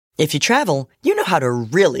If you travel, you know how to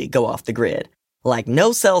really go off the grid. Like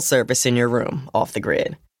no cell service in your room off the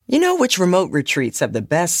grid. You know which remote retreats have the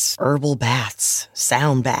best herbal baths,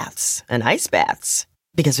 sound baths, and ice baths.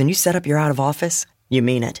 Because when you set up your out of office, you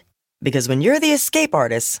mean it. Because when you're the escape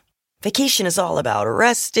artist, vacation is all about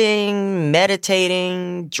resting,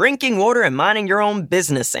 meditating, drinking water, and minding your own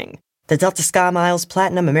businessing. The Delta Sky Miles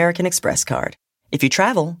Platinum American Express card. If you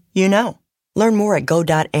travel, you know. Learn more at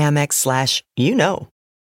go.amex/you-know.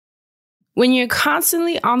 When you're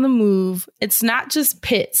constantly on the move, it's not just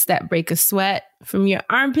pits that break a sweat. From your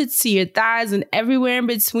armpits to your thighs and everywhere in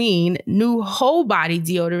between, new whole body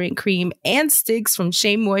deodorant cream and sticks from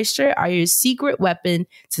Shea Moisture are your secret weapon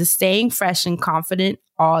to staying fresh and confident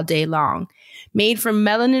all day long. Made from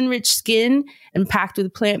melanin-rich skin and packed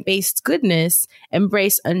with plant-based goodness,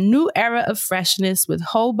 embrace a new era of freshness with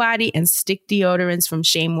whole body and stick deodorants from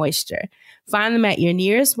Shea Moisture. Find them at your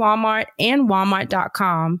nearest Walmart and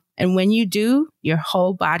walmart.com. And when you do, your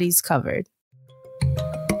whole body's covered.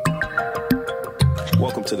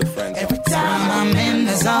 Welcome to the Friend Zone. Every time I'm in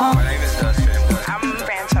the zone. My name is Dustin. I'm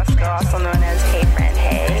Francesca, also known as Hey Friend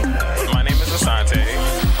Hey. My name is Asante.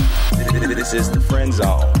 This is the Friend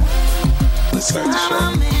Zone. Let's start the show.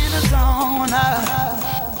 I'm in the zone.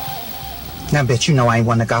 Now, bitch, you know I ain't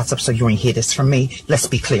one to gossip, so you ain't hear this from me. Let's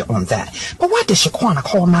be clear on that. But why did Shaquana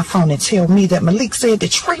call my phone and tell me that Malik said that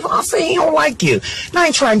Trayvon said he don't like you? Now, I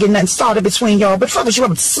ain't trying to get nothing started between y'all, but fellas, you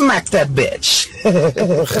ever smack that bitch?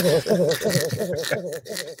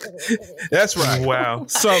 That's right. Wow.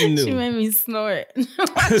 Something She new. made me snort.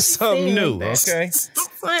 Something new, like okay?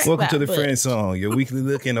 Welcome to the Friend Zone, your weekly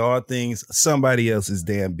look into all things somebody else's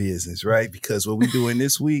damn business, right? Because what we doing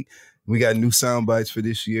this week, we got new sound bites for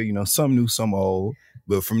this year, you know, some new, some old.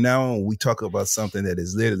 But from now on, we talk about something that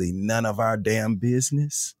is literally none of our damn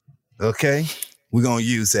business, okay? We're going to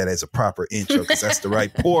use that as a proper intro because that's the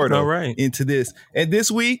right portal into this. And this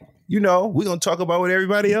week, you know, we're going to talk about what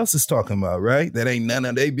everybody else is talking about, right? That ain't none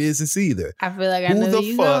of their business either. I feel like I know where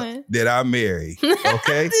you going. Who the fuck did I marry?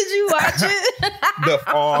 Okay. Did you watch it?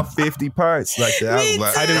 All 50 parts. Like that.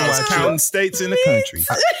 I didn't watch counting states in the country.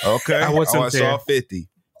 Okay. I saw 50.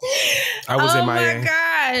 I was in Miami. Oh my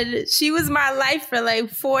God. She was my life for like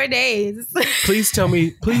 4 days. Please tell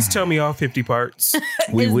me all 50 parts.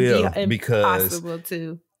 We It's will, because impossible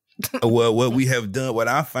too. well, what we have done, what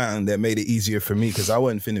I found that made it easier for me, because I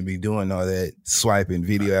wasn't finna be doing all that swiping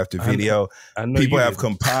video after video. I know People you have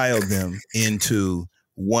didn't. compiled them into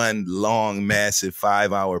one long, massive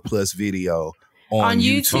 5-hour plus video on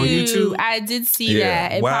YouTube. On YouTube? I did see Yeah.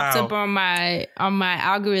 that. It popped Wow. up on my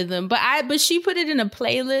algorithm. But she put it in a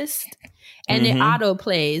playlist and it auto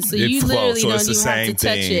plays. So It you flows, literally so don't it's the even have to same touch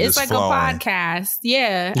thing, it. It's just like flowing. a podcast.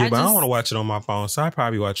 Yeah. Yeah, but I don't want to watch it on my phone, so I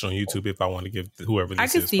probably watch it on YouTube if I want to give whoever this I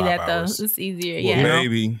could is see 5 that hours. though. It's easier. Well, Yeah.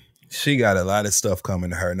 maybe she got a lot of stuff coming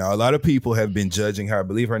to her. Now, a lot of people have been judging her. I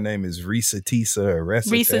believe her name is Risa Tisa or Resa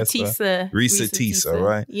Tessa. Risa Tisa,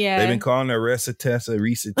 right? Yeah. They've been calling her Resa Tessa,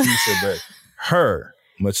 Risa Tisa, but her,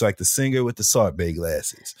 much like the singer with the Salt Bae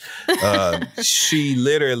glasses, she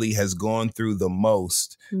literally has gone through the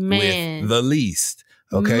most Man. with the least.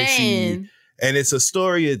 Okay. Man. And it's a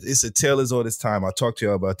story, it's a tale as old as time. I talk to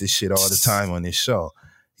y'all about this shit all the time on this show.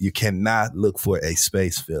 You cannot look for a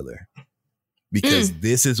space filler. Because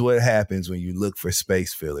this is what happens when you look for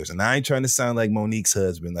space fillers. And I ain't trying to sound like Monique's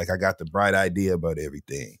husband, like I got the bright idea about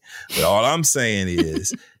everything. But all I'm saying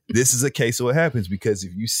is this is a case of what happens, because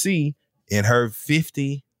if you see in her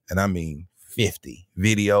 50, and I mean 50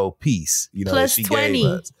 video piece, you know, Plus that she 20 gave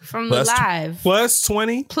us. from Plus the live. Plus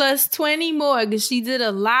 20? Plus 20 more because she did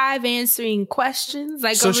a live answering questions.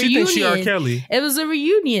 Like So a she reunion. thinks she R. Kelly. It was a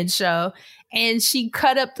reunion show. And she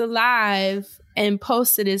cut up the live and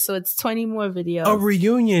posted it. So it's 20 more videos. A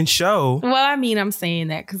reunion show? Well, I mean, I'm saying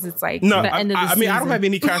that because it's like No, the end of the I mean, I don't season. have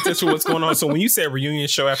any context for what's going on. So when you say reunion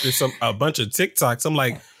show after a bunch of TikToks, I'm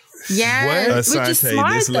like, Yeah, What? which is Asante,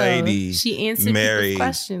 smart this though. lady She answered married people's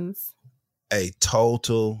questions. a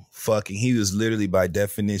total fucking, he was literally by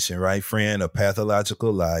definition, right, friend, a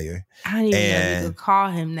pathological liar. I didn't even know And you could call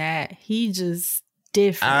him that. He just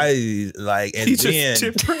different. I like, and he then just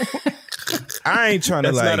different. I ain't trying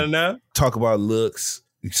to That's not like enough. talk about looks,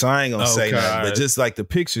 so I ain't gonna Oh, say that. God. But just like the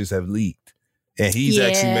pictures have leaked, and he's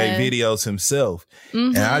actually made videos himself,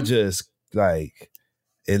 and I just like.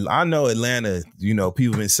 I know Atlanta, you know,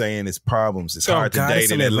 people been saying it's problems. It's hard to God, date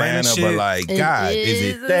it's in some Atlanta Atlanta, shit. but like, God, is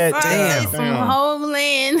it that damn? From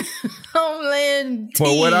Homeland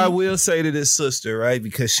But what tea. I will say to this sister, right,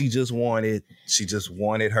 because she just wanted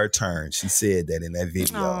her turn. She said that in that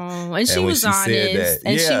video. Oh, and she when was she said honest that,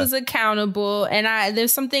 and she yeah. was accountable. And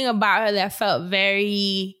there's something about her that felt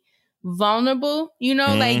very vulnerable,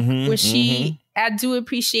 like where I do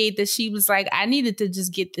appreciate that she was like, I needed to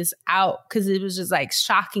just get this out because it was just like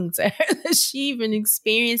shocking to her that she even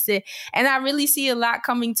experienced it. And I really see a lot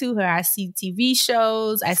coming to her. I see TV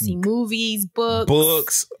shows, I see movies,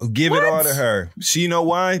 books. Give it all to her. You know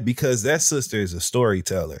why? Because that sister is a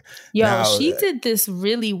storyteller. Yo, now, she did this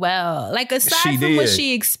really well. Like aside from what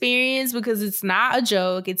she experienced, because it's not a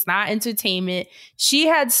joke, it's not entertainment, she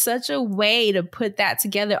had such a way to put that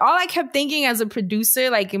together. All I kept thinking as a producer,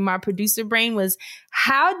 like in my producer brain, was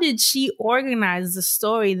how did she organize the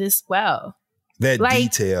story this well?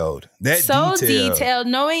 Detailed,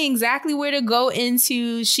 knowing exactly where to go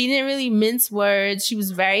into. She didn't really mince words. She was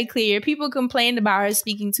very clear. People complained about her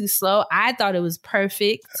speaking too slow. I thought it was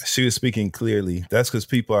perfect. She was speaking clearly. That's because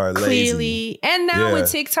people are lazy. And now with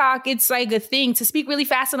TikTok, it's like a thing to speak really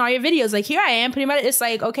fast in all your videos. Like, here I am, pretty much. It's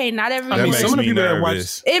like, okay, not everyone. Some of the people that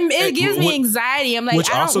watch it gives me anxiety. I'm like, which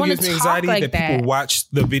I don't want to talk anxiety like that. People watch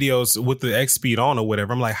the videos with the X speed on or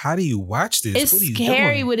whatever. I'm like, how do you watch this? It's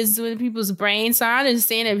scary what it's doing to people's brains. So I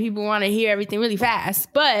understand that people want to hear everything really fast,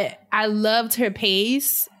 but I loved her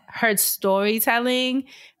pace, her storytelling,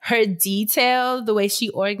 her detail, the way she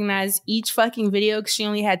organized each fucking video because she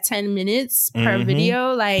only had 10 minutes per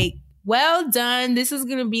video. Like, well done. This is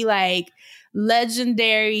gonna be like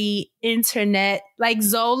legendary internet, like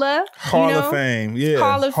Zola. Hall of Fame. Yeah.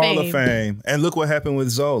 Hall of Fame. And look what happened with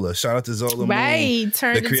Zola. Shout out to Zola Moon,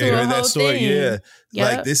 turned the creator into a of that whole story. thing. Yeah.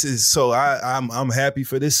 Yep. Like this is so I'm happy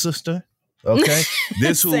for this sister. Okay.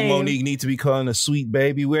 This who Monique needs to be calling a sweet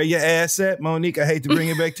baby. Where your ass at, Monique? I hate to bring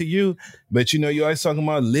it back to you, but you always talking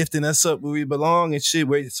about lifting us up where we belong and shit.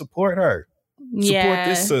 Where support her. Support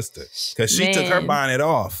this sister. Because she took her bonnet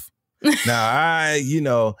off. Now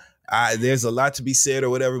there's a lot to be said or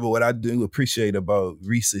whatever, but what I do appreciate about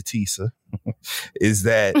Risa Tisa is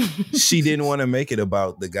that she didn't want to make it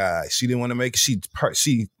about the guy. She didn't want to make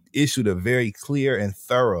she issued a very clear and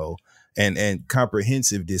thorough and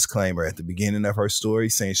comprehensive disclaimer at the beginning of her story,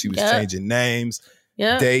 saying she was changing names,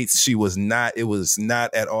 dates. It was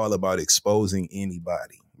not at all about exposing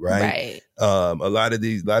anybody, right? A lot of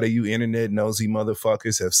you internet nosy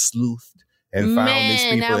motherfuckers have sleuthed and found these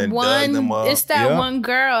people and dug them up. It's that one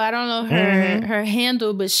girl. I don't know her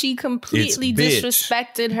handle, but she completely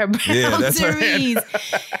disrespected her boundaries.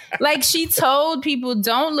 Like, she told people,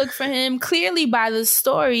 don't look for him. Clearly by the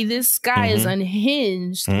story, this guy is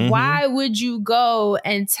unhinged. Why would you go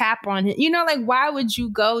and tap on him? Why would you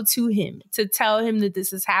go to him to tell him that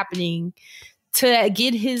this is happening? To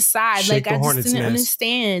get his side. Shake I just didn't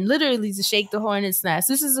understand. Literally to shake the hornet's nest.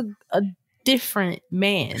 This is a different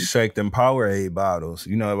man. Shake them Powerade bottles.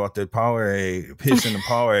 You know about the Powerade, pissing the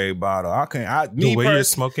Powerade bottle. The way you're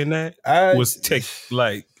smoking that was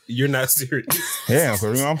you're not serious. Yeah,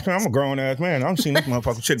 I'm a grown ass man. I've seen this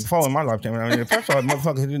motherfucker shit before in my lifetime. First of all,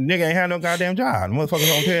 motherfucker, nigga ain't had no goddamn job. The motherfucker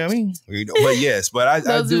don't tell me. But yes, I do.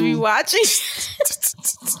 Those of you watching.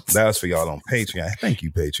 That was for y'all on Patreon. Thank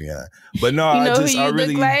you, Patreon. But no, who you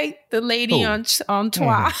look like? The lady on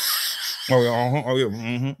Twa. Oh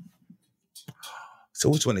yeah. So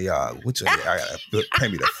which one of y'all gotta pay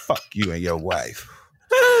me to fuck you and your wife?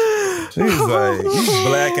 He's like, you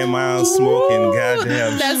black and mild smoking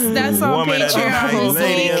goddamn that's on woman of the night,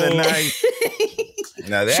 lady of the night.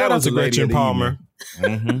 Now that shout out was to Gretchen Palmer.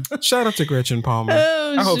 Shout out to Gretchen Palmer.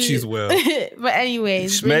 I hope she's well. But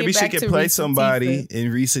anyways, maybe she could play somebody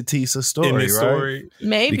in Risa Tisa's story,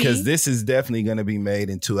 Maybe, because this is definitely going to be made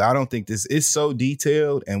into. I don't think this is so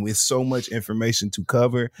detailed and with so much information to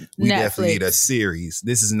cover. We definitely need a series.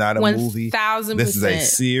 This is not a movie. 1,000%. This is a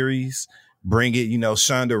series. Bring it,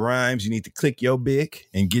 Shonda Rhimes. You need to click your Bic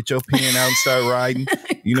and get your pen out and start writing.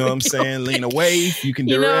 You know what I'm saying? Lean away. You can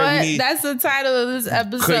do whatever you need. That's the title of this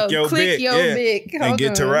episode. Click your Bic and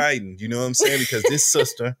get to on. writing. You know what I'm saying? Because this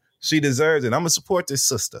sister, she deserves it. I'm going to support this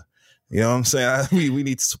sister. You know what I'm saying? We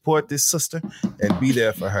need to support this sister and be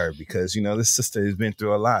there for her because, this sister has been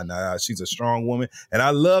through a lot. Now, she's a strong woman. And I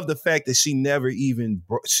love the fact that she never even,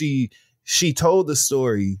 she told the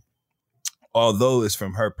story, although it's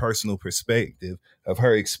from her personal perspective of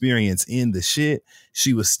her experience in the shit,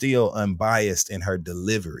 she was still unbiased in her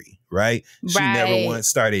delivery, right? She never once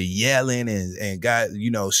started yelling and got,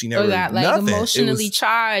 she never got nothing. Emotionally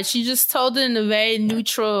charged. She just told it in a very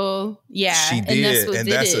neutral, she did. And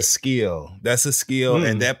that's a skill. That's a skill.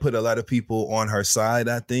 And that put a lot of people on her side,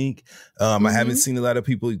 I think. I haven't seen a lot of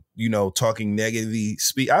people, talking negatively.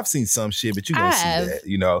 I've seen some shit, but you don't see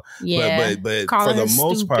that, Yeah. But for the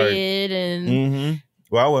most part. And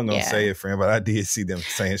Well, I wasn't going to say it, friend, but I did see them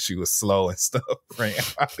saying she was slow and stuff, friend.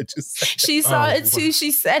 Why would you say that? She saw it too.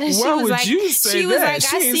 She said it. She Why was would like, you say she was that? like,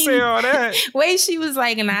 She I didn't seen say all that. Wait, she was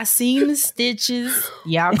like, and I seen the stitches.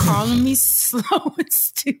 Y'all calling me slow and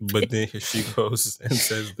stupid. But then here she goes and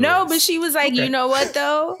says the no, rest. but she was like, you know what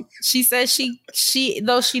though? She said she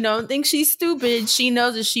though she don't think she's stupid, she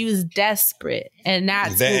knows that she was desperate, and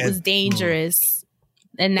that's what was dangerous.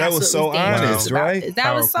 And that's that was what so honest, right? It.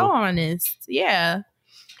 That was so honest. Yeah.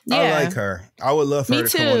 I like her. I would love for her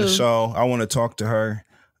to come on the show. I want to talk to her.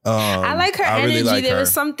 I like her energy. Really like there her.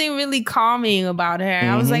 was something really calming about her.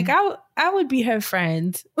 I was like, I would be her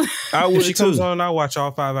friend. I would if she comes on, I'll watch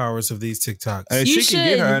all 5 hours of these TikToks. And she can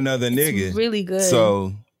get her another nigga. It's really good.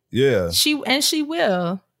 So yeah, she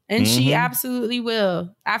will. And she absolutely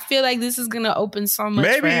will. I feel like this is going to open so much.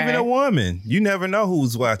 Maybe for even her. a woman. You never know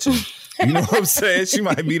who's watching. You know what I'm saying? She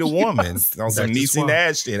might be the woman on some Niecy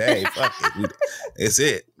Nash shit. Hey, fuck it. It's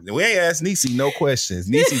it. We ain't asked Niecy no questions.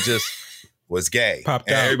 Niecy just was gay. Popped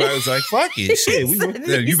and out. everybody was like, fuck it. Shit.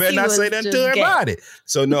 You better not say that to her about it.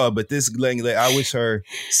 So no, but this lady, I wish her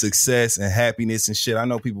success and happiness and shit. I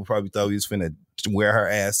know people probably thought we was finna wear her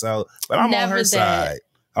ass out, but I'm on her side.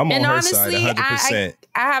 I'm on her side 100%.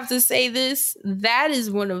 I have to say this. That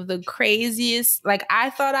is one of the craziest. Like, I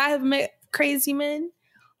thought I have met crazy men.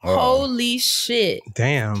 Holy shit.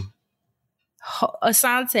 Damn.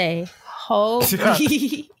 Asante. Holy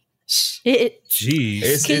shit. Jeez.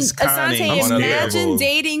 It's Asante, imagine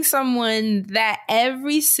dating someone that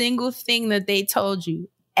every single thing that they told you,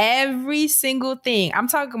 every single thing, I'm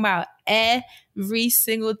talking about every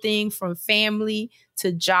single thing, from family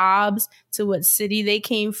to jobs to what city they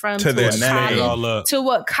came from to their college, to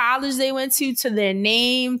what college they went to their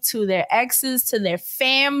name, to their exes, to their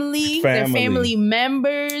family. Their family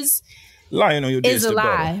members. Lying on your is a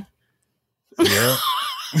lie. Yeah.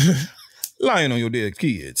 Lying on your dead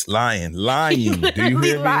kids. Lying. Do you hear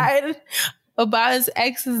me? Lied about his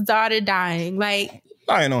ex's daughter dying. Like,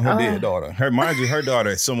 lying on her dead daughter. Mind you, her daughter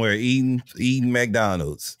is somewhere eating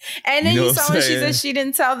McDonald's. And then you saw when she said she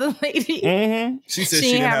didn't tell the lady. Mm-hmm. She said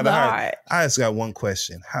she didn't have the heart. I just got one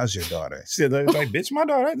question. How's your daughter? She said, like, bitch, my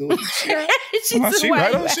daughter. She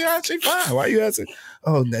right on. She fine. Why you asking?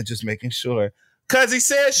 Oh, that's just making sure. Because he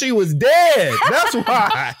said she was dead. That's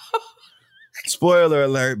why. Spoiler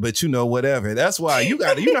alert, but you know, whatever. That's why you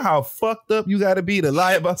know how fucked up you gotta be to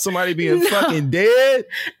lie about somebody being fucking dead?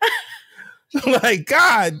 Like,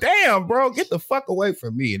 god damn, bro, get the fuck away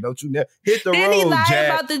from me. And don't you hit the road, Didn't he lie Jack.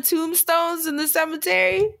 about the tombstones in the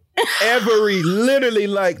cemetery? Literally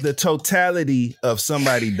like the totality of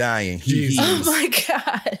somebody dying. Oh my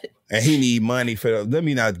God. And he need money for let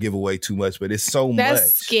me not give away too much, but it's so That's much.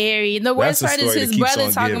 That's scary. The worst part is his brother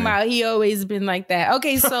talking about he always been like that.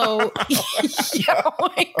 Okay, so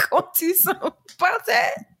y'all ain't gonna do something about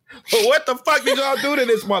that. But what the fuck did y'all do to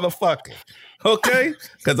this motherfucker? Okay?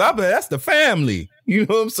 Because I bet that's the family. You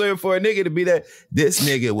know what I'm saying? For a nigga to be that, this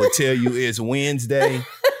nigga will tell you it's Wednesday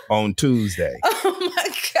on Tuesday. Oh my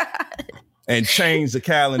God. And change the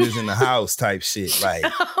calendars in the house type shit. Like,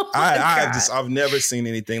 I've never seen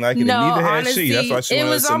anything like it. No, and neither honestly, has she. That's why she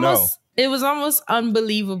wanted us to know. It was almost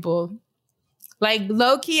unbelievable. Like,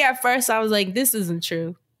 low key at first, I was like, this isn't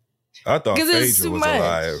true. I thought Phaedra was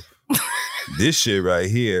alive. This shit right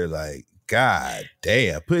here, like, god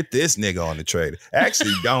damn, put this nigga on the trailer.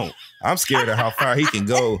 Actually, don't. I'm scared of how far he can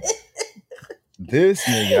go. This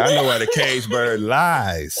nigga, I know why the cage bird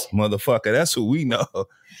lies, motherfucker. That's who we know.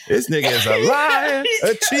 This nigga is a liar,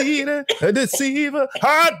 a cheater, a deceiver,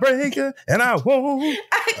 heartbreaker, and I won't.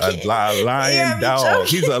 A lying dog.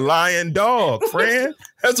 He's a lying dog, friend.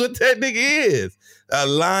 That's what that nigga is. A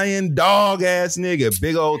lying dog ass nigga.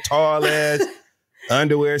 Big old tall ass,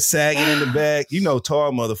 underwear sagging in the back. You know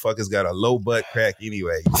tall motherfuckers got a low butt crack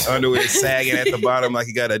anyway. Underwear sagging at the bottom like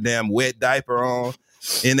he got a damn wet diaper on.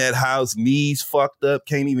 In that house, knees fucked up,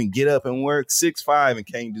 can't even get up and work, 6'5" and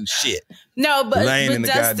can't do shit. No, but in the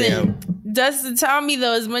Dustin, tell me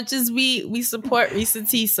though, as much as we support Risa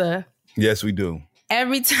Tisa. Yes, we do.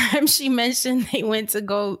 Every time she mentioned they went to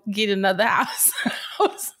go get another house, I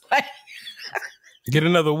was like, get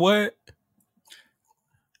another what?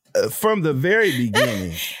 From the very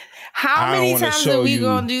beginning. How many times are we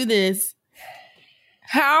gonna do this?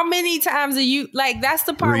 How many times are you like? That's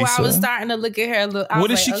the part Risa. where I was starting to look at her. What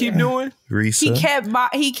did she keep doing?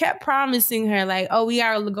 Risa. He kept promising her like, oh, we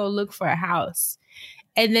gotta go look for a house,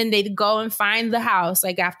 and then they'd go and find the house.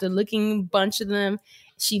 Like after looking a bunch of them,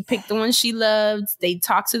 she picked the one she loved. They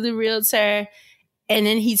talked to the realtor, and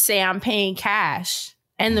then he'd say, "I'm paying cash."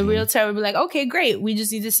 And the realtor would be like, okay, great. We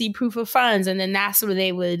just need to see proof of funds. And then that's where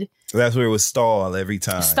they would... That's where it would stall every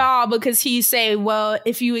time. Stall because he'd say, well,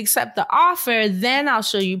 if you accept the offer, then I'll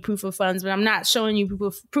show you proof of funds. But I'm not showing you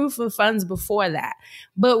proof of funds before that.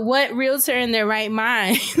 But what realtor in their right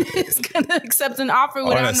mind is going to accept an offer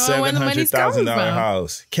without knowing where the money's coming from? $700,000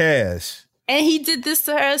 house. Cash. And he did this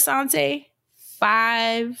to her, Asante,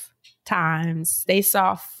 5 times. They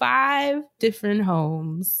saw 5 different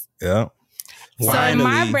homes. Yeah. So in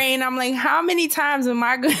my brain, I'm like, how many times am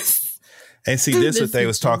I going to... And see, this is what they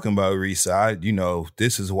was talking about, Risa.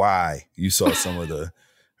 This is why you saw some of the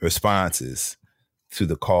responses to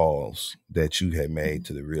the calls that you had made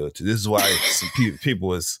to the realtor. This is why some people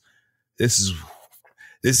was... This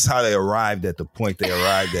is how they arrived at the point they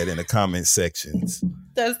arrived at in the comment sections.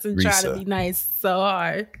 Dustin trying to be nice so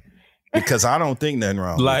hard. Because I don't think nothing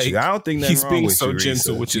wrong with you. I don't think nothing wrong with you. He's being so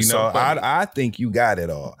gentle with you. I think you got it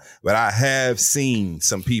all. But I have seen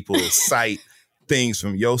some people cite things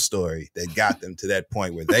from your story that got them to that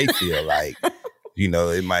point where they feel like,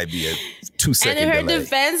 it might be a 2-second delay. And in her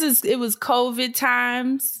defense, it was COVID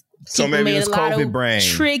times. So people maybe made it's a lot COVID of brain.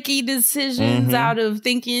 Tricky decisions out of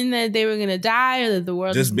thinking that they were going to die or that the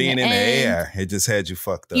world just was being in end. the air. It just had you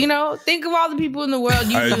fucked up. Think of all the people in the world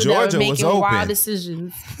you knew Georgia that were making was wild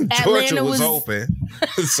decisions. Georgia Atlanta was open.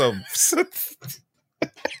 So,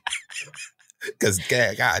 because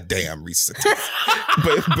goddamn recent.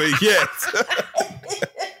 but yes.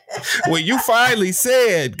 When you finally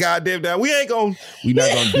said, goddamn, now we're not gonna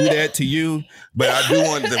do that to you. But I do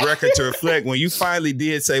want the record to reflect when you finally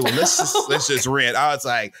did say, well, let's just rent. I was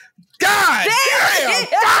like, God damn,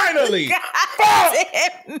 finally. God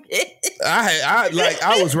damn it.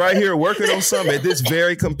 I was right here working on something at this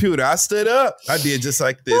very computer. I stood up. I did just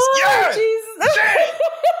like this.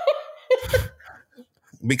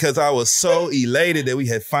 Because I was so elated that we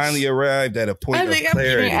had finally arrived at a point of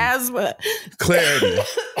clarity. Asthma. Clarity.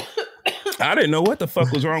 I didn't know what the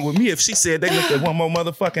fuck was wrong with me. If she said they looked at one more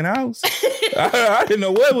motherfucking house, I didn't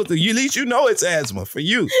know what was at least it's asthma for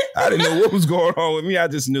you. I didn't know what was going on with me. I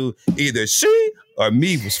just knew either she or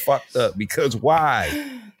me was fucked up because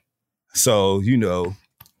why? So, In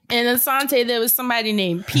Asante, there was somebody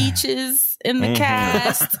named Peaches in the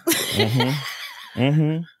cast.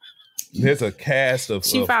 There's a cast of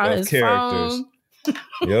characters. Phone.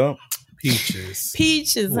 Yep.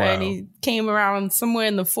 Peaches, wow. And he came around somewhere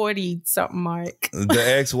in the 40-something mark. The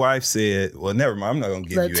ex-wife said, well, never mind, I'm not going to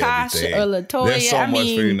give you everything. Or Latoya. There's so much for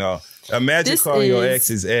you to know. Imagine calling your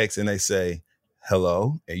ex's ex and they say,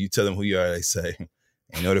 hello, and you tell them who you are. They say,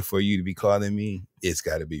 in order for you to be calling me, it's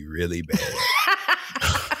got to be really bad.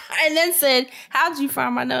 And then said, how'd you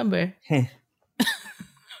find my number?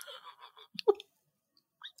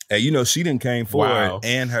 And she didn't came forward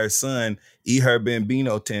and her son, her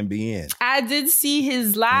Bambino Tambien. I did see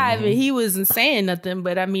his live and he wasn't saying nothing,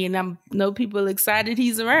 but I know people excited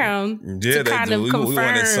he's around. Yeah, to they kind do. Of We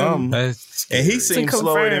wanted something. And he seems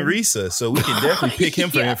slower than Risa, so we can definitely pick him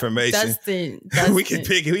for information. Dustin. We can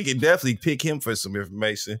definitely pick him for some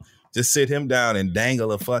information. Just sit him down and dangle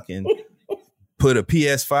put a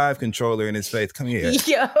PS5 controller in his face. Come here.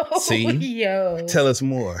 See? Tell us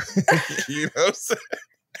more. You know what I'm saying?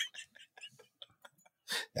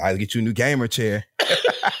 I'll get you a new gamer chair.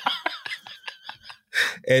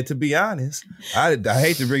 And to be honest, I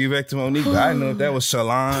hate to bring it back to Monique, but I didn't know if that was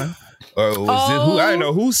Shalon or was it who? I didn't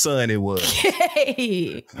know whose son it was.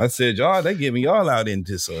 Okay. I said, y'all, they get me all out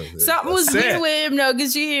into something was weird with him though,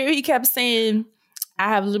 because he kept saying, I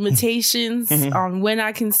have limitations on when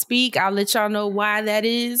I can speak. I'll let y'all know why that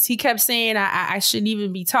is. He kept saying I shouldn't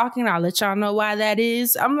even be talking. I'll let y'all know why that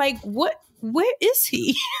is. I'm like, what? Where is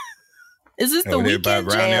he? Is this the weekend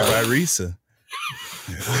jail? Around there by Risa.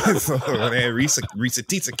 Risa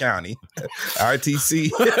Tisa County. RTC.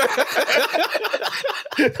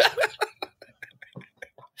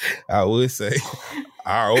 I would say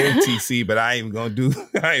our old TC, but I ain't gonna do her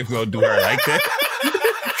like that.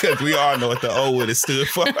 Because we all know what the O would have stood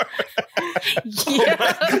for.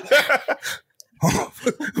 Yeah.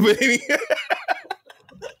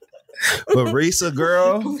 But Risa,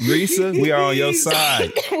 girl, we are on your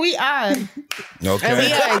side. We are. Okay. And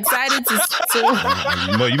we are excited to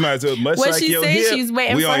well, you might as well, much what like she your said, hip, she's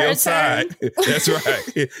waiting we for on her your turn. side. That's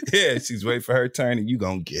right. Yeah, she's waiting for her turn and you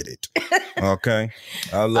gonna get it. Okay. I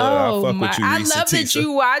fuck with you, Risa. I love that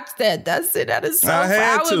you watched that. That's it. That is so fun.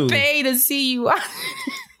 I would pay to see you watch.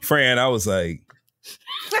 Fran, I was like,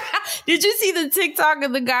 did you see the TikTok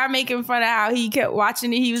of the guy making fun of how he kept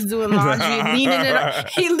watching it? He was doing laundry and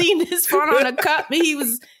he leaned his phone on a cup and he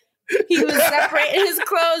was separating his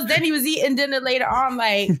clothes. Then he was eating dinner later on.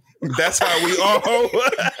 Like that's how we all.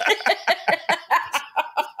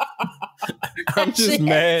 I'm just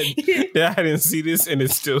mad that I didn't see this and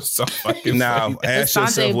it's still so fucking Now, funny. ask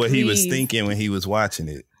yourself what he was please. thinking when he was watching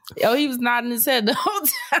it. Oh, he was nodding his head the whole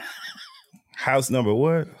time. House number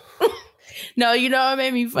what? No, you know what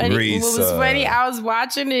made me funny? Reese, What was funny, I was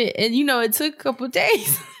watching it and it took a couple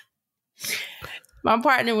days. My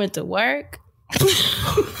partner went to work.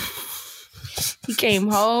 He came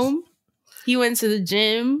home. He went to the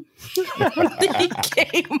gym. Then he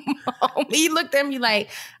came home. He looked at me like,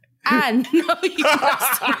 I know you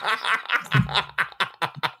must.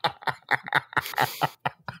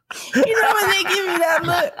 You know when they give me that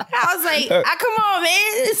look, I was like, come on,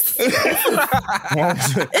 man.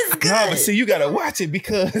 It's good. No, but see, you gotta watch it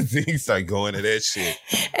because he start going to that shit.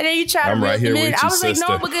 And then you try to I'm right here with you, I was like, no,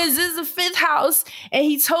 sister. because this is the fifth house. And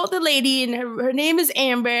he told the lady, and her name is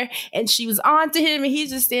Amber, and she was on to him, and he's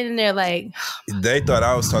just standing there like. They thought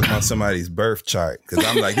I was talking about somebody's birth chart because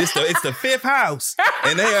I'm like, it's the fifth house,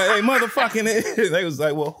 and they motherfucking. They was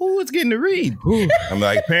like, well, who is getting to read? Who? I'm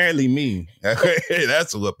like, apparently me.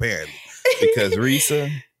 That's what apparently because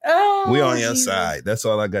Risa. Oh, We on your Jesus. side. That's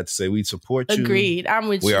all I got to say. We support you. Agreed. I'm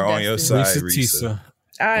with We you. are on your side, Risa. Risa.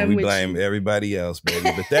 I'm And we with blame you. everybody else, baby.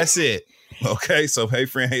 But that's it. Okay, so hey,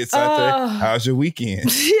 friend, hey, Sante, how's your weekend?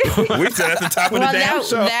 We still at the top of the damn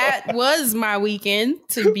show. That was my weekend,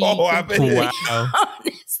 to be I bet. completely Wow.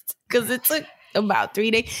 honest, because it took about 3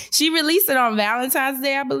 days. She released it on Valentine's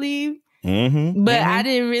Day, I believe. Mm-hmm. But I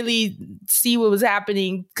didn't really see what was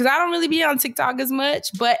happening because I don't really be on TikTok as much,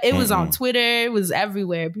 but it was on Twitter. It was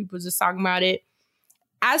everywhere. People just talking about it.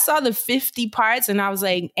 I saw the 50 parts and I was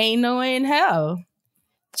like, ain't no way in hell.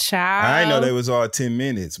 Child. I know they was all 10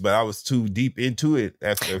 minutes, but I was too deep into it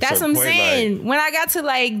after. That's what I'm saying. When I got to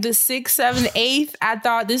like the 6th, 7th, 8th, I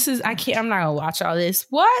thought I'm not gonna watch all this.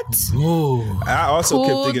 What? I also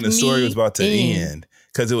kept Pulled thinking the story me was about to in. end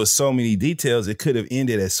because there was so many details. It could have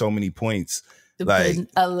ended at so many points. Like,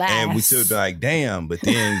 alas. and we still be like, damn. But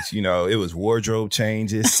then, it was wardrobe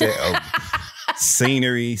changes,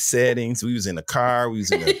 scenery, settings. We was in the car. We was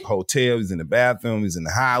in the hotel. We was in the bathroom. We was in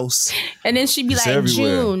the house. And then she'd be It's like,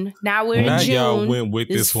 everywhere. June. Now we're Now in June. y'all went with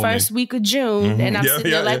It's this woman. first week of June. And I'm Yeah,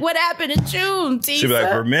 sitting there yeah, like, yeah. what happened in June, Tisa? She'd be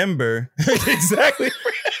like, remember. Exactly.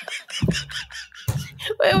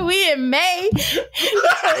 Well, we in May.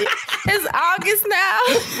 It's August now.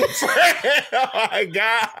 Oh, my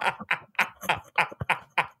God.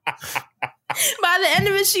 By the end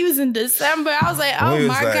of it, she was in December. I was like, oh We was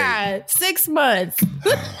my like- God, 6 months.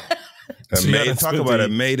 Talk about a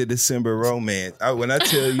May to December romance. When I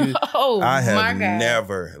tell you, Oh I my have God.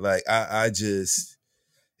 never,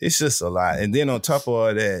 it's just a lot. And then on top of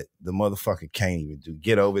all that, the motherfucker can't even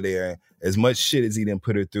get over there. As much shit as he didn't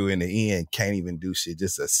put her through in the end, can't even do shit.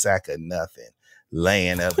 Just a sack of nothing.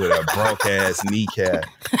 Laying up with a broke ass kneecap,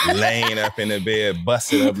 laying up in the bed,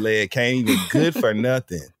 busted up leg, can't even good for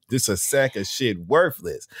nothing. Just a sack of shit,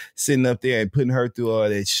 worthless. Sitting up there and putting her through all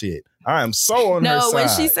that shit. I am so on her No, side. when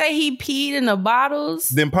she said he peed in the bottles.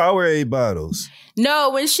 Them Powerade bottles. No,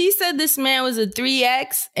 when she said this man was a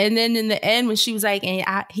 3X, and then in the end, when she was like,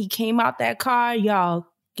 he came out that car, y'all,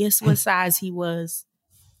 guess what size he was?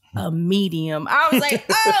 A medium. I was like,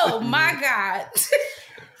 oh my God.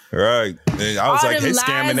 Right. And I was All like, them hey, lies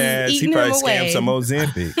scamming is ass. He eating probably him away. scammed some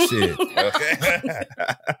Ozempic shit. Okay.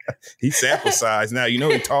 He sample size. Now, he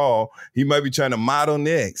tall. He might be trying to model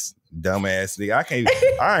next. Dumbass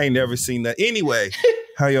nigga. I ain't never seen that. Anyway,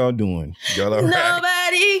 how y'all doing? Y'all all right?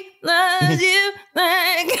 Nobody loves you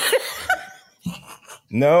like.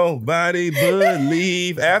 Nobody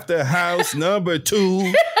believe after house number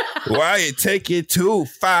 2. Why it take you to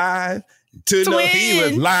 5 to know he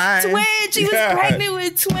was lying? Twins. She was God. pregnant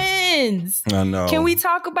with twins. I know. Can we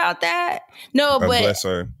talk about that? No, God but bless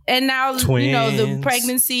her. and now the Twins.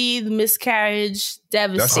 pregnancy, the miscarriage, That's a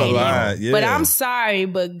devastating. lot. Yeah. But I'm sorry,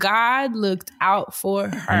 but God looked out for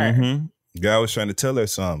her. Mm-hmm. God was trying to tell her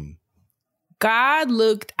something. God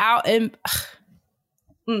looked out and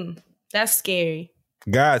that's scary.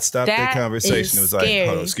 God stopped that That conversation. is It was like, scary.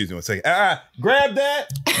 hold on, excuse me one second. Grab that.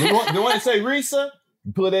 The one that say Risa,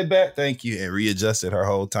 pull that back. Thank you. And readjusted her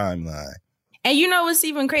whole timeline. And you know what's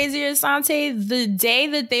even crazier, Sante? The day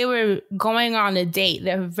that they were going on a date,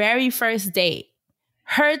 their very first date,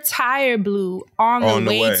 her tire blew on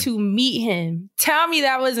the way to meet him. Tell me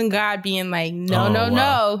that wasn't God being like, no,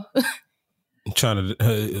 no. Trying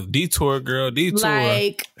to detour, girl, detour.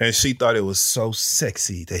 Like, And she thought it was so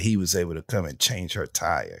sexy that he was able to come and change her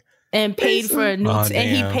tire. and paid for a new, Oh, and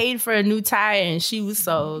he damn. paid for a new tire, and she was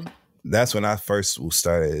sold. That's when I first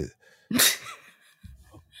started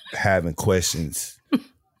having questions,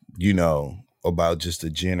 about just the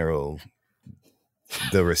general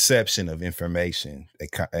the reception of information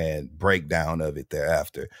and breakdown of it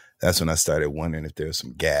thereafter. That's when I started wondering if there were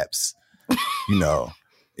some gaps,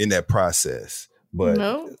 in that process. But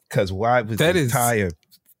because why was the entire...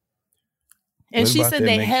 And she said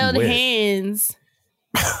they held hands.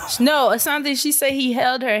 No, Asante, she said he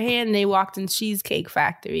held her hand and they walked in Cheesecake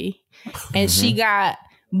Factory. And she got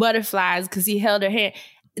butterflies because he held her hand.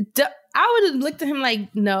 I would have looked at him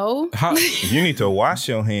like, no. You need to wash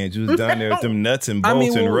your hands. You was down there with them nuts and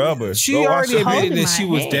bolts and rubber. She already admitted that she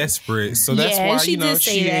was desperate. So that's why, she did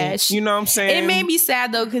say that. You know what I'm saying? It made me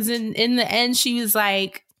sad, though, because in the end, she was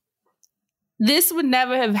like, this would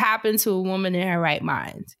never have happened to a woman in her right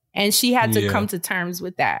mind. And she had to come to terms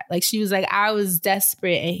with that. Like, she was like, I was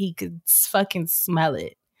desperate and he could fucking smell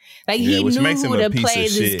it. Like, he knew who to play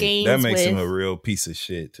this game with. That makes him a real piece of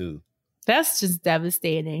shit, too. That's just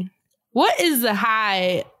devastating. What is the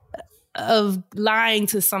high of lying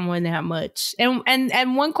to someone that much?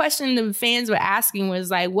 And one question the fans were asking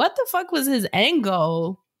was like, what the fuck was his end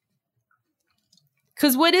goal?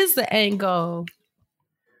 Because what is the end goal?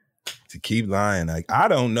 To keep lying. Like, I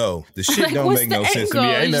don't know. The shit don't make no sense to me.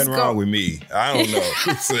 Ain't nothing wrong with me. I don't know.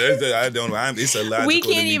 So I don't know. It's illogical. We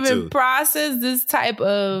can't even process this type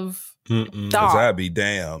of thought. Because I'd be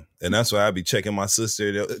damn. And that's why I'd be checking my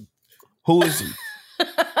sister. Who is he?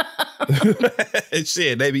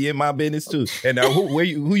 Shit, they be in my business too. And now who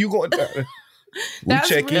you going to? We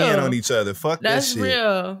check in on each other. Fuck that shit. That's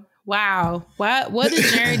real. Wow. What a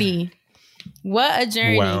journey. What a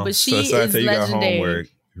journey. Wow. But she is legendary.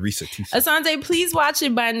 Asante, please watch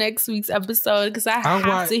it by next week's episode because I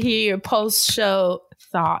have to hear your post-show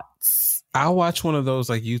thoughts. I'll watch one of those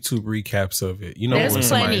like YouTube recaps of it. You know, there's when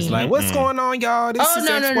plenty. Like, what's going on, y'all? This is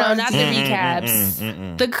no, not the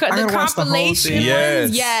recaps. The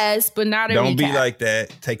compilations, yes, but not a recap. Don't be like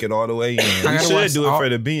that. Take it all the way in. You should do it for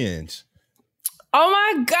the binge. Oh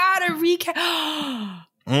my God, a recap.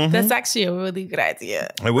 That's actually a really good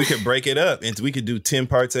idea. And we could break it up and we could do 10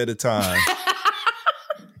 parts at a time.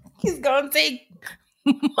 He's going to take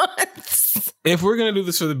months. If we're going to do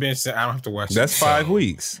this for the binge, then I don't have to watch it. That's 5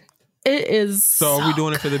 weeks. It is. So are we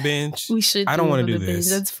doing it for the binge? We should. I don't want to do this. Binge.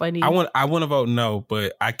 That's funny. I want to vote no,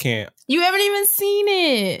 but I can't. You haven't even seen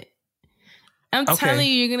it. I'm telling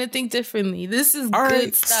you, you're going to think differently. This is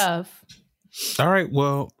good stuff. All right.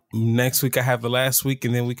 Well, next week I have the last week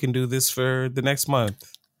and then we can do this for the next month.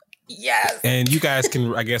 Yes. And you guys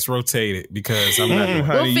can, I guess, rotate it because I'm not doing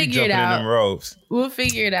We'll figure it out. We'll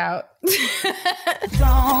figure it out.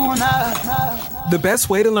 The best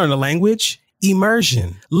way to learn a language?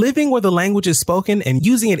 Immersion. Living where the language is spoken and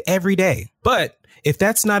using it every day. But if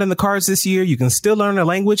that's not in the cards this year, you can still learn a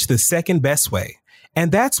language the second best way. And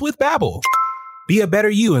that's with Babbel. Be a better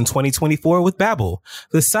you in 2024 with Babbel,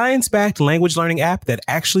 the science-backed language learning app that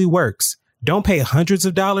actually works. Don't pay hundreds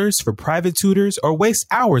of dollars for private tutors or waste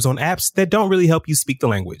hours on apps that don't really help you speak the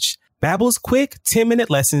language. Babbel's quick 10-minute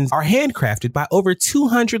lessons are handcrafted by over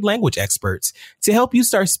 200 language experts to help you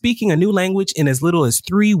start speaking a new language in as little as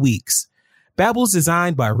 3 weeks. Babbel's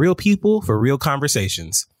designed by real people for real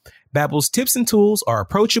conversations. Babbel's tips and tools are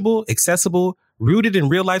approachable, accessible, rooted in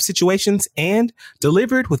real-life situations, and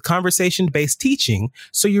delivered with conversation-based teaching,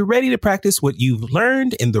 so you're ready to practice what you've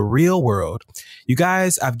learned in the real world. You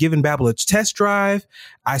guys, I've given Babbel a test drive.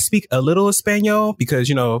 I speak a little Espanol because,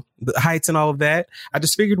 the heights and all of that. I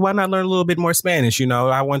just figured, why not learn a little bit more Spanish?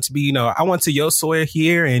 I want to be, I want to yo soy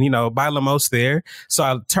here and, bailamos there. So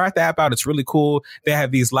I tried the app out. It's really cool. They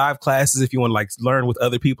have these live classes if you want to learn with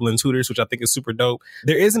other people and tutors, which I think is super dope.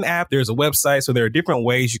 There is an app. There's a website. So there are different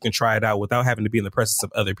ways you can try it out without having to be in the presence of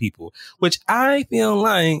other people, which I feel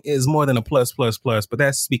like is more than a plus, but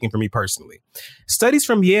that's speaking for me personally. Studies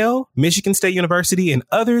from Yale, Michigan State University, and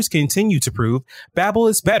others continue to prove Babbel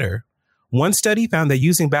is better. One study found that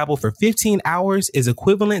using Babbel for 15 hours is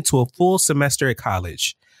equivalent to a full semester at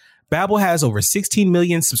college. Babbel has over 16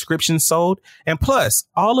 million subscriptions sold, and plus,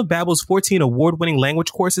 all of Babbel's 14 award-winning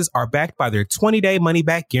language courses are backed by their 20-day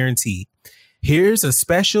money-back guarantee. Here's a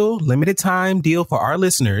special limited-time deal for our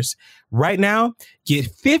listeners. Right now,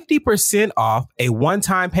 get 50% off a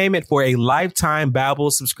one-time payment for a lifetime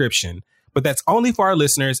Babbel subscription. But that's only for our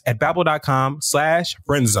listeners at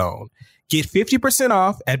babbel.com/friendzone. Get 50%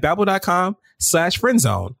 off at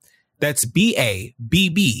babbel.com/friendzone. That's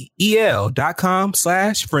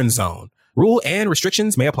BABBEL.com/friendzone. Rule and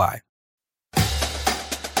restrictions may apply.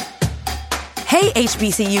 Hey,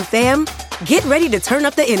 HBCU fam, get ready to turn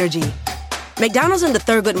up the energy. McDonald's and the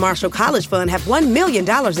Thurgood Marshall College Fund have $1 million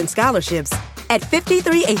in scholarships at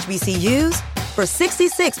 53 HBCUs for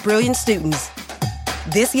 66 brilliant students.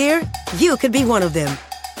 This year, you could be one of them.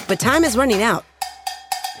 But time is running out.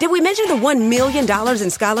 Did we mention the $1 million in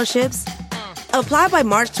scholarships? Apply by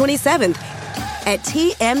March 27th at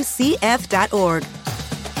tmcf.org.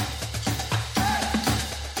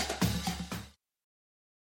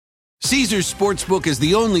 Caesars Sportsbook is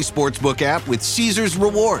the only sportsbook app with Caesars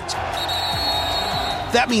Rewards.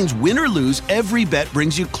 That means win or lose, every bet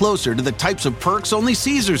brings you closer to the types of perks only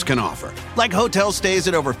Caesars can offer. Like hotel stays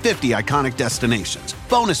at over 50 iconic destinations,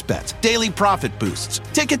 bonus bets, daily profit boosts,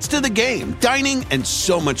 tickets to the game, dining, and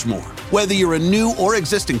so much more. Whether you're a new or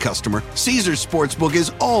existing customer, Caesars Sportsbook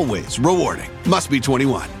is always rewarding. Must be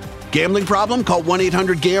 21. Gambling problem? Call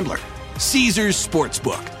 1-800-GAMBLER. Caesars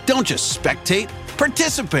Sportsbook. Don't just spectate,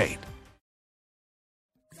 participate.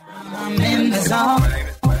 I'm in the zone.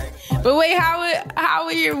 But wait, how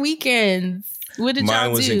were your weekends? What did y'all do?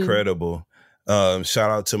 Mine was incredible. Shout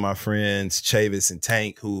out to my friends Chavis and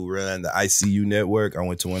Tank who run the ICU network. I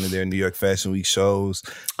went to one of their New York Fashion Week shows.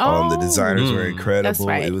 The designers were incredible. That's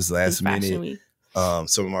right. It was last minute.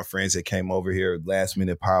 Some of my friends that came over here, last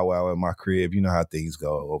minute powwow at my crib. You know how things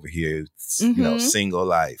go over here. It's, single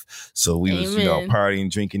life. So we was, partying,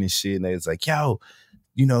 drinking and shit. And they was like, yo,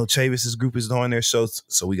 Chavis's group is doing their shows.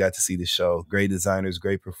 So we got to see the show. Great designers,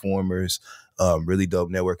 great performers, really dope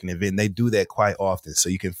networking event. And they do that quite often. So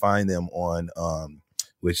you can find them on,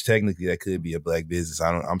 which technically that could be a black business.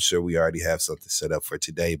 I'm sure we already have something set up for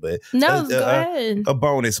today, but go ahead. A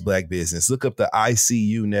bonus black business. Look up the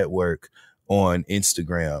ICU network on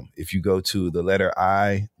Instagram. If you go to the letter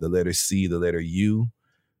I, the letter C, the letter U,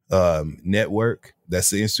 network, that's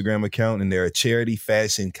the Instagram account, and they're a charity,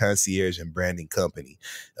 fashion, concierge, and branding company.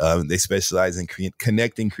 They specialize in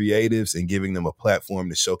connecting creatives and giving them a platform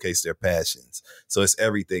to showcase their passions. So it's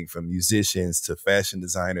everything from musicians to fashion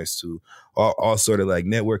designers to all sort of like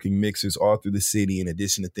networking mixers all through the city, in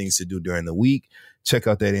addition to things to do during the week. Check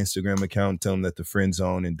out that Instagram account. Tell them that the Friend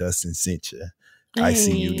Zone and Dustin sent you.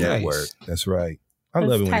 ICU network. That's right. I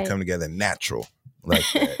love it when they come together natural like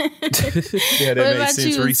that. Yeah, that what made about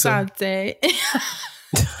sense, you, Risa? Sante?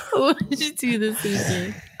 What did you do this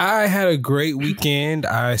weekend? I had a great weekend.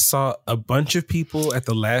 I saw a bunch of people at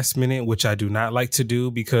the last minute, which I do not like to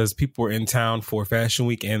do because people were in town for Fashion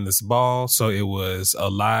Week and this ball. So it was a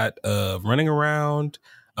lot of running around.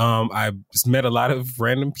 I met a lot of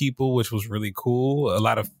random people, which was really cool. A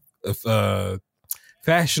lot of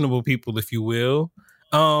fashionable people, if you will.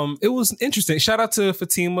 It was interesting. Shout out to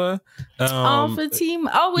Fatima.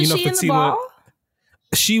 Fatima. Oh, was she in the ball?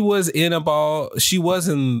 She was in a ball. She was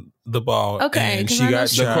in the ball. Okay, and she got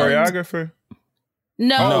the choreographer.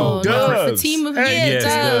 No, Dubs. Fatima. Yes,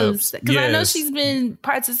 Dubs. Because I know Yes. she's been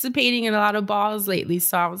participating in a lot of balls lately.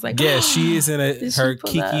 So I was like, yeah, she is in Did she her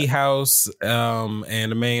pull Kiki up? house,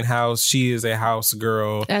 and the main house. She is a house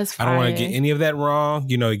girl. That's I don't want to fire. get any of that wrong.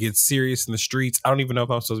 It gets serious in the streets. I don't even know if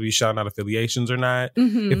I'm supposed to be shouting out affiliations or not.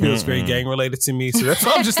 Mhm. It feels very gang related to me. So that's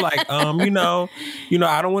why I'm just like, I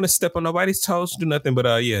don't want to step on nobody's toes, do nothing.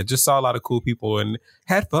 But just saw a lot of cool people and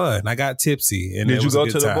had fun. I got tipsy. And Did it you was a go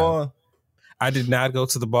good to the time. ball? I did not go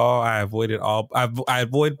to the ball. I avoided all. I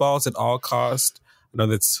avoid balls at all costs. I know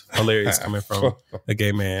that's hilarious coming from a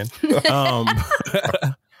gay man.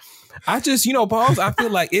 I just, balls. I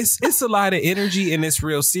feel like it's a lot of energy and it's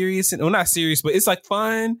real serious. And well, not serious, but it's like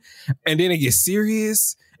fun, and then it gets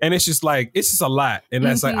serious, and it's just a lot. And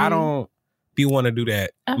that's like I don't want to do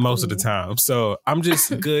that most of the time. So I'm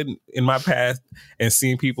just good in my path and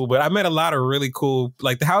seeing people. But I met a lot of really cool.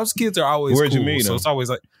 Like the house kids are always. Where'd cool, you meet so them? it's always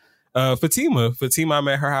like. Fatima, I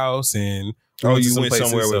met her house and You went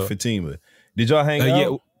somewhere with Fatima. Did y'all hang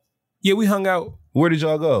out? Yeah, we hung out. Where did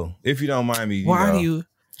y'all go? If you don't mind me. Why do you?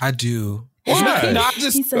 I do. Why? No, I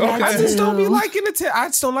He said, I just don't be do. liking it. I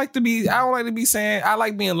just don't like to be. I don't like to be saying. I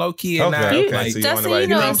like being low key and not Okay. like. So you That's want how you nobody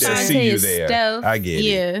to know think that Sante see you is there. stealth. I get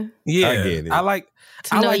it. Yeah, I get it. I like.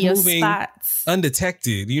 To I know like your moving spots.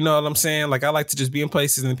 undetected. You know what I'm saying? Like I like to just be in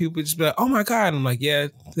places and people just be like, "Oh my god!" And I'm like, "Yeah,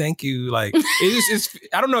 thank you." Like it's.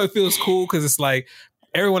 I don't know. It feels cool because it's like.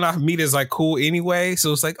 Everyone I meet is like cool anyway.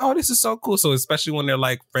 So it's like, oh, this is so cool. So especially when they're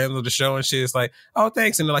like friends of the show and shit, it's like, oh,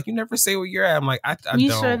 thanks. And they're like, you never say where you're at. I'm like, I You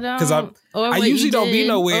don't. sure don't. Because I usually don't be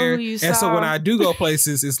nowhere. You And so saw. when I do go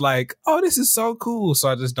places, it's like, oh, this is so cool. So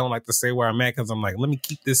I just don't like to say where I'm at because I'm like, let me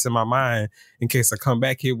keep this in my mind in case I come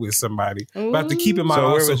back here with somebody. But I have to keep in mind So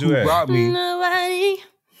where also was you who at? brought me. Nobody.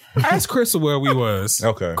 I asked Crystal where we was.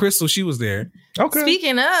 Okay. Crystal, she was there. Okay.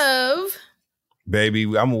 Speaking of, Baby,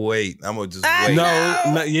 I'm going to wait. I'm going to just I wait.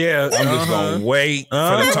 No, yeah. I'm just going to wait for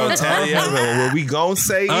the totality of what we going to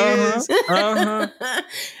say is.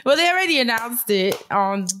 well, they already announced it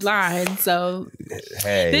online. So,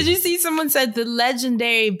 Hey. did you see someone said the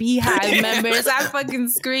legendary Beehive members? I fucking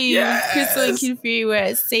screamed. Yes. Crystal and Q Fury were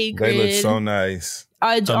at Sacred. They look so nice.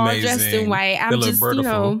 all dressed in white. I'm just, you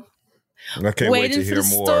know, I can't wait to hear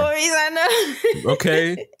more stories. I know.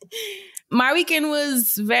 Okay. My weekend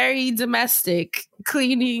was very domestic: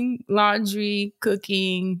 cleaning, laundry,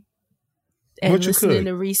 cooking, and listening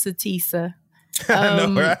to Risa Tisa. I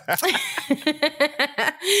know, right?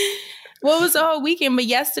 Well, it was the whole weekend, but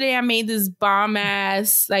yesterday I made this bomb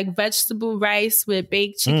ass like vegetable rice with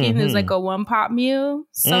baked chicken. It was like a one pot meal.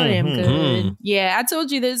 So damn good. Yeah, I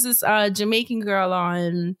told you there's this Jamaican girl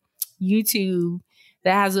on YouTube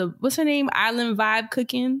that has what's her name? Island Vibe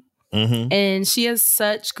Cooking. And she has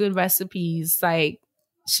such good recipes. Like,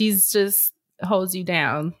 she's just holds you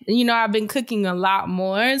down. And, you know, I've been cooking a lot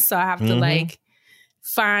more, so I have to like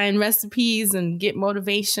find recipes and get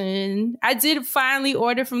motivation. I did finally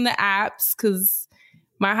order from the apps because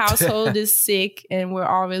my household is sick and we're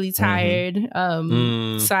all really tired.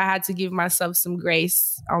 So I had to give myself some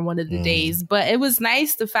grace on one of the days. But it was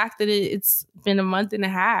nice, the fact that it's been a month and a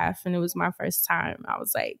half and it was my first time. I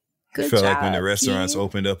was like, good job. I felt like when the restaurants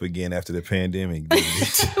opened up again after the pandemic.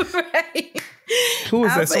 Right. Who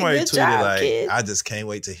was that? Somebody like, tweeted job, like, kid. I just can't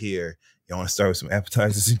wait to hear. You want to start with some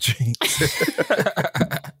appetizers and drinks?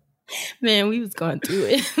 Man, we was going through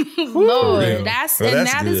it. Lord, Real. that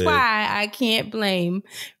is good. why I can't blame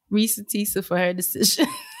Risa Tisa for her decision.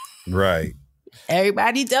 Right.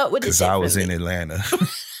 Everybody dealt with it. Because I was in Atlanta.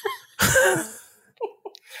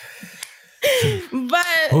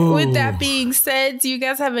 But with that being said, do you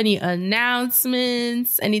guys have any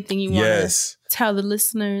announcements? Anything you want to tell the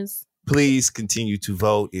listeners? Please continue to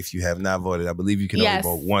vote if you have not voted. I believe you can only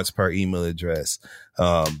vote once per email address.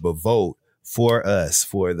 But vote for us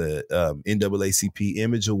for the NAACP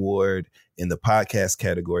Image Award in the podcast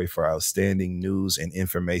category for Outstanding News and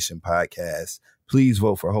Information Podcast. Please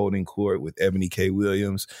vote for Holding Court with Ebony K.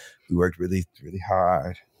 Williams. We worked really, really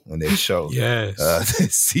hard on that show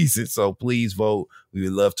this season. So please vote. We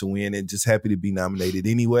would love to win and just happy to be nominated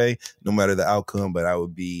anyway, no matter the outcome. But I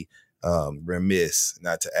would be remiss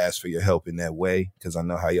not to ask for your help in that way because I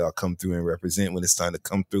know how y'all come through and represent when it's time to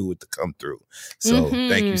come through with the come through. So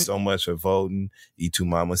thank you so much for voting. E2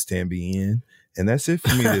 Mamas Tambien. And that's it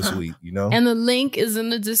for me this week, you know? And the link is in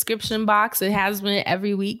the description box. It has been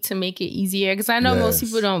every week to make it easier. Because I know most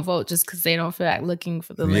people don't vote just because they don't feel like looking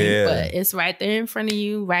for the link. But it's right there in front of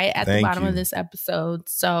you, right at the bottom of this episode.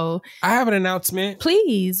 So I have an announcement.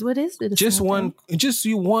 Please, what is it? Just one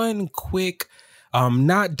quick,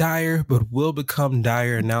 not dire, but will become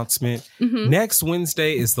dire announcement. Next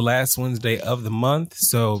Wednesday is the last Wednesday of the month.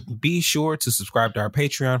 So be sure to subscribe to our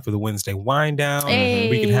Patreon for the Wednesday wind down.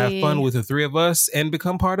 We can have fun with the three of us and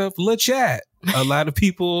become part of Le Chat. A lot of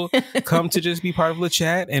people come to just be part of Le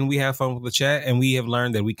Chat, and we have fun with Le Chat, and we have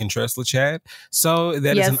learned that we can trust Le Chat. So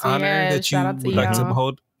that is an honor that you would like to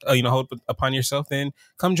hold upon yourself, then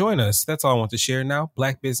come join us. That's all I want to share now.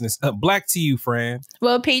 Black business. Black to you, friend.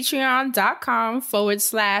 Well, patreon.com/The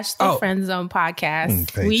Friend Zone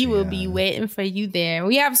Podcast. We will be waiting for you there.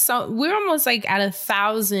 We're almost like at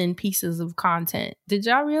 1,000 pieces of content. Did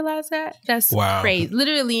y'all realize that? That's crazy.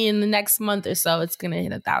 Literally in the next month or so, it's going to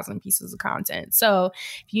hit 1,000 pieces of content. So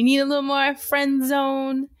if you need a little more Friend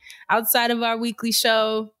Zone outside of our weekly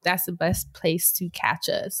show, that's the best place to catch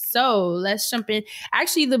us. So let's jump in.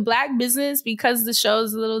 Actually, the Black business, because the show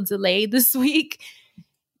is a little delayed this week,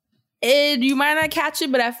 you might not catch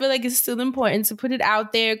it, but I feel like it's still important to put it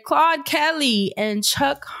out there. Claude Kelly and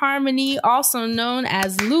Chuck Harmony, also known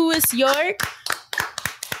as Louis York,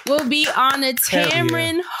 will be on a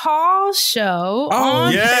Tamron Hall show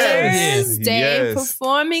on Thursday,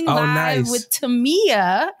 performing live with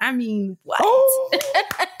Tamia. I mean, what?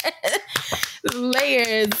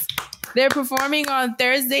 Layers. They're performing on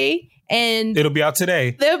Thursday, and it'll be out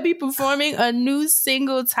today. They'll be performing a new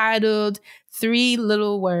single titled 3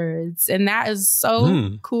 Little Words, and that is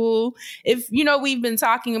so cool. If you know, we've been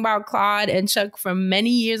talking about Claude and Chuck for many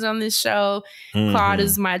years on this show. Claude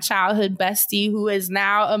is my childhood bestie who is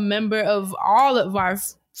now a member of all of our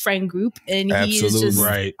friend group, and he is just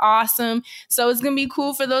awesome. So it's gonna be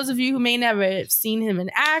cool for those of you who may never have seen him in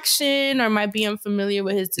action or might be unfamiliar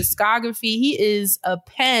with his discography. He is a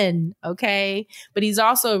pen, okay? But he's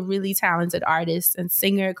also a really talented artist and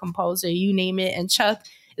singer, composer, you name it. And Chuck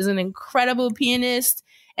is an incredible pianist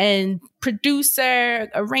and producer,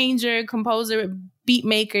 arranger, composer, beat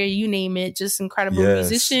maker, you name it. Just incredible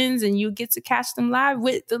musicians, and you get to catch them live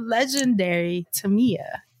with the legendary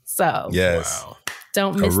Tamia. So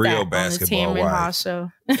don't miss that on the Tamron Hall show.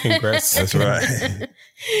 Congrats. That's right.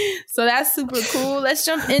 So that's super cool. Let's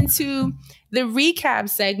jump into the recap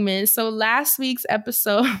segment. So last week's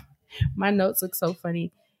episode, my notes look so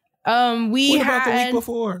funny. What about the week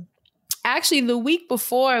before? Actually, the week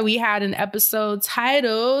before, we had an episode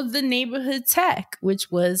titled The Neighborhood Tech,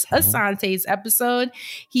 which was Asante's episode.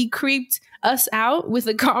 He creeped us out with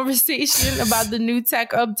a conversation about the new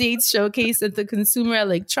tech updates showcased at the Consumer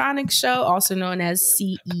Electronics Show, also known as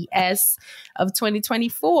CES of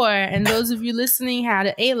 2024. And those of you listening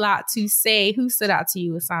had a lot to say. Who stood out to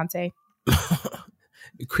you, Asante?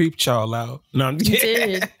 Creeped y'all out. No, I'm You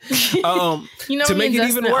did. To make it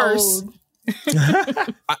even worse.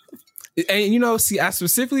 And see, I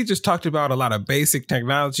specifically just talked about a lot of basic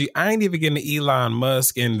technology. I ain't even getting to Elon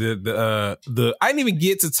Musk and the I didn't even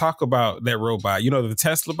get to talk about that robot. The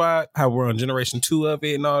Tesla bot, how we're on generation 2 of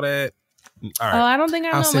it and all that. All right. Oh, I don't think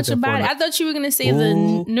I know much about it. I thought you were going to say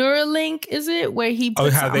the Neuralink, is it? Where he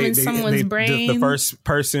puts something in someone's brain? The first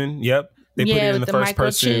person, yep. They put it in the first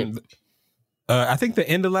person. I think the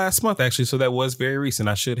end of last month, actually. So that was very recent.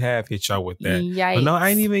 I should have hit y'all with that. Yikes. But no, I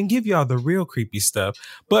didn't even give y'all the real creepy stuff.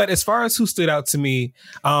 But as far as who stood out to me,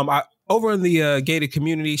 over in the gated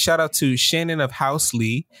community, shout out to Shannon of House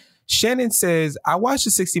Lee. Shannon says, I watched a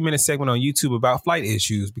 60-minute segment on YouTube about flight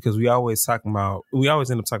issues because we always end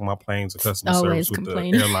up talking about planes or customer service with the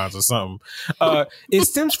airlines or something. It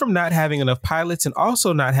stems from not having enough pilots and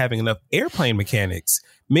also not having enough airplane mechanics.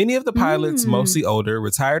 Many of the pilots, mostly older,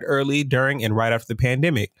 retired early, during, and right after the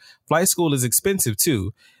pandemic. Flight school is expensive,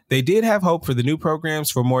 too. They did have hope for the new programs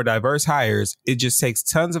for more diverse hires. It just takes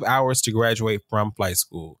tons of hours to graduate from flight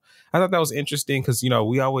school. I thought that was interesting because,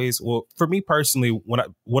 for me personally, one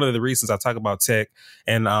of the reasons I talk about tech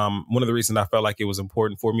and one of the reasons I felt like it was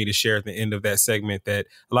important for me to share at the end of that segment that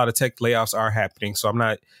a lot of tech layoffs are happening. So I'm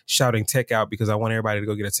not shouting tech out because I want everybody to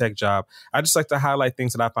go get a tech job. I just like to highlight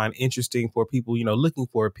things that I find interesting for people, looking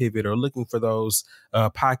for a pivot or looking for those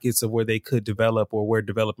pockets of where they could develop or where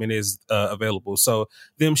development is available. So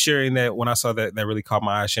them sharing that, when I saw that really caught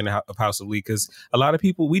my eye, Shannon of House of Lee, because a lot of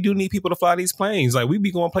people, we do need people to fly these planes. Like we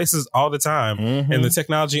be going places all the time and the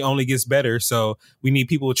technology only gets better. So we need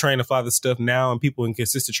people trained to fly the stuff now and people in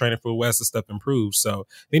consistent training for as the stuff improves. So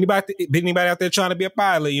anybody out there trying to be a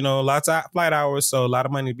pilot, lots of flight hours, so a lot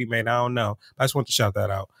of money to be made. I don't know. I just want to shout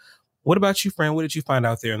that out. What about you, friend? What did you find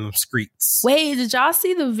out there in the streets? Wait, did y'all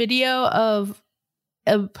see the video of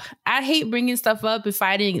I hate bringing stuff up if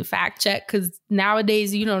I didn't fact check because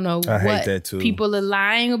nowadays you don't know what people are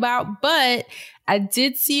lying about. But I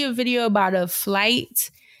did see a video about a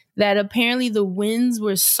flight that apparently the winds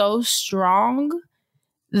were so strong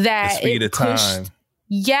that the speed of time.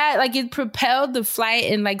 Yeah, like it propelled the flight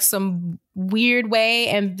in like some weird way.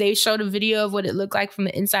 And they showed a video of what it looked like from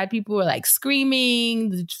the inside. People were like screaming.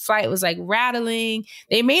 The flight was like rattling.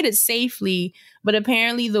 They made it safely, but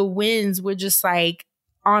apparently the winds were just like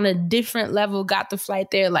on a different level, got the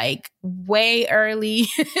flight there like way early.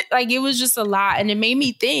 Like it was just a lot. And it made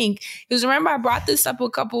me think, because remember I brought this up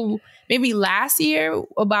maybe last year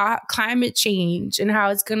about climate change and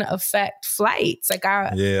how it's going to affect flights. Like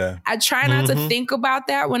I try not to think about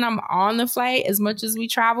that when I'm on the flight as much as we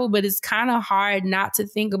travel, but it's kind of hard not to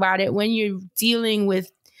think about it when you're dealing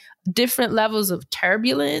with different levels of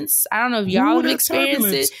turbulence. I don't know if y'all have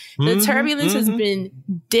experienced it. The turbulence has been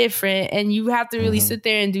different and you have to really sit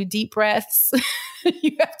there and do deep breaths.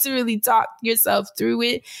 You have to really talk yourself through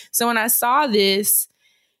it. So when I saw this,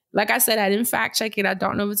 like I said, I didn't fact check it. I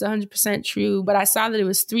don't know if it's 100% true, but I saw that it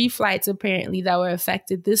was 3 flights apparently that were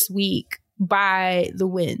affected this week by the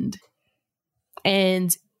wind.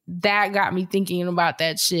 And that got me thinking about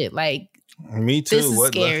that shit. Like, me too.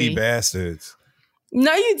 What scary. Lucky bastards.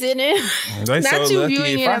 No, you didn't. They so lucky.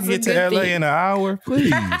 If I can get to LA in an hour,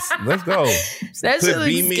 please, let's go. That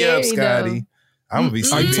beat me up, Scotty. Though. I'm gonna be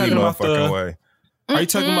sleeping no fucking way. Are you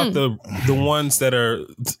talking about the ones that are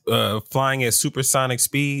flying at supersonic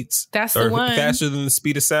speeds? That's the one. Faster than the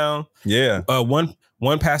speed of sound? Yeah. One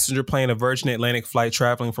passenger plane, a Virgin Atlantic flight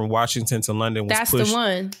traveling from Washington to London was pushed the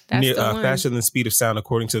one. That's the one. Faster than the speed of sound,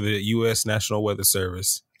 according to the U.S. National Weather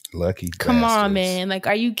Service. Lucky Come bastards. on, man. Like,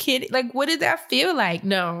 are you kidding? Like, what did that feel like?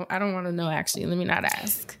 No, I don't want to know, actually. Let me not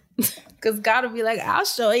ask. Because God will be like, I'll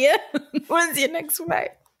show you. When's your next flight?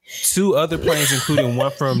 2 other planes, including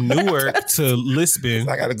one from Newark to Lisbon.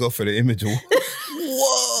 I got to go for the image. Whoa.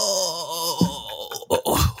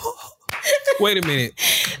 Wait a minute.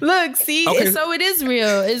 Look, see? Okay. So it is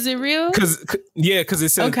real. Is it real? Because it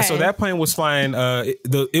said, so that plane was flying,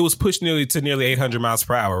 it was pushed nearly 800 miles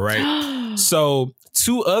per hour, right? So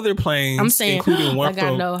 2 other planes, I'm saying, including one I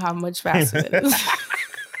gotta know how much faster it is.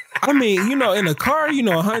 I mean, you know, in a car, you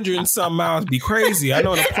know, 100 and some miles be crazy. I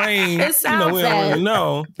know in a plane, It you know, we don't really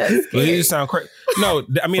know. But it just sound crazy. No,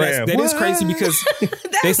 I mean, that is crazy because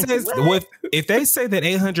they say if they say that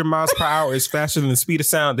 800 miles per hour is faster than the speed of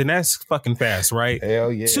sound, then that's fucking fast, right?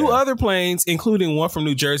 Hell yeah. 2 other planes, including one from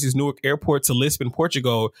New Jersey's Newark Airport to Lisbon,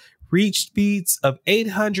 Portugal, reached speeds of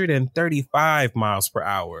 835 miles per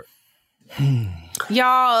hour.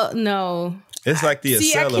 Y'all, no. It's like the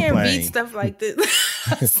See, I Acela can't plane. read stuff like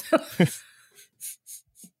this.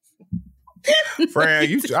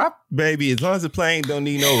 Fran, baby, as long as the plane don't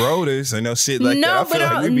need no rotors or no shit like that, I feel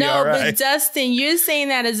like we'd be all right. But Dustin, you're saying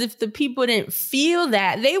that as if the people didn't feel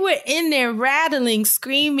that. They were in there rattling,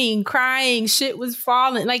 screaming, crying, shit was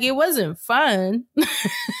falling. Like, it wasn't fun.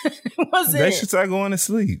 It wasn't. They should start going to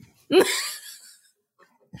sleep.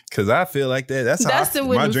 Because I feel like that. That's Dustin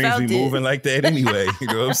how my dreams be moving like that anyway. You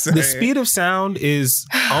know what I'm saying? The speed of sound is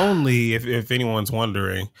only, if anyone's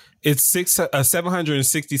wondering, it's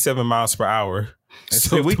 767 miles per hour.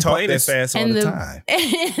 So we talk that fast all the time.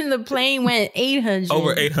 And the plane went 800.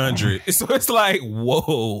 Over 800. So it's like,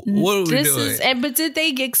 whoa, what are we doing? But did they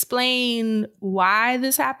explain why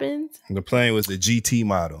this happened? The plane was the GT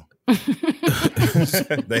model.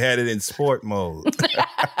 They had it in sport mode.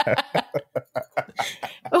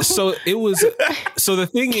 So the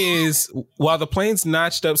thing is, while the planes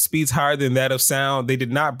notched up speeds higher than that of sound, they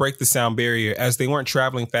did not break the sound barrier as they weren't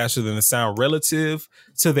traveling faster than the sound relative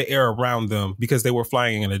to the air around them because they were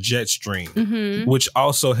flying in a jet stream, which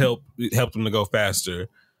also helped them to go faster.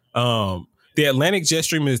 The Atlantic jet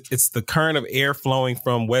stream it's the current of air flowing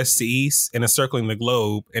from west to east and encircling the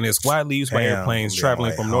globe, and it's widely used by airplanes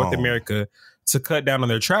traveling from North America to cut down on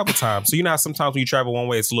their travel time. So you know how sometimes when you travel one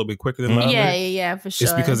way, it's a little bit quicker than the other? Yeah, for sure.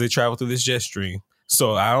 It's because they travel through this jet stream.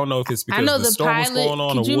 So I don't know if it's because the storm was going on or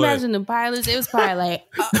what. Could you imagine the pilots? It was probably like...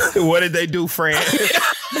 What did they do, Fran?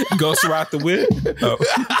 Ghost ride the whip? Oh.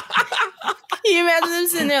 Can you imagine them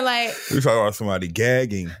sitting there like... We're talking about somebody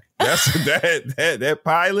gagging. That's that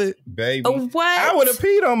pilot, baby. What? I would have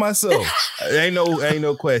peed on myself. Ain't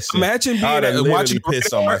no question. Imagine being watching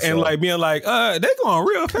piss on myself and like being like, they going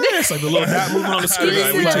real fast. Like the little dot moving on the screen.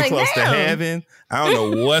 Like, we too close to heaven. I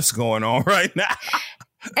don't know what's going on right now.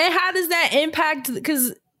 And how does that impact?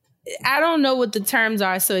 Because I don't know what the terms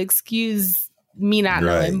are, so excuse me not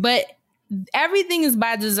knowing. But everything is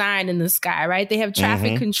by design in the sky, right? They have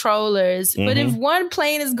traffic controllers. But if one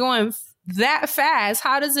plane is going that fast,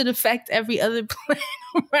 how does it affect every other plane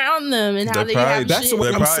around them and how they have that's shit?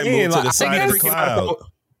 what I'm saying. To the side of the cloud.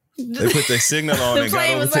 They put their signal on and got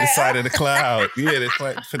over to the side of the cloud. Yeah, they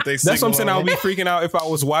put their signal. That's what I'm saying. I would be freaking out if I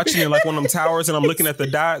was watching in like one of them towers and I'm looking at the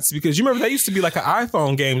dots, because you remember that used to be like an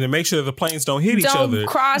iPhone game to make sure that the planes don't hit each other.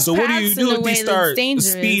 So what do you do if they start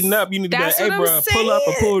speeding up? You need to be like, hey, bro, pull up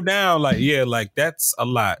or pull down. Like, yeah, like that's a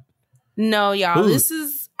lot. No, y'all,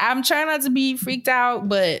 I'm trying not to be freaked out,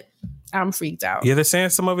 but I'm freaked out. Yeah, they're saying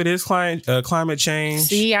some of it is climate change.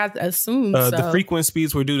 See, I assume so. The frequent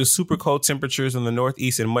speeds were due to super cold temperatures in the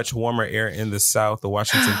northeast and much warmer air in the south, the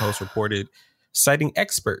Washington Post reported, citing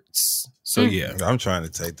experts. So, yeah. I'm trying to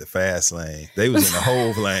take the fast lane. They was in the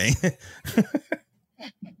whole lane.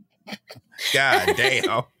 God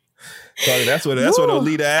damn. So that's what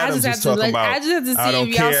Olita Adams was talking about. I just have to see I don't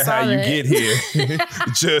if y'all care saw how that. you get here.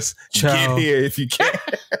 Just get here if you can.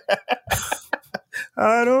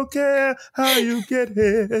 I don't care how you get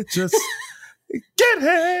here. Just get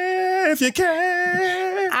here if you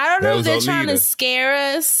can. I don't know if they're trying to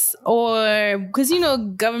scare us or because, you know,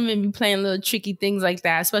 government be playing little tricky things like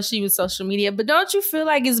that, especially with social media. But don't you feel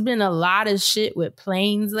like it's been a lot of shit with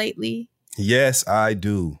planes lately? Yes, I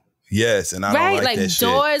do. Yes, and I don't like that shit.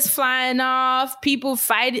 Doors flying off, people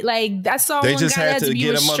fighting. Like, I saw one guy that had to be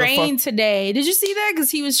restrained today. Did you see that? Because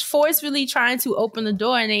he was forcefully trying to open the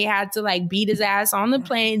door and they had to like beat his ass on the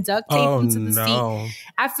plane, duct tape him to the seat.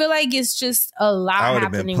 I feel like it's just a lot happening. I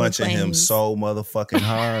would have been punching him so motherfucking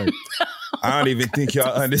hard. I don't even think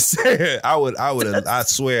y'all understand. I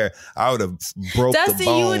swear, I would have broke the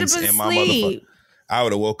bones in my motherfucker. I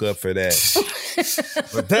would have woke up for that.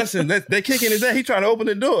 But Dustin, they kicking his ass. He trying to open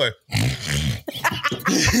the door.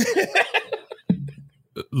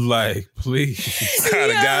 Like, please.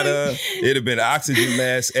 I'd have got up. It'd have been oxygen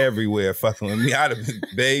masks everywhere fucking with me. I'd have been,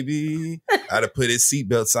 baby. I'd have put his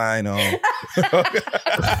seatbelt sign on. Yo,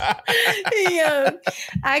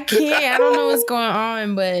 I can't. I don't know what's going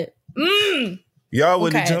on, but Y'all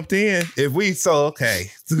would have jumped in if we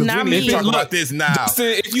okay. Not we need to talk Look, about this now.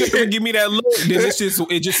 If you ever give me that look, then it's just I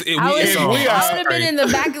would have been in the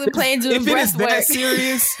back of the plane doing if it is breath work. that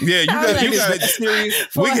serious, Yeah, you got serious.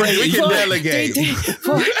 We can delegate.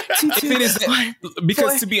 If it is that,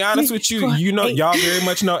 because to be honest with you, y'all very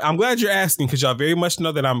much know. I'm glad you're asking because y'all very much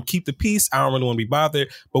know that I'm keep the peace. I don't really want to be bothered,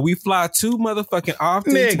 but we fly too motherfucking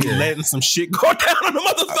often to be letting some shit go down on the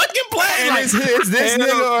motherfucking plane. And is this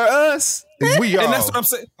nigga or us? We all. And that's what I'm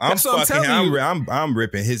saying. That's what I'm telling you. I'm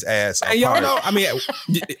ripping his ass apart. And y'all know, I mean,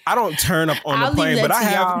 I don't turn up on the plane, but I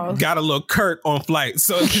have got a little Kurt on flight.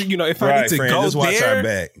 So, if I need to go just watch there. our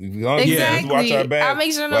back. Exactly. Just watch our back. I'll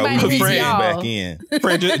make sure nobody hits y'all. Back in.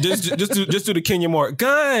 Friend, just do the Kenya Moore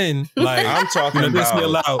gun. Like, I'm talking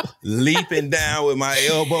about leaping down with my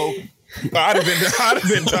elbow. I'd have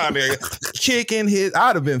been trying to kicking his.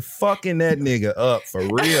 I'd have been fucking that nigga up for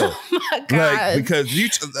real. Oh my God! Like, because you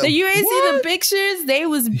ain't see the pictures. It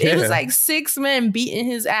was like 6 men beating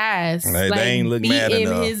his ass. Like, they ain't look mad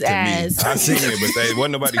enough his to ass. me. I seen it, but they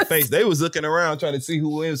wasn't nobody's face. They was looking around trying to see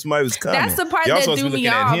who somebody was coming. That's the part Y'all that threw me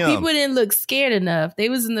off. People didn't look scared enough. They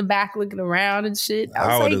was in the back looking around and shit.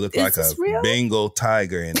 I would have looked like a real? Bengal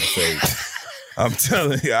tiger in the face. I'm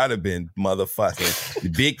telling you, I'd have been motherfucking the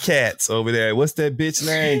big cats over there. What's that bitch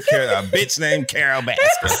name? A bitch named Carol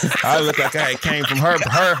Baskin. I look like I came from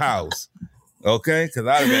her house. Okay? Because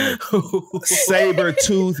I'd have been saber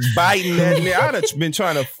tooth biting that nigga. I'd have been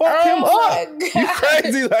trying to fuck him up. You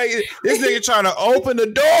crazy? Like, this nigga trying to open the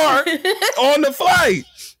door on the flight.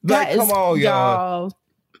 Like, come on, y'all.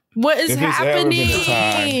 What is happening? If it's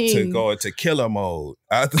ever been the time to go into killer mode,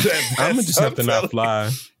 I'm gonna just have to not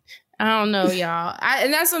fly. I don't know, y'all.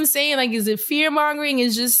 And that's what I'm saying. Like, is it fear mongering?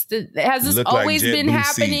 Has this always been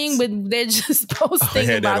happening? But they're just posting they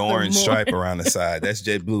had about that orange stripe around the side. That's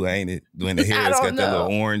JetBlue, ain't it? When the hair has got that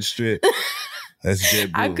little orange strip. That's JetBlue.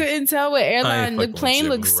 I couldn't tell what airline. The plane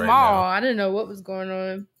looked small. I didn't know what was going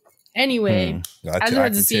on. Anyway, I just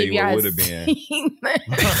had to see if y'all would have been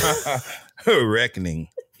reckoning,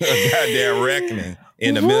 a goddamn reckoning.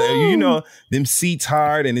 In the middle, them seats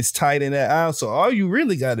hard and it's tight in that aisle. So all you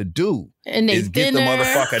really got to do is get the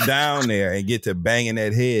motherfucker down there and get to banging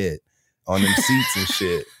that head on them seats and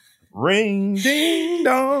shit. Ring, ding,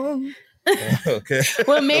 dong. Okay.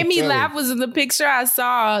 What made me laugh was in the picture I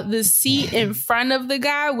saw, the seat in front of the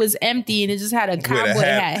guy was empty and it just had a cowboy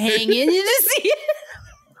hat hanging. You just see it.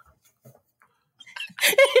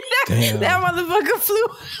 that motherfucker flew out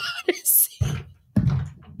of his seat.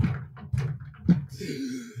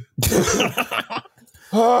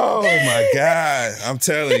 Oh my God. I'm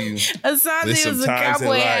telling you. Asante was a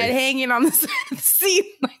cowboy hat hanging on the side of the seat.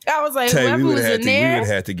 Like, I was like, whoever was in there. We would have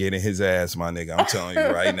had to get in his ass, my nigga. I'm telling you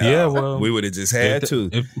right now. Yeah, well. We would have just had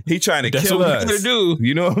to. He trying to kill us. That's what do.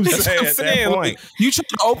 You know what I'm saying? At that point. You trying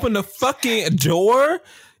to open the fucking door?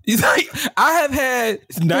 Like, I have had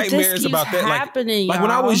nightmares about that. Like when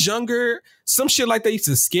I was younger, some shit like that used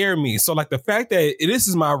to scare me. So like the fact that this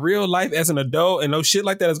is my real life as an adult and no shit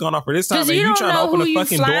like that has gone off for this time, and you trying to open the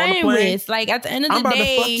fucking door on the plane, with. Like at the end of I'm the about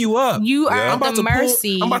day, to fuck you up. You are the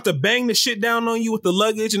mercy. I'm about to bang the shit down on you with the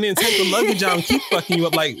luggage and then take the luggage out and keep fucking you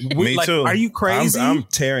up. Like, me too. Are you crazy? I'm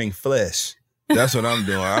tearing flesh. That's what I'm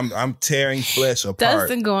doing. I'm tearing flesh apart.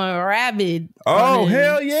 Dustin going rabid. Oh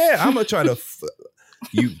hell yeah! I'm gonna try to.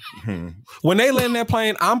 When they land that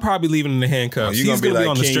plane, I'm probably leaving in the handcuffs. You're gonna be like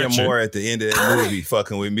on the Kenya stretcher. Moore at the end of that movie,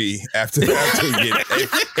 fucking with me after we get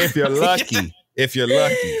if you're lucky. If you're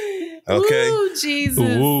lucky, okay. Ooh, Jesus!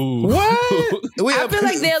 Ooh. What? I feel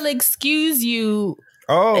like they'll excuse you.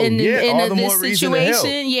 Oh, in all the this more reason to help.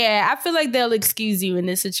 situation, yeah, I feel like they'll excuse you in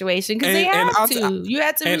this situation because they have to. You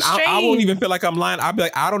had to restrain. I won't even feel like I'm lying. I'll be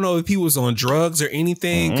like, I don't know if he was on drugs or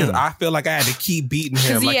anything because I feel like I had to keep beating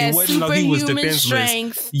him. Like it wasn't like he was defenseless.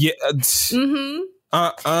 Strength. Yeah.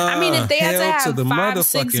 I mean, if they had to have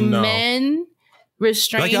 5-6 men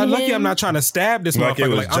restrain like, y'all him, lucky I'm not trying to stab this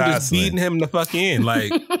motherfucker. Like I'm just beating him the fuck in.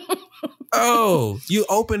 Like, oh, you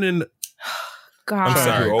opening. God, I'm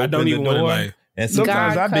sorry. I don't even want to like. And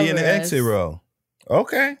sometimes I be in the exit row.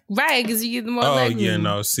 Okay. Right, because you get the more Oh, leg yeah, room.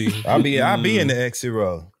 no, see. I'll be in the exit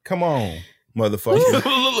row. Come on,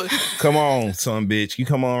 motherfucker. Come on, son bitch. You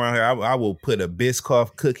come on around here. I will put a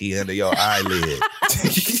Biscoff cookie under your eyelid.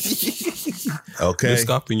 Okay.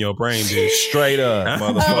 Biscoff in your brain, bitch. Straight up,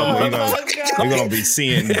 motherfucker. You're gonna be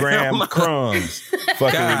seeing graham crumbs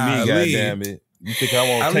fucking with me, goddammit. You think I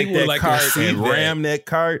won't take that cart and ram that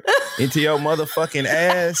cart into your motherfucking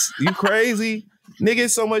ass? You crazy? Nigga,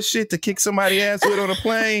 it's so much shit to kick somebody's ass with on a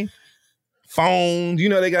plane. Phones,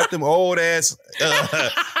 they got them old ass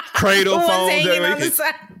cradle phones.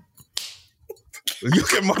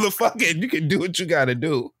 You can do what you got to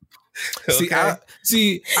do. Okay? I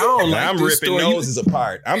don't like I'm this ripping story. noses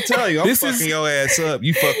apart. I'm telling you, I'm fucking your ass up.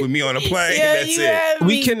 You fuck with me on a plane. That's it.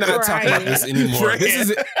 We cannot talk about this anymore. This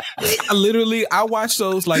is I watch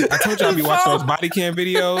those, like I told you, I be watching those body cam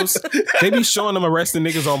videos. They be showing them arresting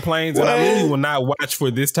niggas on planes, and I literally will not watch for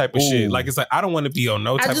this type of shit. Like, it's like, I don't want to be on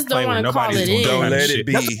no type of plane where nobody's doing Don't let it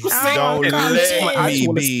be. Don't let me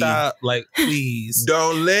be. Stop. Like, please.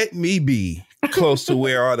 Don't let me be close to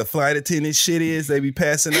where all the flight attendant shit is. They be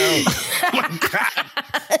passing out. Oh my God.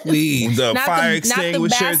 Please. The fire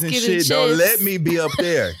extinguishers and shit. Don't let me be up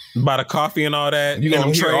there. By the coffee and all that.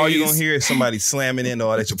 All you're going to hear is somebody slamming into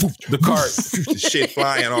all that shit. The cart. The shit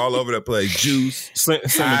flying all over the place. Juice.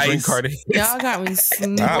 Drink cart. Y'all got me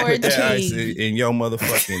snorting. I put that ice in your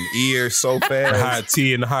motherfucking ear so fast. The hot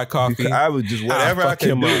tea and the hot coffee. I would just, whatever I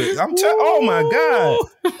can do. Oh my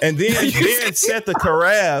God. And then set the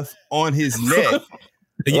carafe on his neck.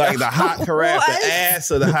 Like the hot carafe, the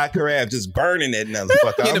ass of the hot carafe, just burning that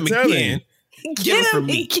motherfucker. Get him again. Get him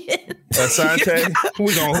again. Asante,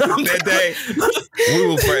 we gonna hoop that day. We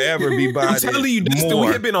will forever be buying. I'm telling you, we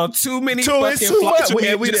have been on too many fucking flights. We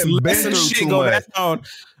just done been letting through shit too go much. down.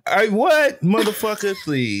 What, motherfucker?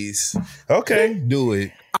 Please, okay, do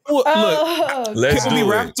it. Look, let's people be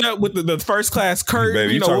do wrapped up with the first class curtain.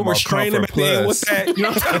 Baby, we'll restrain them at the end with Plus. that. You know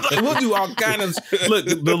what I'm saying? We'll do all kind of look.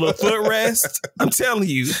 The little footrest. I'm telling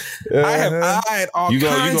you, I have eyed all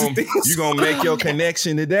kinds of things. You gonna make your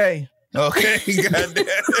connection today? Okay, goddamn.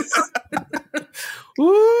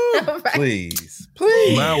 Woo! Please.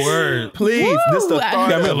 My word. Please. Woo! This the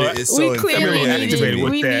thought of it is so clearly infuriating.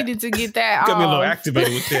 we needed to get that Got me a little off.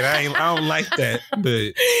 activated with that. I don't like that,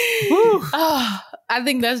 but I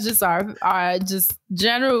think that's just our just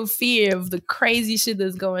general fear of the crazy shit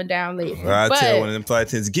that's going down lately. I tell one of them flight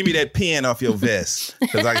attendants, give me that pen off your vest,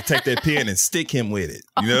 because I can take that pen and stick him with it.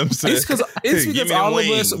 You know what I'm saying? It's because all of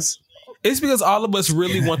us. It's because all of us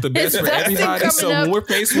really want the best for everybody. So when we're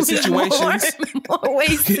faced with situations, more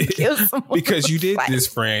ways to kill someone. Because you did this,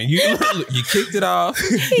 friend. You kicked it off.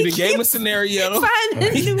 You done gave a scenario.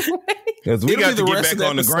 Because we got to get back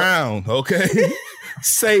on the ground, okay?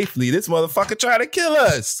 Safely. This motherfucker trying to kill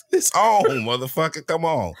us. It's on, motherfucker. Come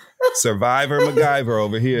on. Survivor MacGyver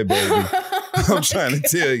over here, baby. I'm trying to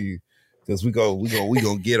tell you. Because we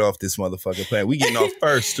gonna get off this motherfucking plane. We getting off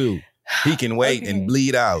first, too. He can wait and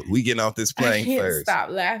bleed out. We getting off this plane I can't first. Stop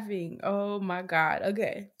laughing. Oh my God.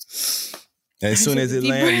 Okay. And as soon as it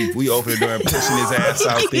lands, we open the door and pushing his ass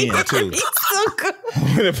out then, too. So good.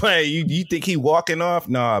 The plane, you think he walking off?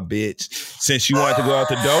 Nah, bitch. Since you want to go out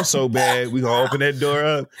the door so bad, we gonna open that door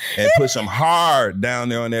up and push him hard down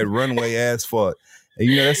there on that runway asphalt.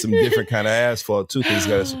 And that's some different kind of asphalt, too, because it's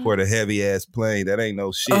got to support a heavy-ass plane. That ain't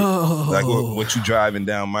no shit. Like what you driving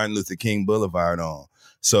down Martin Luther King Boulevard on.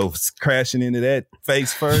 So crashing into that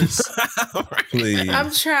face first, please.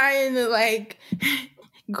 I'm trying to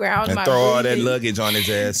ground and my throw all that breathing. luggage on his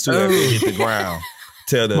ass too after he hit the ground.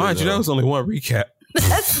 Tell the mind you, that was only one recap.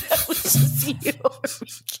 That was just you.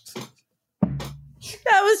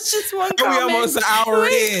 That was just one comment. We almost an hour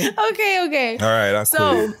in. Okay. All right, I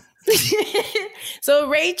quit. So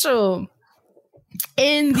Rachel,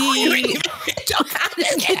 in the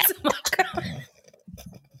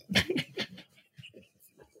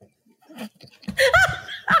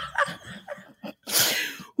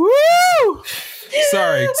Woo!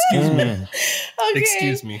 Sorry, excuse me. Okay.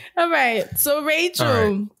 Excuse me. All right. So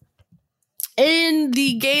Rachel in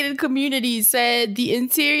the gated community said the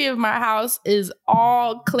interior of my house is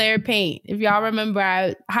all Claire paint. If y'all remember,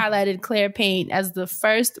 I highlighted Claire Paint as the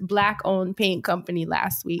first Black-owned paint company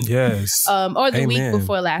last week. Yes. Or the week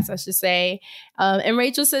before last, I should say. And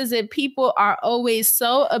Rachel says that people are always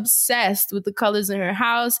so obsessed with the colors in her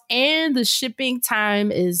house, and the shipping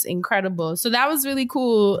time is incredible. So that was really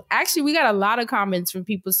cool. Actually, we got a lot of comments from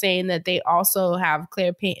people saying that they also have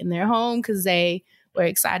Claire Paint in their home because they were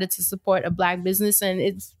excited to support a Black business. And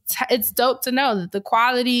it's dope to know that the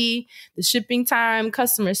quality, the shipping time,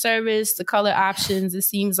 customer service, the color options, it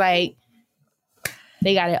seems like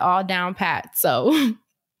they got it all down pat. So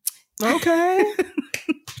okay.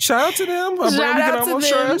 Shout out to them. What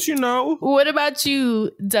about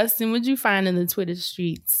you, Dustin? What'd you find in the Twitter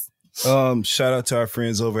streets? Shout out to our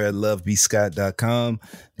friends over at lovebscott.com.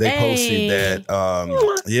 They posted that.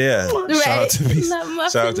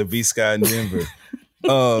 Shout out to B Scott in Denver.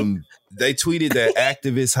 They tweeted that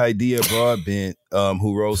activist Hydea Broadbent,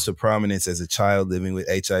 who rose to prominence as a child living with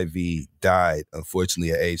HIV, died,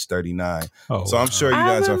 unfortunately, at age 39. So I'm sure you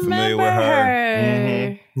guys are familiar with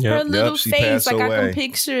her. Mm-hmm. Her little she face, like away. I can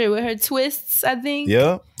picture it with her twists, I think.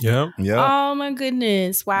 Yep. Oh, my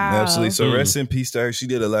goodness. Wow. Absolutely. So rest in peace to her. She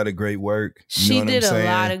did a lot of great work. She did a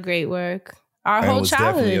lot of great work. Our whole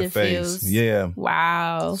childhood, it feels. Yeah.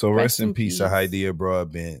 Wow. So rest in peace to Hydea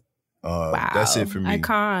Broadbent. Wow. That's it for me.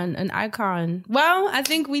 An icon. Well, I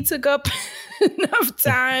think we took up enough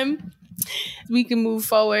time. We can move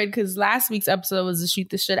forward because last week's episode was a Shoot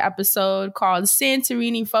the Shit episode called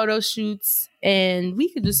Santorini Photo Shoots. And we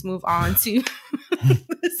could just move on to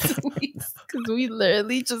this week's because we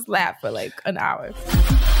literally just laughed for like an hour.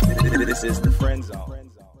 This is the Friend Zone.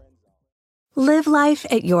 Live life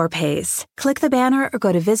at your pace. Click the banner or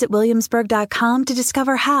go to visitwilliamsburg.com to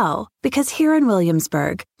discover how. Because here in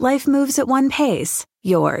Williamsburg, life moves at one pace,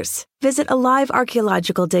 yours. Visit a live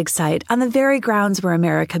archaeological dig site on the very grounds where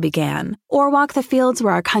America began, or walk the fields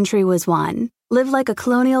where our country was won. Live like a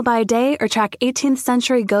colonial by day or track 18th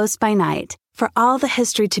century ghosts by night. For all the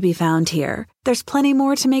history to be found here, there's plenty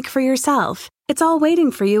more to make for yourself. It's all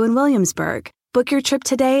waiting for you in Williamsburg. Book your trip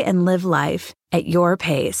today and live life at your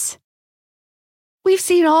pace. We've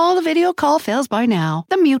seen all the video call fails by now.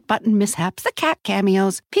 The mute button mishaps, the cat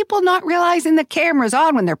cameos, people not realizing the camera's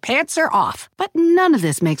on when their pants are off. But none of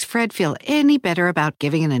this makes Fred feel any better about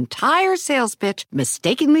giving an entire sales pitch,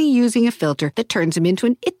 mistakenly using a filter that turns him into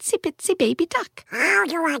an itsy-bitsy baby duck. How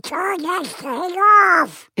do I turn this thing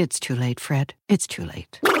off? It's too late, Fred. It's too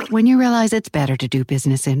late. When you realize it's better to do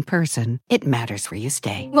business in person, it matters where you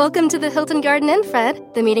stay. Welcome to the Hilton Garden Inn,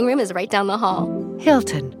 Fred. The meeting room is right down the hall.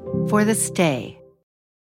 Hilton, for the stay.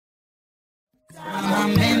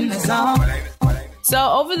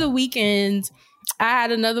 So over the weekend, I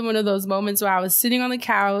had another one of those moments where I was sitting on the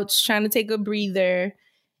couch trying to take a breather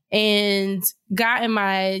and got in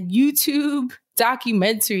my YouTube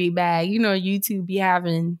documentary bag. You know, YouTube be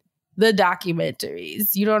having the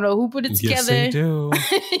documentaries. You don't know who put it together. Yes, they do.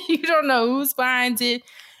 You don't know who's behind it,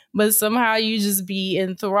 but somehow you just be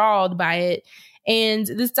enthralled by it. And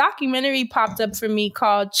this documentary popped up for me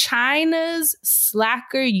called China's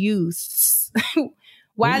Slacker Youths.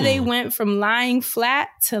 Why they went from lying flat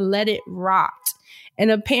to let it rot.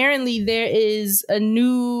 And apparently there is a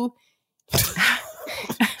new...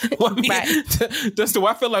 Dustin,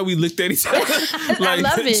 I feel like we looked at each other. Like, I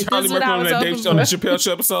love it. Charlie That's what I was hoping on the for. Chappelle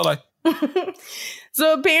Show episode. Like,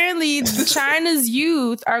 so apparently China's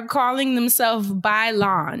youth are calling themselves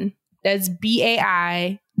Bailan. That's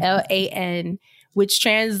BAILAN, which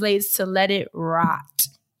translates to let it rot.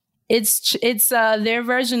 It's their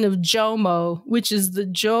version of JOMO, which is the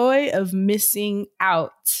joy of missing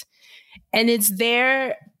out. And it's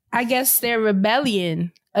their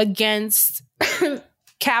rebellion against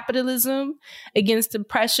capitalism, against the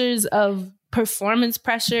pressures of performance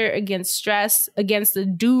pressure, against stress, against the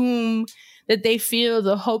doom that they feel,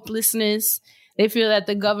 the hopelessness. They feel that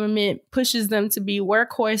the government pushes them to be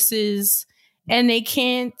workhorses and they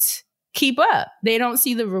can't keep up. They don't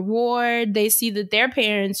see the reward. They see that their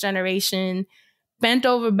parents' generation bent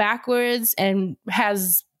over backwards and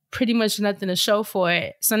has pretty much nothing to show for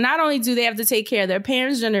it. So not only do they have to take care of their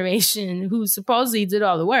parents' generation, who supposedly did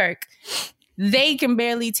all the work, they can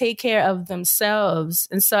barely take care of themselves.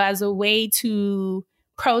 And so as a way to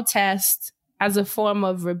protest, as a form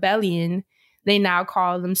of rebellion, they now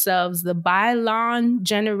call themselves the Bailan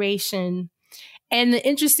generation. And the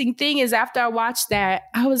interesting thing is, after I watched that,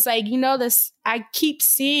 I was like, I keep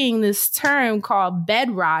seeing this term called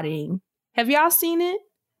bed rotting. Have y'all seen it?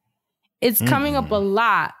 It's coming up a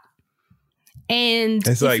lot. And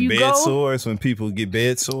it's like bed sores when people get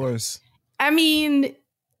bed sores. I mean,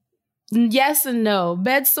 yes and no.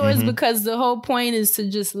 Bed sores because the whole point is to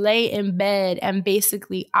just lay in bed and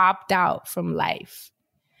basically opt out from life.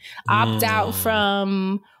 Opt out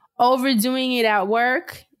from overdoing it at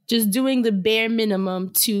work. Just doing the bare minimum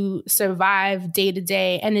to survive day to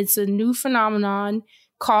day. And it's a new phenomenon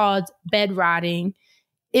called bed rotting.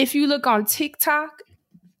 If you look on TikTok,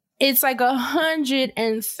 it's like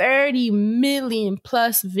 130 million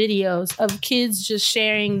plus videos of kids just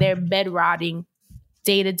sharing their bed rotting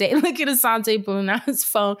day to day. Look at Asante pulling out his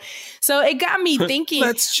phone. So it got me thinking.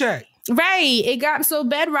 Let's check. Right. So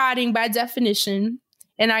bed rotting by definition,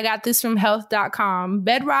 and I got this from health.com.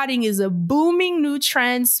 Bed rotting is a booming new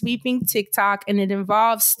trend sweeping TikTok, and it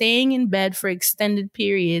involves staying in bed for extended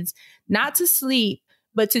periods, not to sleep,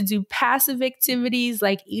 but to do passive activities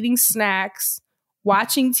like eating snacks,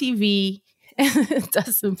 watching TV,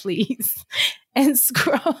 Dustin, please. And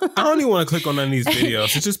scroll. I don't even want to click on none of these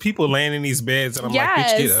videos. It's just people laying in these beds, and I'm like,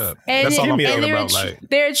 bitch, get up. That's all I'm talking about.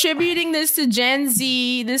 They're attributing this to Gen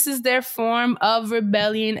Z. This is their form of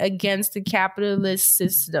rebellion against the capitalist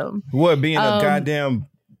system. What, being a goddamn...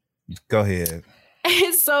 Go ahead.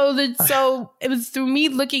 So it was through me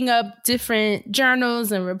looking up different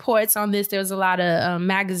journals and reports on this. There was a lot of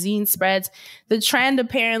magazine spreads. The trend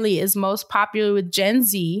apparently is most popular with Gen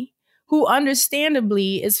Z, who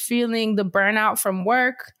understandably is feeling the burnout from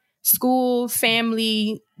work, school,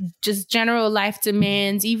 family, just general life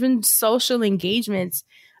demands, even social engagements.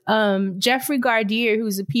 Jeffrey Gardier,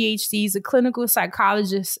 who's a PhD, is a clinical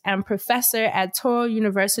psychologist and professor at Touro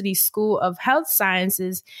University School of Health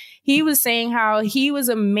Sciences. He was saying how he was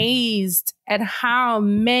amazed at how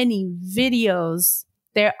many videos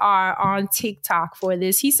there are on TikTok for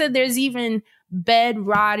this. He said there's even bed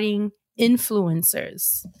rotting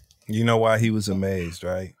influencers. You know why he was amazed,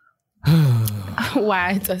 right?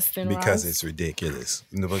 Why, Dustin? Because it's ridiculous.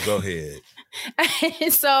 No, but go ahead.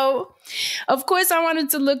 So, of course, I wanted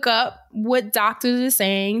to look up what doctors are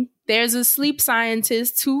saying. There's a sleep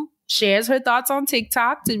scientist who shares her thoughts on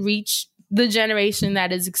TikTok to reach the generation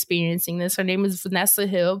that is experiencing this. Her name is Vanessa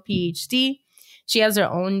Hill, PhD. She has her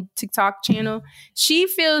own TikTok channel. She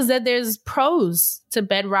feels that there's pros to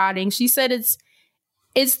bed rotting. She said it's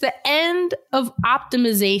the end of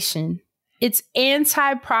optimization. It's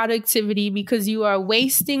anti-productivity because you are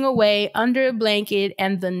wasting away under a blanket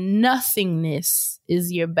and the nothingness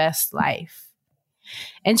is your best life.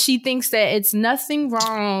 And she thinks that it's nothing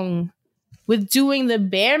wrong with doing the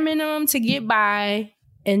bare minimum to get by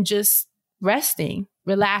and just resting,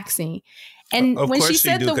 relaxing. And of when course she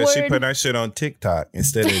said the because she word, put that shit on TikTok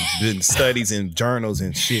instead of doing studies and journals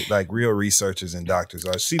and shit like real researchers and doctors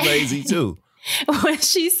are. She lazy too. When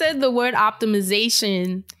she said the word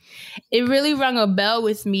optimization, it really rung a bell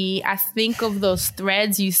with me. I think of those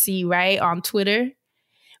threads you see, right, on Twitter,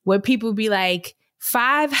 where people be like,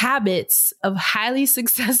 5 habits of highly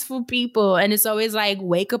successful people. And it's always like,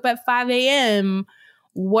 wake up at 5 a.m.,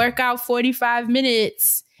 work out 45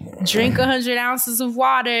 minutes, drink 100 ounces of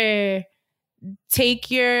water,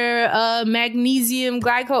 take your magnesium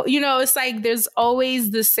glycol. You know, it's like there's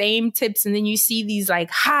always the same tips. And then you see these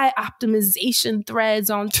like high optimization threads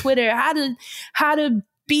on Twitter. How to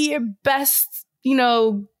be your best, you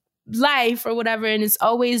know, life or whatever. And it's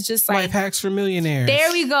always just like life hacks for millionaires. There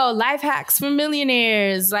we go. Life hacks for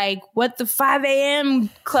millionaires. Like what the 5 a.m.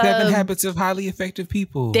 club. 7 habits of highly effective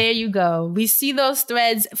people. There you go. We see those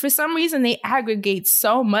threads. For some reason, they aggregate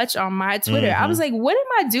so much on my Twitter. I was like, what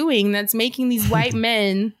am I doing that's making these white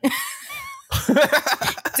men...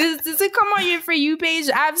 Does it come on your For You page?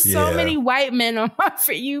 I have so many white men on my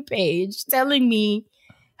For You page telling me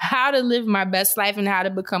how to live my best life and how to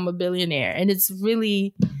become a billionaire. And it's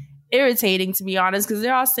really irritating, to be honest, because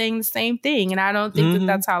they're all saying the same thing. And I don't think that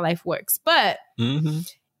that's how life works. But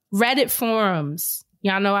Reddit forums,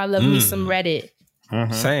 y'all know I love me some Reddit.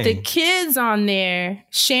 Same. The kids on there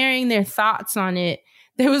sharing their thoughts on it.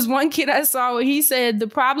 There was one kid I saw where he said, the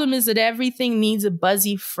problem is that everything needs a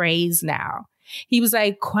buzzy phrase now. He was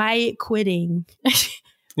like, quiet quitting.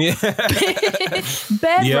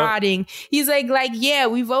 Bed rotting. He's like, yeah,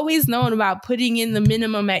 we've always known about putting in the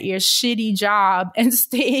minimum at your shitty job and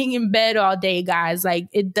staying in bed all day, guys. Like,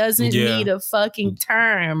 it doesn't need a fucking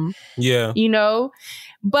term. Yeah. You know?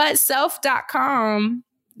 But self.com,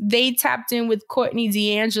 they tapped in with Courtney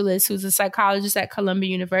DeAngelis, who's a psychologist at Columbia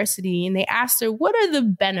University, and they asked her, what are the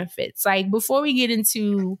benefits? Like, before we get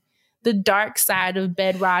into the dark side of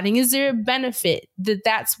bed rotting, is there a benefit that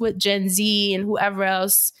that's what Gen Z and whoever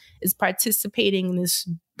else is participating in this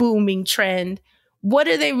booming trend? What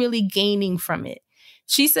are they really gaining from it?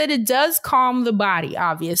 She said it does calm the body,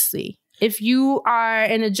 obviously. If you are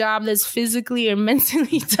in a job that's physically or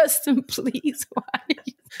mentally, Dustin, please, why are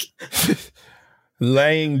you...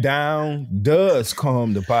 Laying down does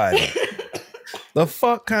calm the body. The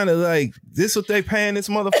fuck kind of like, this what they paying this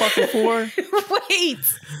motherfucker for? Wait.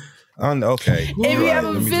 Okay. If you have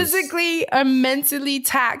a physically or mentally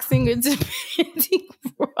taxing or demanding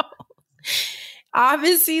role,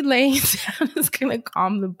 obviously laying down is going to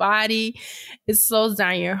calm the body. It slows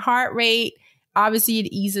down your heart rate. Obviously, it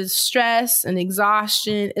eases stress and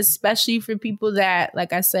exhaustion, especially for people that,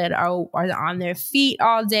 like I said, are on their feet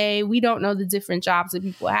all day. We don't know the different jobs that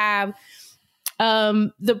people have.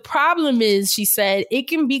 The problem is, she said, it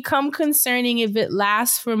can become concerning if it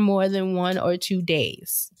lasts for more than 1 or 2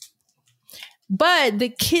 days. But the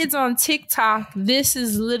kids on TikTok, this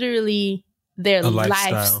is literally their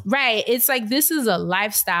life. Right. It's like, this is a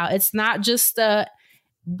lifestyle. It's not just a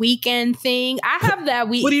weekend thing. I have that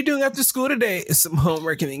week. What are you doing after school today? It's some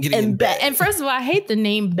homework and then getting in bed. And first of all, I hate the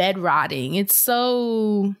name bed rotting. It's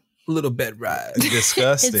so little bed rot.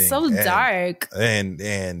 Disgusting. It's so dark. And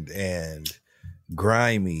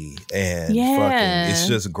grimy and fucking, it's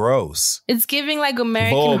just gross. It's giving like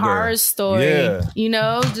American Vulgar. Horror Story. Yeah. You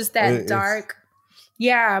know, just that dark.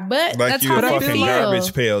 Yeah, but Like that's you're how a they fucking feel.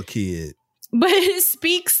 garbage pail kid. But it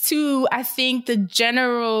speaks to, I think, the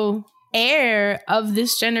general air of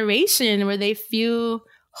this generation where they feel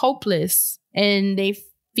hopeless and they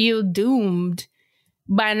feel doomed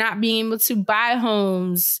by not being able to buy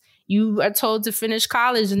homes. You are told to finish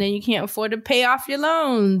college and then you can't afford to pay off your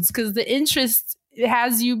loans because the interest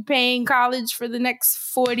has you paying college for the next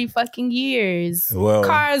 40 fucking years. Well,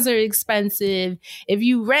 cars are expensive. If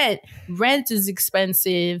you rent is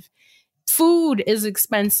expensive. Food is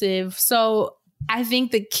expensive. So I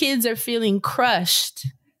think the kids are feeling crushed.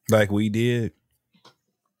 Like we did.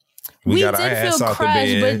 We got our did ass feel out the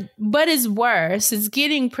crushed, bed. but it's worse. It's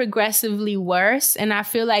getting progressively worse. And I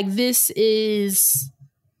feel like this is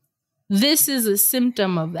a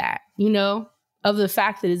symptom of that, you know, of the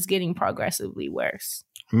fact that it's getting progressively worse.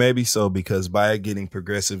 Maybe so, because by it getting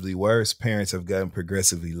progressively worse, parents have gotten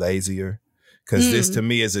progressively lazier. Because this to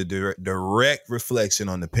me is a direct reflection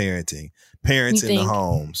on the parenting. Parents in the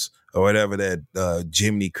homes or whatever that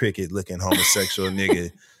Jiminy Cricket looking homosexual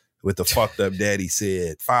nigga with the fucked up daddy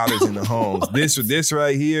said. Fathers in the homes. This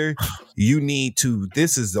right here,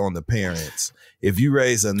 this is on the parents. If you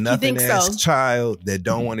raise a nothing ass child that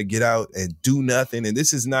don't want to get out and do nothing, and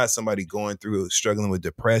this is not somebody going through struggling with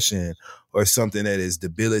depression or something that is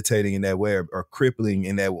debilitating in that way or crippling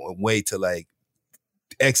in that way to like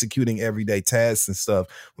executing everyday tasks and stuff,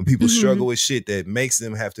 when people struggle with shit that makes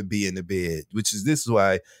them have to be in the bed, this is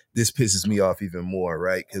why this pisses me off even more,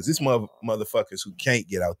 right? Because this motherfuckers who can't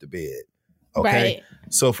get out the bed. Okay. Right.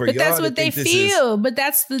 So for but y'all, that's what they feel. But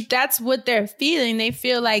that's what they're feeling. They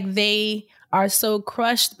feel like they are so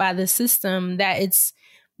crushed by the system that it's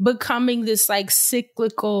becoming this like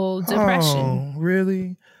cyclical depression. Oh,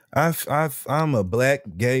 really? I'm a black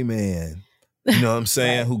gay man. You know what I'm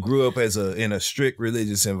saying? Who grew up in a strict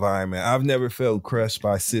religious environment. I've never felt crushed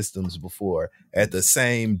by systems before at the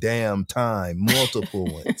same damn time, multiple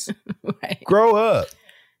ones. Right. Grow up.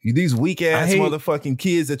 These weak ass motherfucking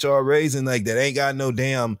kids that y'all raising like that ain't got no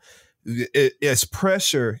damn. It's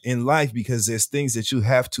pressure in life because there's things that you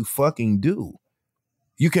have to fucking do.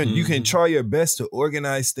 You can try your best to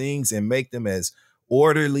organize things and make them as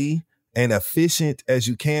orderly and efficient as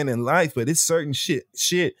you can in life, but it's certain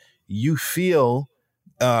shit you feel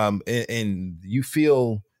and you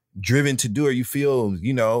feel driven to do, or you feel,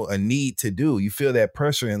 you know, a need to do. You feel that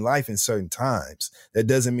pressure in life in certain times. That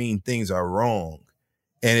doesn't mean things are wrong.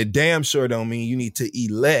 And it damn sure don't mean you need to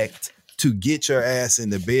elect to get your ass in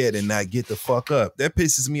the bed and not get the fuck up. That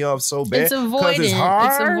pisses me off so bad. It's avoidant. It's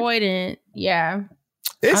hard. It's avoidant. Yeah.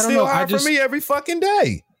 It's still hard for me every fucking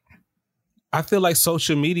day. I feel like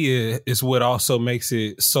social media is what also makes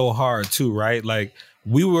it so hard too, right? Like,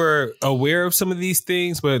 we were aware of some of these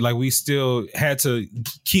things, but like we still had to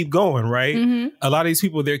keep going, right? A lot of these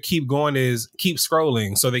people, their keep going is keep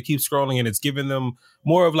scrolling. So they keep scrolling and it's giving them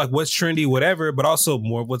more of like what's trendy, whatever, but also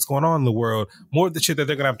more of what's going on in the world, more of the shit that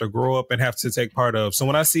they're going to have to grow up and have to take part of. So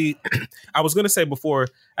when I see, I was going to say before,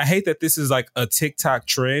 I hate that this is like a TikTok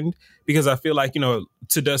trend because I feel like, you know,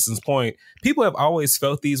 to Dustin's point, people have always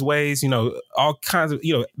felt these ways, you know, all kinds of,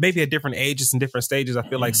 you know, maybe at different ages and different stages. I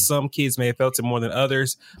feel like some kids may have felt it more than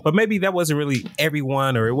others, but maybe that wasn't really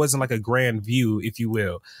everyone, or it wasn't like a grand view, if you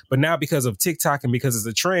will. But now because of TikTok and because it's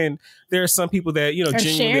a trend, there are some people that, you know,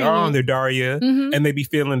 genuinely are on their Daria and they be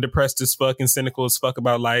feeling depressed as fuck and cynical as fuck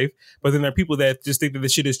about life. But then there are people that just think that the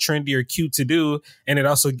shit is trendy or cute to do. And it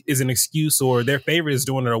also is an excuse, or their favorite is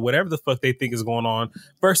doing it, or whatever the fuck they think is going on,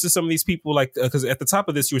 versus some of these people like, because at the top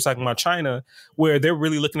of this, you were talking about China, where they're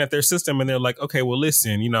really looking at their system and they're like, okay, well,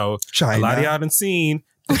 listen, you know, China. A lot of y'all done seen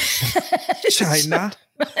China.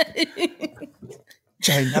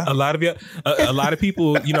 A lot of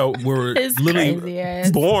people, you know, were literally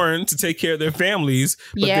born to take care of their families,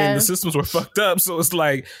 but then the systems were fucked up. So it's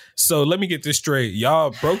like, so let me get this straight.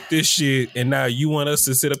 Y'all broke this shit, and now you want us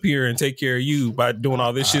to sit up here and take care of you by doing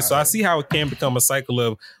all this shit. So I see how it can become a cycle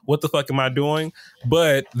of what the fuck am I doing?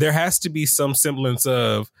 But there has to be some semblance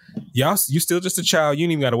of, you still just a child. You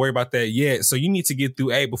ain't even got to worry about that yet. So you need to get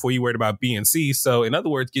through A before you worried about B and C. So in other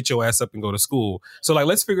words, get your ass up and go to school. So like,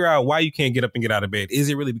 let's figure out why you can't get up and get out of bed. Is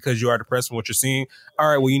it really because you are depressed from what you're seeing? All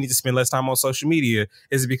right, well, you need to spend less time on social media.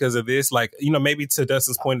 Is it because of this? Like, you know, maybe to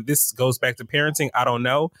Dustin's point, this goes back to parenting. I don't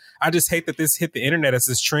know. I just hate that this hit the internet as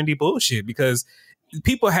this trendy bullshit, because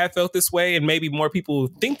people have felt this way, and maybe more people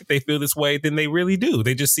think that they feel this way than they really do.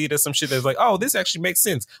 They just see it as some shit that's like, oh, this actually makes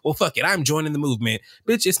sense. Well, fuck it, I'm joining the movement.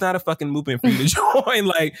 Bitch, it's not a fucking movement for you to join.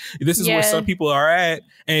 Like, this is where some people are at.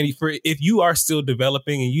 And if you are still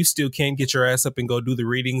developing and you still can get your ass up and go do the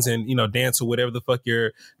readings and, you know, dance or whatever the fuck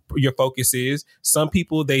your focus is. Some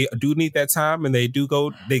people, they do need that time, and they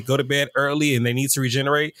go to bed early and they need to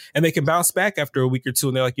regenerate, and they can bounce back after a week or two,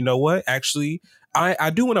 and they're like, you know what, actually I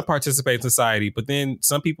do want to participate in society. But then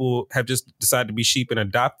some people have just decided to be sheep and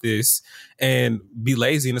adopt this and be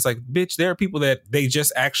lazy. And it's like, bitch, there are people that they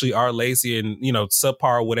just actually are lazy and, you know,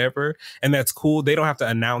 subpar or whatever. And that's cool. They don't have to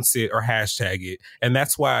announce it or hashtag it. And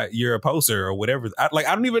that's why you're a poser or whatever. I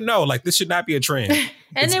don't even know. Like, this should not be a trend.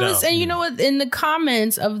 And and you know what, in the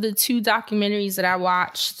comments of the 2 documentaries that I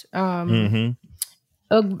watched,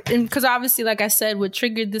 because obviously, like I said, what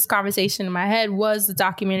triggered this conversation in my head was the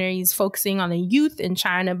documentaries focusing on the youth in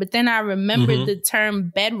China. But then I remembered the term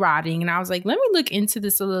bed rotting, and I was like, let me look into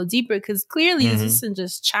this a little deeper, because clearly this isn't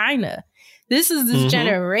just China. This is this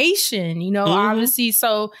generation, you know, obviously.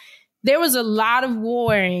 So there was a lot of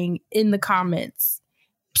warring in the comments,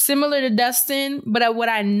 similar to Dustin. But what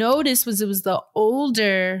I noticed was it was the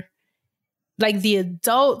older, like the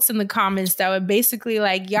adults in the comments that were basically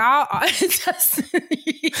like, y'all are just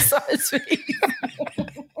saw his face.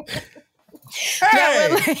 Hey!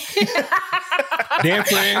 Like, damn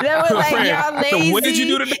friend. That was like, y'all lazy. So what did you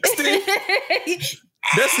do to Dustin?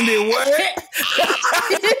 Dustin did what?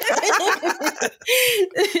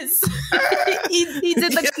 he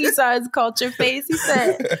did the he saw his culture face. He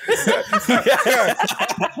said it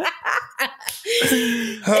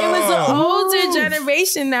was an older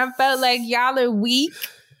generation that felt like y'all are weak,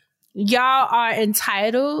 y'all are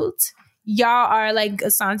entitled, y'all are, like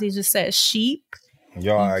Asante just said, sheep.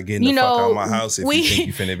 Y'all are getting the fuck out of my house if you think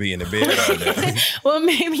you finna be in the bed all day. What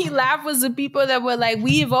made me laugh was the people that were like,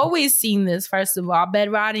 we have always seen this, first of all. Bed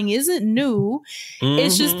rotting isn't new.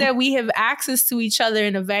 It's just that we have access to each other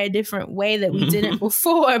in a very different way that we didn't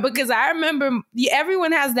before. Because I remember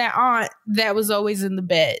everyone has that aunt that was always in the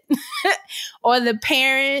bed. Or the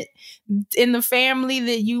parent in the family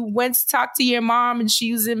that you went to talk to your mom and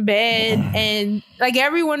she was in bed. And like,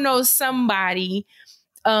 everyone knows somebody.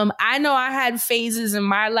 I know I had phases in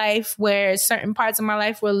my life where certain parts of my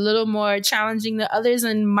life were a little more challenging than others,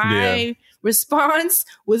 and my response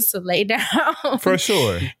was to lay down. For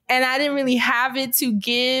sure. And I didn't really have it to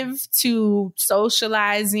give to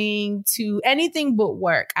socializing, to anything but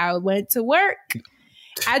work. I went to work.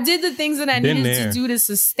 I did the things that I needed to do to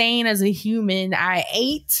sustain as a human. I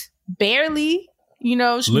ate barely, you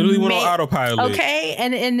know. Literally went on autopilot. Okay.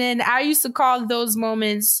 And then I used to call those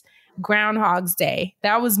moments Groundhog's Day.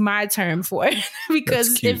 That was my term for it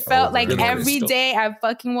because it felt like every day I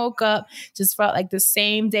fucking woke up just felt like the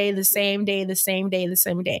same day, the same day, the same day, the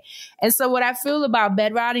same day. And so what I feel about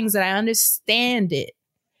bed rotting is that I understand it,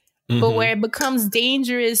 but where it becomes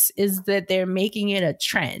dangerous is that they're making it a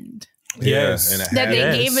trend. Yes. That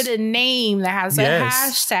they gave it a name that has a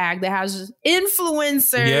hashtag, that has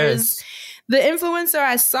influencers. Yes. The influencer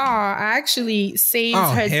I saw, I actually saved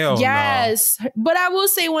her. Yes. No. But I will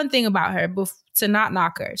say one thing about her to not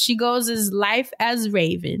knock her. She goes as Life as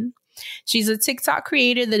Raven. She's a TikTok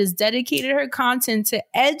creator that has dedicated her content to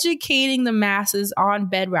educating the masses on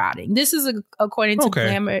bed rotting. This is according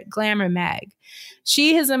to Glamour Mag.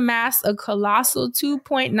 She has amassed a colossal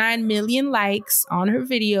 2.9 million likes on her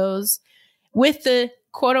videos with the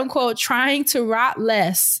quote unquote trying to rot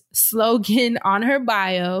less slogan on her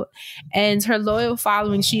bio and her loyal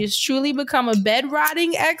following. She has truly become a bed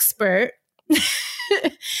rotting expert.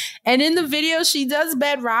 And in the video, she does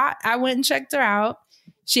bed rot. I went and checked her out.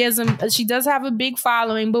 She does have a big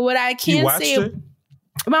following, but what I can say,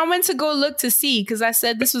 I went to go look to see because I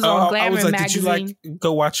said this was on Glamour magazine. Did you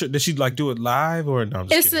go watch it? Did she do it live or no?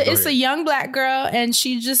 It's a young black girl and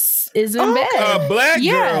she just is in bed. A black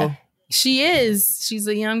girl. She is. She's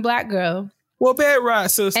a young black girl. Well, bed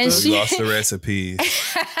rot, sister. And she lost the recipes.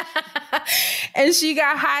 And she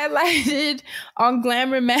got highlighted on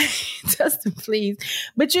Glamour Mag. Dustin, please.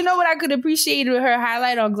 But you know what I could appreciate with her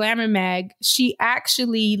highlight on Glamour Mag? She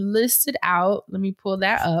actually listed out, let me pull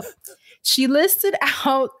that up. She listed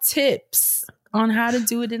out tips on how to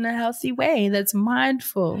do it in a healthy way that's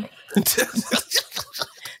mindful.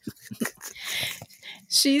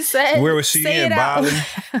 She said, where was she in Bali?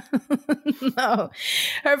 No.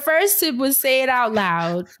 Her first tip was say it out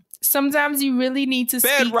loud. Sometimes you really need to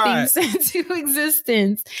speak things into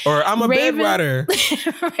existence. Or I'm a bed rotter.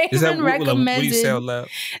 Raven recommended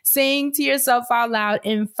saying to yourself out loud,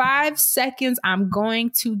 in 5 seconds, I'm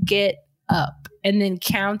going to get up and then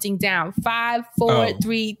counting down 5, 4,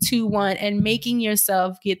 3, 2, 1 and making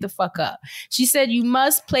yourself get the fuck up. She said you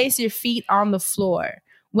must place your feet on the floor.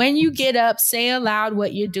 When you get up, say aloud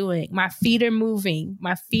what you're doing. My feet are moving.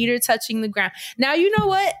 My feet are touching the ground. Now, you know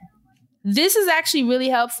what? This is actually really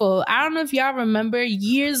helpful. I don't know if y'all remember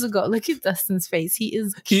years ago. Look at Dustin's face. He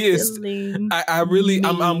is killing me.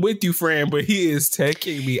 I'm with you, Fran, but he is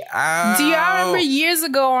taking me out. Do y'all remember years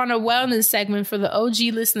ago on a wellness segment for the OG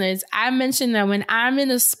listeners, I mentioned that when I'm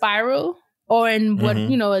in a spiral or in what,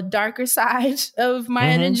 a darker side of my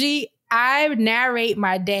energy, I narrate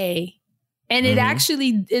my day. And it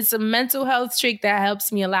actually, it's a mental health trick that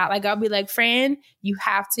helps me a lot. Like I'll be like, Fran, you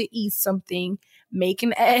have to eat something, make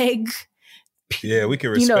an egg. Yeah, we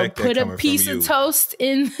can respect that. Put a piece of toast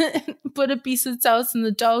in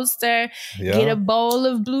the toaster. Yeah. Get a bowl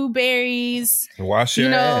of blueberries. Wash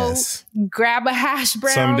your ass. Grab a hash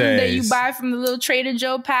brown that you buy from the little Trader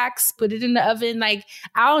Joe packs. Put it in the oven. Like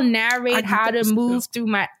I'll narrate how to move through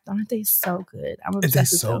my. Aren't they so good? I'm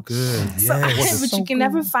obsessed with them. So good. Yes. But you can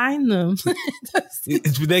never find them.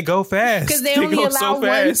 They go fast because they only allow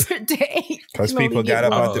one per day. Because people got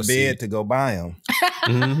up out the bed to go buy them.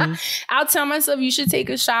 I'll tell myself you should take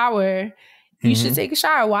a shower. You should take a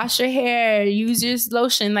shower, wash your hair, use your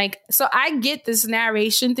lotion. So I get this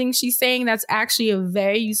narration thing she's saying. That's actually a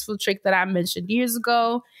very useful trick that I mentioned years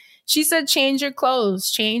ago. She said, change your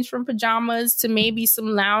clothes, change from pajamas to maybe some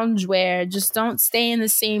loungewear. Just don't stay in the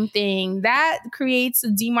same thing. That creates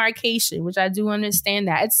a demarcation, which I do understand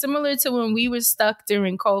that. It's similar to when we were stuck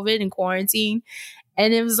during COVID and quarantine.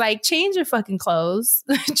 And it was like, change your fucking clothes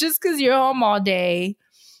just because you're home all day.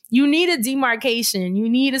 You need a demarcation. You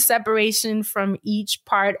need a separation from each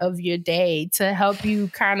part of your day to help you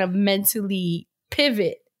kind of mentally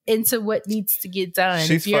pivot into what needs to get done.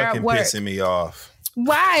 She's fucking pissing me off.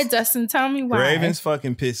 Why, Dustin? Tell me why. Raven's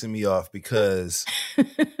fucking pissing me off because...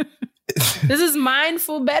 This is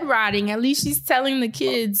mindful bed rotting. At least she's telling the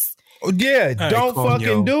kids. Oh, yeah, don't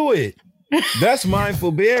fucking do it. That's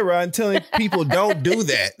mindful bed rotting, telling people don't do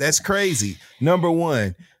that. That's crazy. Number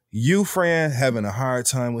one. You, Fran, having a hard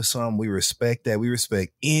time with something, we respect that. We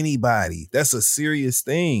respect anybody. That's a serious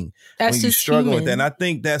thing when you struggle with that. And I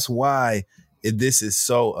think that's why this is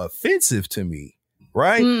so offensive to me,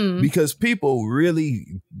 right? Because people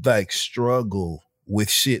really struggle with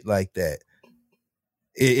shit like that.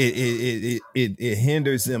 It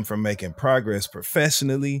hinders them from making progress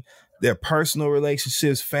professionally, their personal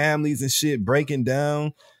relationships, families and shit breaking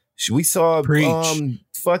down. We saw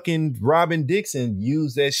fucking Robin Dixon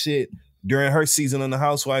use that shit during her season on The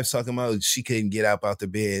Housewives, talking about she couldn't get out the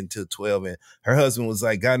bed until 12, and her husband was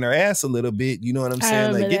got in her ass a little bit. You know what I'm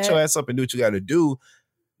saying? Get your ass up and do what you got to do.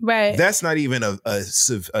 Right. That's not even a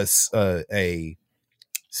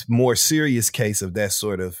more serious case of that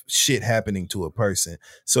sort of shit happening to a person.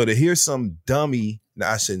 So to hear some dummy, no,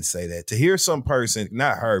 I shouldn't say that. To hear some person,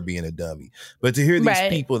 not her being a dummy, but to hear these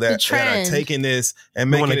people that are taking this and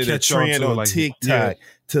making it a trend on TikTok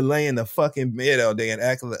to lay in the fucking bed all day and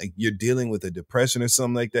act like you're dealing with a depression or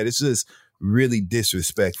something like that. It's just really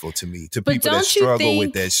disrespectful to me, to people that struggle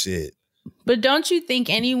with that shit. But don't you think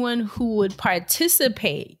anyone who would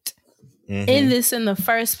participate in this in the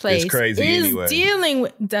first place is dealing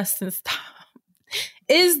with Dustin? Stop.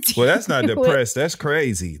 Well, that's not depressed. That's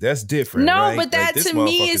crazy. That's different. No, right? but that to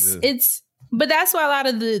me it's. But that's why a lot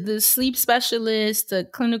of the sleep specialists, the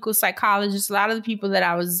clinical psychologists, a lot of the people that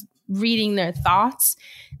I was reading their thoughts,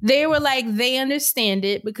 they were like, they understand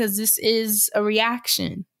it because this is a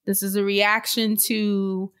reaction. This is a reaction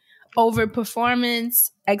to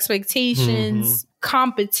overperformance, expectations,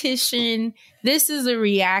 competition. This is a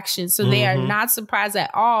reaction. So they are not surprised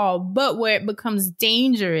at all. But where it becomes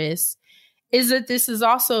dangerous is that this is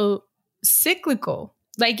also cyclical.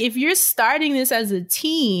 Like if you're starting this as a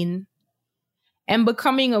teen and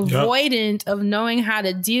becoming avoidant of knowing how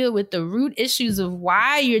to deal with the root issues of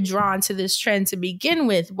why you're drawn to this trend to begin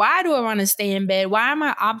with. Why do I want to stay in bed? Why am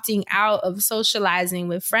I opting out of socializing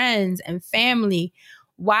with friends and family?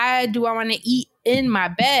 Why do I want to eat in my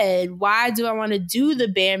bed? Why do I want to do the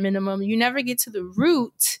bare minimum? You never get to the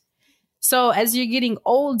root. So as you're getting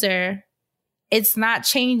older, it's not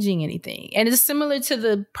changing anything. And it's similar to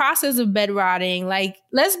the process of bed rotting. Like,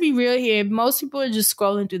 let's be real here. Most people are just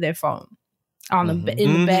scrolling through their phone on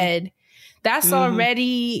in the bed. That's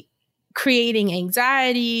already creating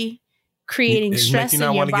anxiety, creating stress in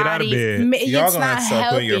your body. Get out of bed. Y'all gonna have to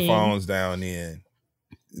start putting your phones down in.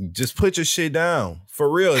 Just put your shit down. For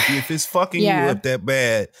real. If it's fucking you up that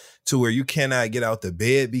bad to where you cannot get out the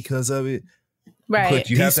bed because of it, Right. But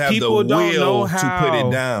you have to have the will to put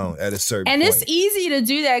it down at a certain point. And it's easy to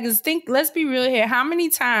do that because let's be real here. How many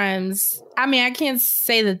times, I mean, I can't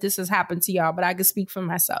say that this has happened to y'all, but I can speak for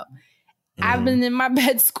myself. I've been in my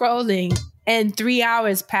bed scrolling and 3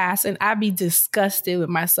 hours pass and I'd be disgusted with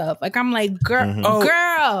myself. Like, I'm like,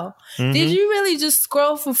 girl, did you really just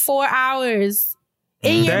scroll for 4 hours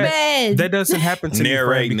in your bed? That doesn't happen to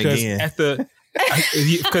narrating me, because again. at the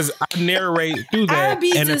because I narrate through that. I'd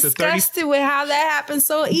be and disgusted with how that happens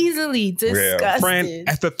so easily. Disgusted. Friend,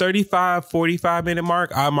 at the 35, 45 minute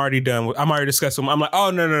mark, I'm already done. I'm already disgusted. I'm like, oh,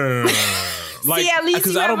 no. Like, see, at least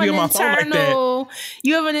you have an internal,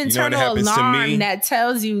 you have an internal alarm that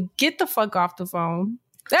tells you, get the fuck off the phone.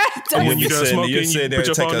 When you're smoking, you sit there,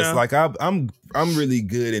 take us. Like I'm really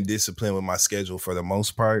good and disciplined with my schedule for the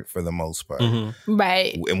most part.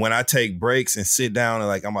 Right. And when I take breaks and sit down and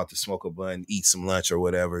like I'm about to smoke a blunt, eat some lunch or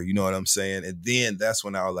whatever, you know what I'm saying? And then that's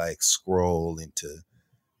when I'll like scroll into,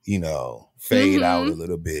 fade out a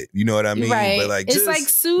little bit. You know what I mean? Right. But like it's like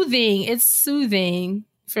soothing. It's soothing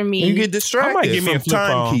for me. You get distracted from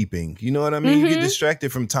timekeeping. You know what I mean? You get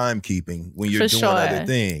distracted from timekeeping when you're doing other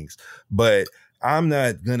things. But I'm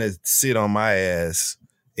not going to sit on my ass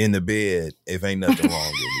in the bed if ain't nothing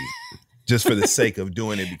wrong with me. Just for the sake of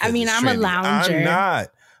doing it. Because I'm a lounger. I'm not.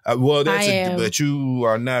 But you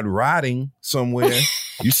are not rotting somewhere.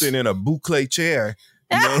 You sit in a boucle chair.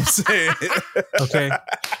 You know what I'm saying? Okay.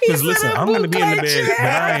 Because listen, I'm going to be in the bed, but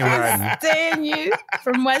I ain't riding. Staying you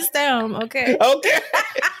from West Elm, okay? Okay.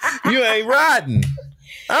 You ain't riding.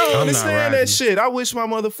 I don't understand that shit. I wish my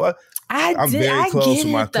motherfucker... I'm very close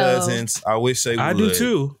with my cousins. I wish they would. I do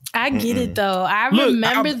too. I get it though. I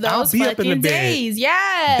remember those fucking days.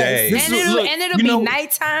 Yes. And it'll be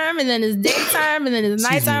nighttime and then it's daytime and then it's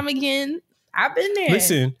nighttime again. I've been there.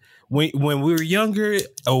 Listen, when we were younger,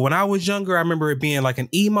 or when I was younger, I remember it being like an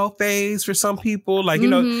emo phase for some people. Like,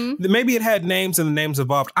 maybe it had names and the names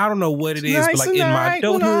evolved. I don't know what it is, but like in my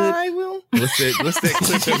adulthood. What's that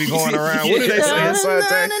clip that be going around? What do they say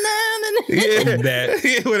inside?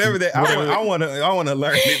 Whatever that. I want to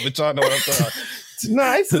learn it, but y'all know what I'm talking about.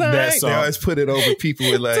 Tonight. They always put it over people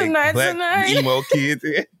with like black emo kids.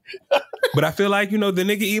 But I feel like, the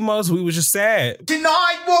nigga emos, we was just sad.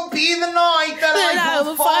 Tonight will be the night that I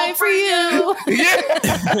will fight for you. Yeah.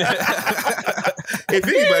 If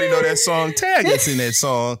anybody know that song, tag us in that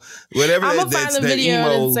song. Whatever that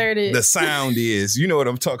emo, the sound is. You know what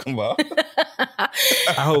I'm talking about.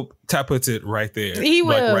 I hope Ty puts it right there. He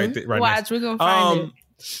will. Right there, Watch, we're going to find it.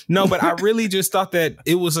 No, but I really just thought that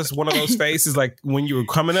it was just one of those phases. Like when you were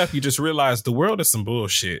coming up, you just realized the world is some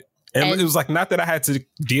bullshit. And it was like, not that I had to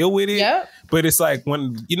deal with it, but it's like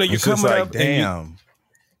when, you're coming up, damn.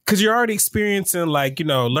 Because you're already experiencing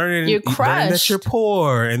learning that you're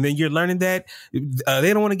poor. And then you're learning that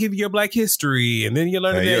they don't want to give you your Black history. And then you're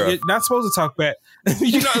learning that you're not supposed to talk back.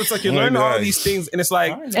 It's like you're learning all these things. And it's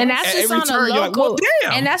like, and that's just on a local, like, well,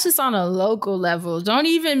 damn. And that's just on a local level. Don't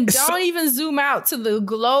even zoom out to the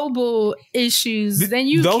global issues.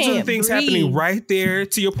 Then those are the things happening right there,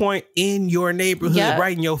 to your point, in your neighborhood,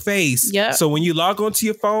 right in your face. So when you log onto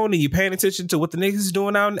your phone and you're paying attention to what the niggas is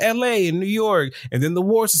doing out in LA and New York, and then the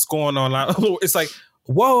wars is going on, it's like,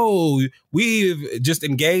 whoa, we've just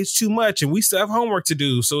engaged too much and we still have homework to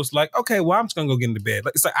do. So it's like, okay, well, I'm just gonna go get into bed.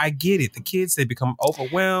 It's like, I get it. The kids, they become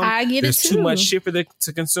overwhelmed. I get There's it too. Too much shit for them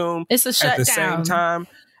to consume. It's a shutdown. At the same time,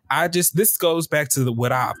 this goes back to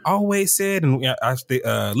what I've always said, and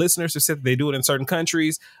listeners have said that they do it in certain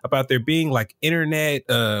countries, about there being like internet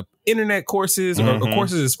courses or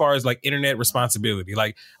courses as far as like internet responsibility.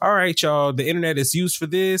 Like, all right, y'all, the internet is used for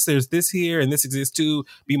this. There's this here and this exists too.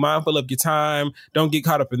 Be mindful of your time. Don't get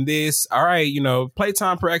caught up in this. All right, play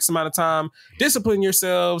time per X amount of time. Discipline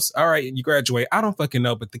yourselves. All right, you graduate. I don't fucking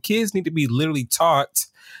know, but the kids need to be literally taught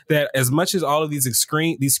that as much as all of these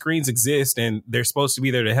screens exist and they're supposed to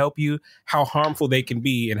be there to help you, how harmful they can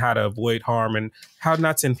be and how to avoid harm and how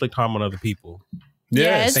not to inflict harm on other people.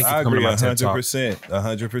 Yes, I agree 100%.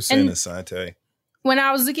 100%, Asante. When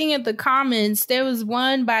I was looking at the comments, there was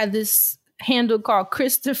one by this handle called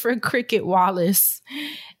Christopher Cricket Wallace.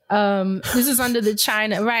 This is under the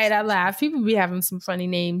China. Right, I laugh. People be having some funny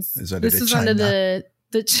names. This is under the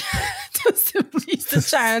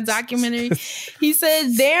China documentary. He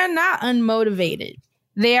said they're not unmotivated.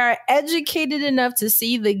 They are educated enough to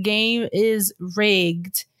see the game is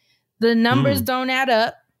rigged. The numbers don't add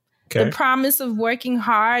up. Okay. The promise of working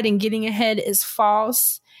hard and getting ahead is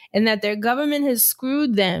false, and that their government has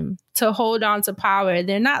screwed them to hold on to power.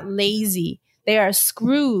 They're not lazy. They are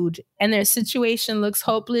screwed, and their situation looks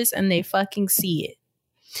hopeless, and they fucking see it.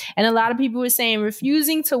 And a lot of people were saying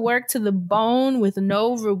refusing to work to the bone with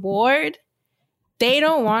no reward. They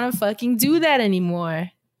don't want to fucking do that anymore.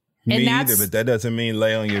 Me either, but that doesn't mean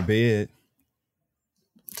lay on your bed.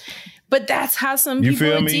 But that's how some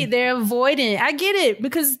people they're avoiding. I get it,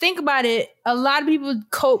 because think about it. A lot of people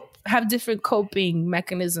have different coping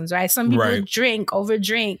mechanisms, right? Some people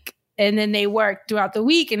overdrink, and then they work throughout the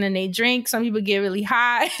week, and then they drink. Some people get really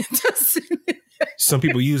high. Some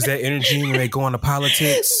people use that energy when they go into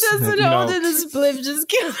politics. Doesn't hold in the spliff, just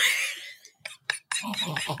kill.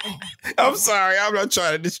 I'm sorry, I'm not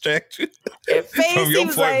trying to distract you from your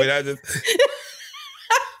point, but I just.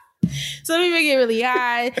 Some people get really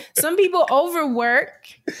high. Some people overwork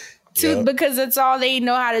because it's all they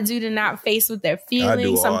know how to do to not face with their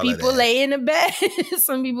feelings. Some people lay in a bed.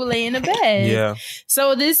 Some people lay in a bed. Yeah.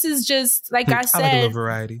 So this is just like I said. I like a little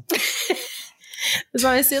variety. That's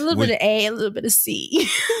why I say a little bit of A, a little bit of C.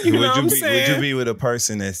 Would you be with a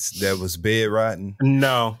person that was bed rotten?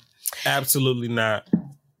 No, absolutely not.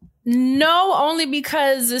 No, only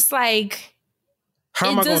because it's like. How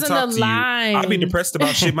am I going to talk to you? I'll be depressed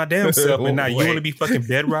about shit my damn self, and now you want to be fucking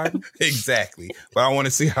bed rotten? Exactly. But I want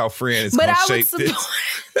to see how friend is going to shape this.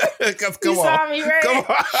 Come on. Me, right? Come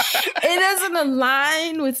on. It doesn't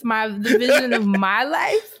align with the vision of my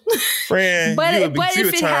life. Friend, you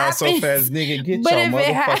would turn out so fast, nigga. Get your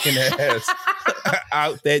motherfucking ass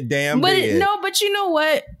out that damn bed. But you know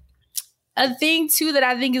what? A thing too that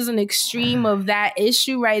I think is an extreme of that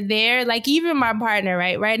issue right there. Like even my partner,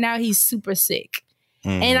 right now he's super sick.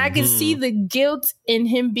 Mm-hmm. And I can see the guilt in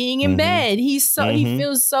him being in bed. He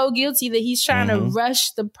feels so guilty that he's trying to rush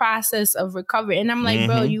the process of recovery. And I'm like,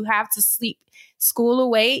 bro, you have to sleep. School will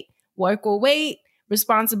wait, work will wait,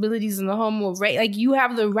 responsibilities in the home will wait. Like you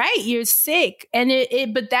have the right, you're sick. And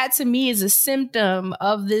but that to me is a symptom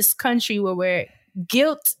of this country where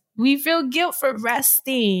we feel guilt for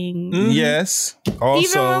resting. Yes.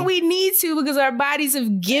 Also, even when we need to, because our bodies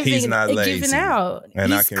have given out.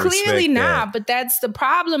 And he's clearly not, that. But that's the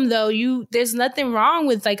problem though. There's nothing wrong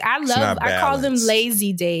with I call them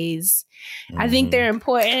lazy days. I think they're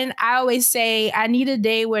important. I always say I need a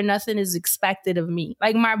day where nothing is expected of me.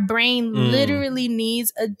 Like my brain literally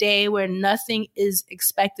needs a day where nothing is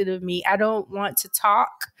expected of me. I don't want to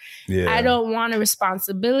talk. Yeah. I don't want a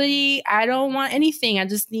responsibility. I don't want anything. I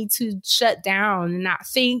just need to shut down and not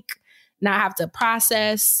think, not have to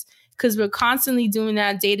process, because we're constantly doing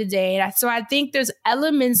that day to day. So I think there's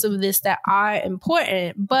elements of this that are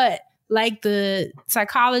important, but like the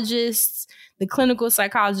psychologists, the clinical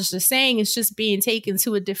psychologists are saying, it's just being taken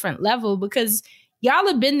to a different level, because y'all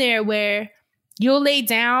have been there where you'll lay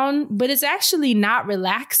down, but it's actually not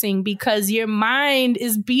relaxing because your mind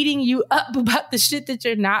is beating you up about the shit that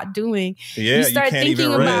you're not doing. Yeah, you start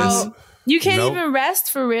thinking about, you can't Nope. even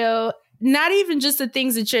rest for real. Not even just the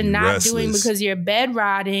things that you're not doing because you're bed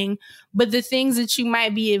rotting, but the things that you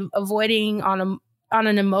might be avoiding on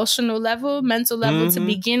an emotional level, mental level to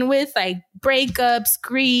begin with, like breakups,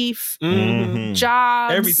 grief,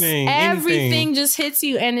 jobs, everything just hits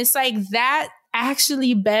you. And it's like that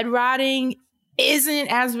actually bed rotting isn't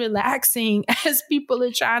as relaxing as people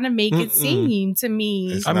are trying to make it seem to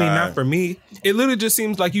me. I mean, not for me. It literally just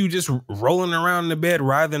seems like you just rolling around in the bed,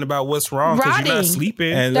 writhing about what's wrong because you're not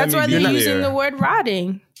sleeping. And that's why they're using the word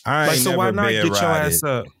rotting. So why not get your ass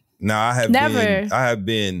up? No, I have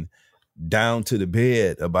been down to the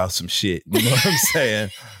bed about some shit. You know what I'm saying?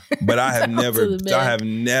 But I have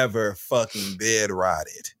never fucking bed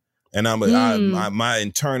rotted. And my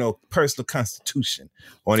internal personal constitution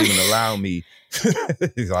won't even allow me.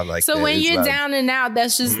 When you're down and out,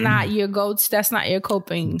 that's just not your go-to. That's not your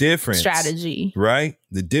coping strategy. Right?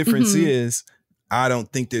 The difference is I don't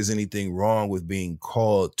think there's anything wrong with being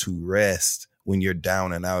called to rest when you're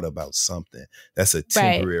down and out about something. That's a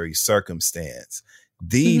temporary circumstance.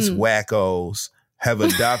 These wackos have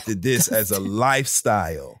adopted this as a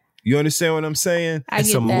lifestyle. You understand what I'm saying? I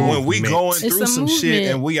get that. When we going through some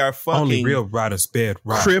shit and we are fucking only real riders bed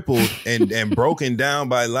rot. Crippled and broken down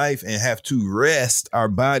by life and have to rest our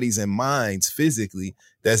bodies and minds physically,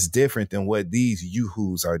 that's different than what these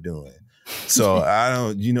yoo-hoos are doing. So I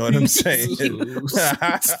don't, you know what I'm saying?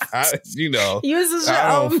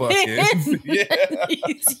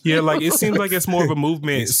 Yeah, like it seems like it's more of a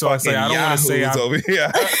movement. So I say I don't want to say over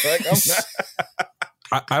here.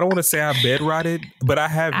 I don't want to say I bed rotted, but I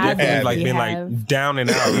have definitely been down and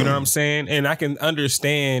out. You know what I'm saying? And I can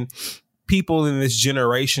understand people in this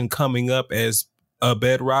generation coming up as a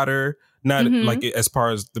bed rotter, not like as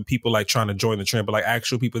far as the people like trying to join the trend, but like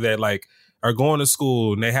actual people that like are going to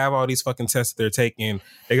school and they have all these fucking tests that they're taking.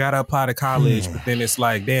 They got to apply to college, but then it's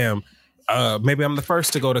like, damn, maybe I'm the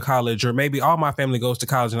first to go to college, or maybe all my family goes to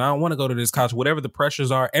college and I don't want to go to this college. Whatever the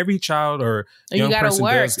pressures are, every child or young person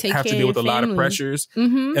does have to deal with a lot of pressures.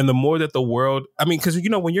 Mm-hmm. And the more that the world, I mean, because,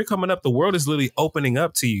 when you're coming up, the world is literally opening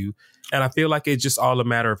up to you. And I feel like it's just all a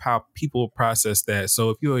matter of how people process that. So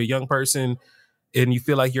if you're a young person and you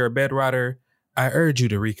feel like you're a bedrotter, I urge you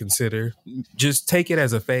to reconsider. Just take it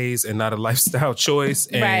as a phase and not a lifestyle choice,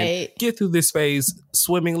 and get through this phase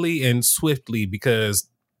swimmingly and swiftly, because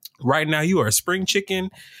right now you are a spring chicken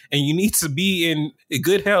and you need to be in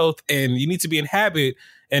good health and you need to be in habit.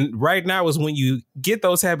 And right now is when you get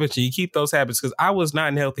those habits and you keep those habits, because I was not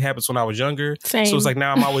in healthy habits when I was younger. Same. So it's like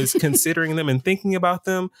now I'm always considering them and thinking about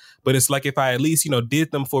them. But it's like if I at least,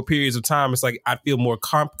 did them for periods of time, it's like I feel more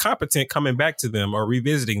competent coming back to them or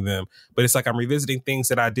revisiting them. But it's like I'm revisiting things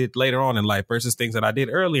that I did later on in life versus things that I did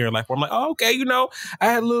earlier in life where I'm like, oh, okay, I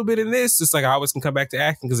had a little bit in this. It's like I always can come back to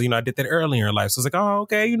acting because, I did that earlier in life. So it's like, oh,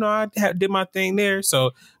 okay, I did my thing there.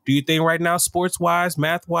 So do you think right now, sports wise,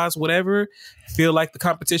 math wise, whatever, feel like the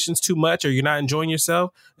competition's too much or you're not enjoying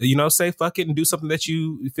yourself? Say fuck it and do something that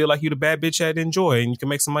you feel like you're the bad bitch at, enjoy, and you can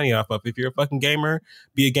make some money off of. If you're a fucking gamer,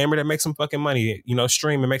 be a gamer that makes some fucking money,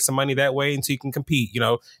 stream and make some money that way until you can compete,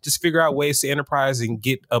 just figure out ways to enterprise and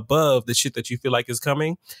get above the shit that you feel like is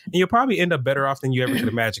coming. And you'll probably end up better off than you ever could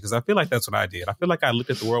imagine. Because I feel like that's what I did. I feel like I looked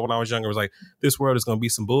at the world when I was younger. It was like, this world is going to be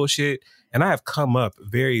some bullshit. And I have come up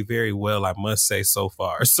very, very well, I must say, so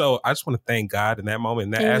far. So I just want to thank God in that moment,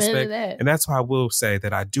 in that aspect. And that's why I will say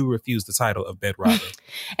that I do refuse the title of bedrotter.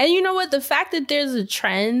 And you know what? The fact that there's a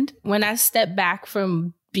trend, when I step back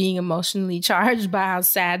from being emotionally charged by how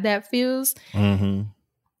sad that feels,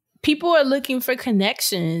 people are looking for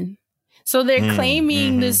connection. So they're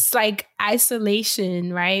claiming this like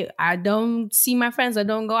isolation, right? I don't see my friends. I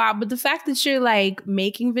don't go out. But the fact that you're like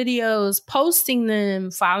making videos, posting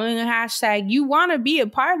them, following a hashtag, you want to be a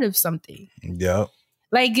part of something. Yep.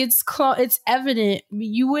 Like it's evident.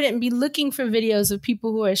 You wouldn't be looking for videos of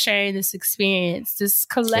people who are sharing this experience, this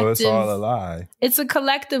collective. So it's all a lie. It's a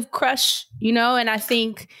collective crush, and I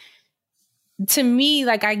think, to me,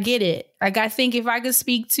 like, I get it. Like, I think if I could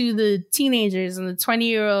speak to the teenagers and the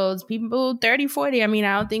 20-year-olds, people 30, 40, I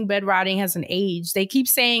don't think bedrotting has an age. They keep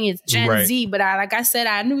saying it's Gen Z, but like I said,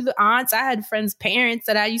 I knew the aunts. I had friends' parents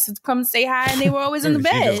that I used to come say hi, and they were always in the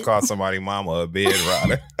bed. She just called somebody mama a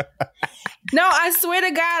bedrotter. No, I swear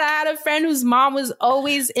to God, I had a friend whose mom was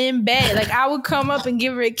always in bed. Like, I would come up and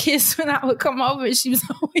give her a kiss when I would come over, and she was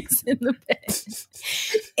always in the bed.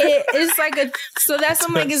 It's like so that's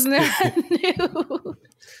I'm like, it's not new.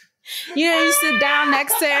 You sit down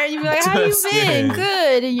next to her and you be like, how you been?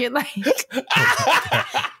 Good. And you're like, and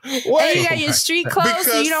you got your street clothes,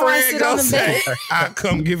 so you don't want to sit on the bed. I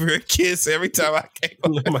come give her a kiss every time I came.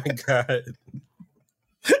 Oh my God.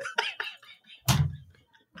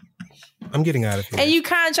 I'm getting out of here. And you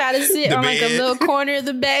kind of try to sit on like a little corner of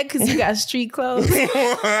the bed because you got street clothes.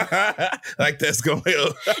 Like that's going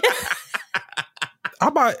to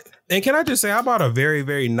help. And can I just say, I bought a very,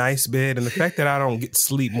 very nice bed. And the fact that I don't get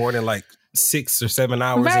sleep more than like 6 or 7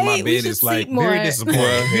 hours in my bed is like very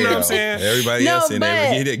disappointing. You know what I'm saying? Everybody else in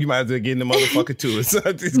there, you might as well get in the motherfucker too. So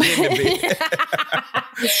just get in the bed.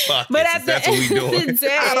 But that's what we doing.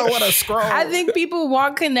 Day, I don't want to scroll. I think people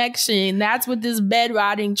want connection. That's what this bed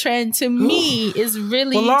rotting trend to me is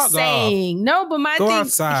really saying. No, but my thing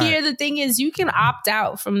here, the thing is, you can opt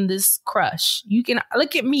out from this crush. You can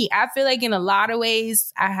look at me. I feel like in a lot of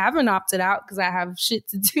ways, I haven't opted out because I have shit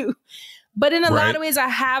to do. But in a lot of ways, I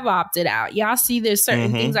have opted out. Y'all see there's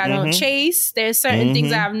certain things I don't chase. There's certain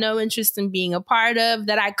things I have no interest in being a part of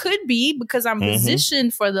that I could be because I'm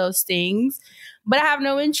positioned for those things. But I have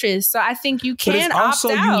no interest. So I think you can opt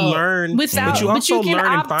out without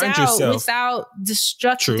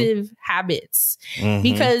destructive habits.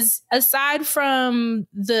 Because aside from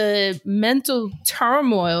the mental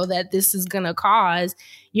turmoil that this is going to cause,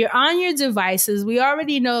 you're on your devices. We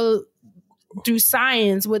already know through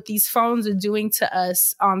science what these phones are doing to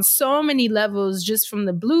us on so many levels, just from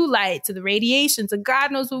the blue light to the radiation to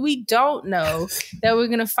God knows what we don't know that we're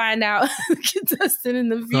going to find out Dustin in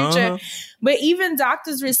the future. But even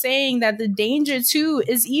doctors were saying that the danger too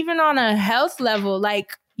is even on a health level,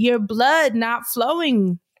 like your blood not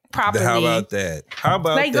flowing properly. How about that?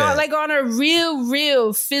 Like on a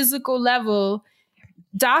real physical level,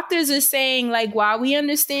 doctors are saying, like, while we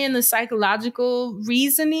understand the psychological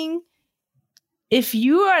reasoning, if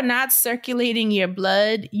you are not circulating your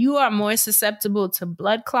blood, you are more susceptible to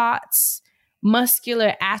blood clots,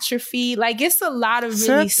 muscular atrophy. Like, it's a lot of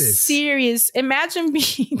really serious. Imagine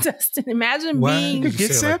being Dustin. Imagine being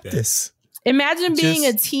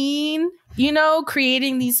a teen,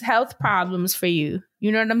 creating these health problems for you.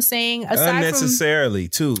 You know what I'm saying? Unnecessarily,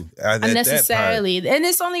 too. Unnecessarily. And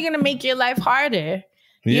it's only going to make your life harder.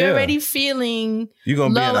 Yeah. You're already feeling you're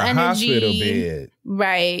gonna low be in a energy. hospital bed.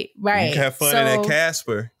 Right. You can have fun in that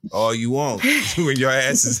Casper all you want. When your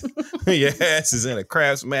ass is in a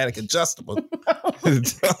Craftsmatic adjustable.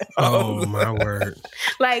 Oh my word.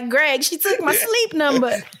 Like, Greg, she took my sleep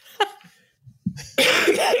number.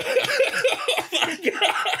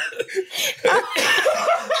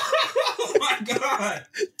 Oh my God.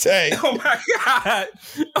 Tay. Oh my God.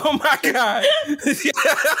 Oh my God.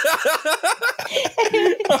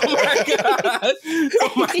 Oh my God.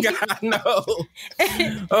 Oh my God. No.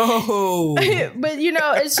 Oh. But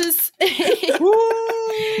it's just I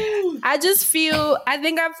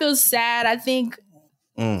think I feel sad. I think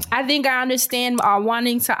I understand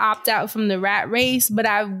wanting to opt out from the rat race, but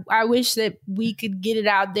I wish that we could get it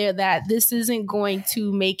out there that this isn't going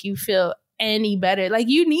to make you feel any better. Like,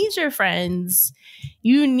 you need your friends.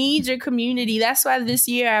 You need your community. That's why this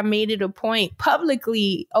year I made it a point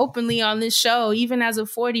publicly, openly on this show, even as a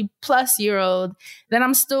 40-plus-year-old, that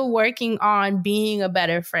I'm still working on being a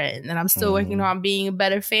better friend, and I'm still working on being a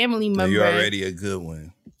better family member. You're already a good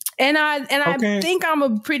one. And I think I'm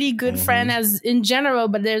a pretty good friend as in general,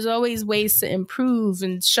 but there's always ways to improve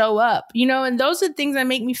and show up, and those are things that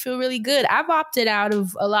make me feel really good. I've opted out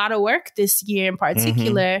of a lot of work this year in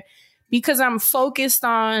particular because I'm focused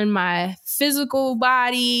on my physical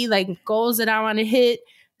body, like goals that I want to hit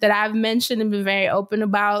that I've mentioned and been very open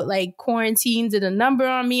about. Like, quarantine did a number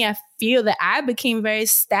on me. I feel that I became very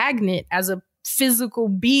stagnant as a physical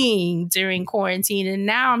being during quarantine. And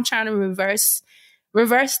now I'm trying to reverse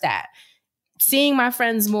that. Seeing my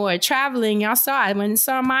friends more, traveling. Y'all saw I went and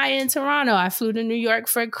saw Maya in Toronto. I flew to New York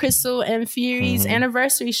for Crystal and Fury's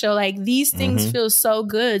anniversary show. Like, these things feel so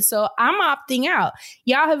good. So I'm opting out.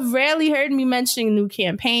 Y'all have rarely heard me mentioning new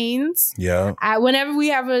campaigns. Yeah. Whenever we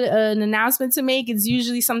have an announcement to make, it's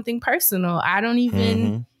usually something personal. I don't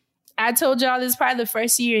even... I told y'all this is probably the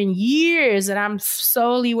first year in years that I'm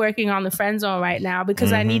solely working on the friend zone right now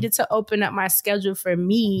because I needed to open up my schedule for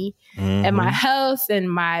me and my health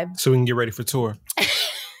and my... So we can get ready for tour.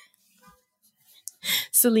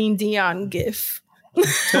 Celine Dion gif.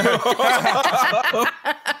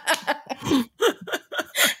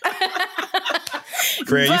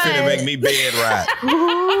 Fred, you finna make me bed rot.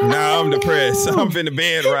 Now I'm depressed. I'm finna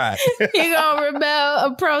bed rot. You gonna rebel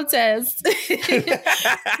a protest.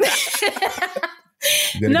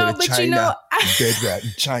 No, but China. Bed rot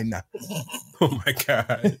in China. Oh my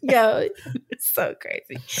God. Yo, it's so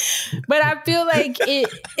crazy. But I feel like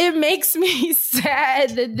it makes me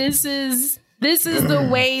sad that this is the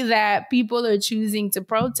way that people are choosing to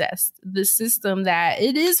protest the system, that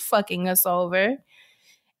it is fucking us over.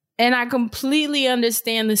 And I completely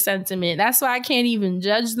understand the sentiment. That's why I can't even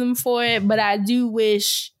judge them for it. But I do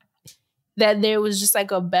wish that there was just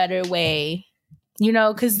like a better way,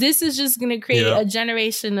 because this is just going to create a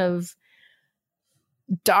generation of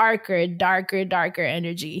darker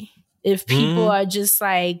energy. If people are just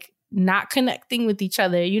like not connecting with each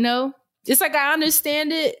other, it's like, I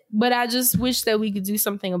understand it, but I just wish that we could do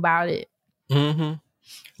something about it.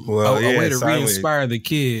 Well, a way to re-inspire the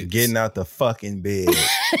kids. Getting out the fucking bed.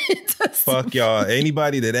 Fuck y'all.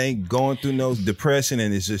 Anybody that ain't going through no depression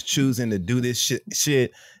and is just choosing to do this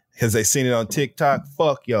shit because they seen it on TikTok,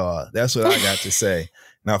 fuck y'all. That's what I got to say.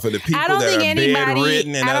 Now, for the people that are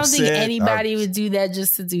bedridden and upset, I don't think anybody would do that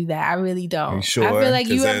just to do that. I really don't. You sure? I feel like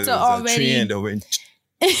you have to already...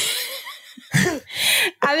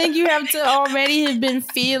 I think you have to already have been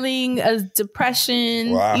feeling a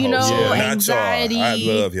depression, anxiety. I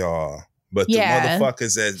love y'all. But the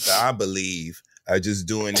motherfuckers that I believe are just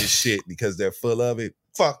doing this shit because they're full of it,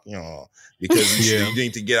 fuck y'all. Because you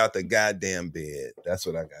need to get out the goddamn bed. That's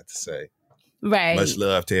what I got to say. Right. Much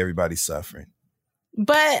love to everybody suffering.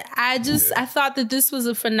 But I thought that this was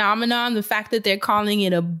a phenomenon. The fact that they're calling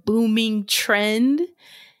it a booming trend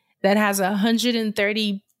that has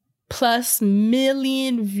 130 plus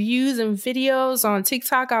million views and videos on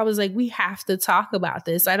TikTok. I was like, we have to talk about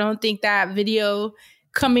this. I don't think that video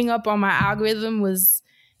coming up on my algorithm was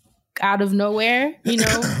out of nowhere,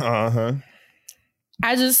 I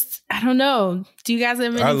don't know. Do you guys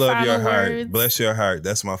have any I love final your heart. words? Bless your heart.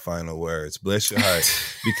 That's my final words. Bless your heart.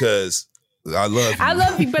 Because I love you. I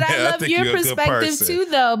love you, but I love your perspective too,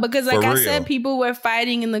 though, because like I said, people were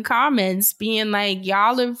fighting in the comments being like,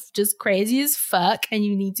 y'all are just crazy as fuck and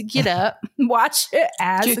you need to get up, wash your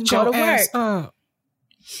ass and go to work.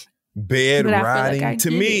 Bed rotting. To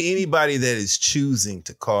me, anybody that is choosing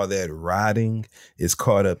to call that rotting is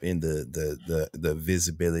caught up in the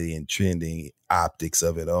visibility and trending optics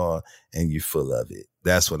of it all, and you're full of it.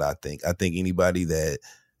 That's what I think. I think anybody that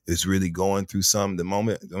is really going through something, the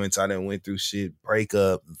moment I done went through shit,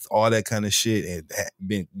 breakup, all that kind of shit, and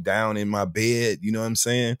been down in my bed, you know what I'm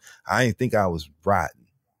saying? I didn't think I was rotten.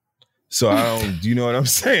 So I don't, you know what I'm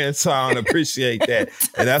saying? So I don't appreciate that.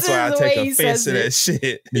 And that's why I take offense to that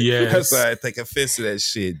shit. Yes. That's why I take offense to that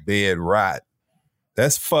shit, bed rot.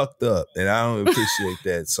 That's fucked up. And I don't appreciate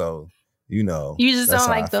that. So, you know. You just don't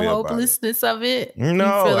like the hopelessness of it?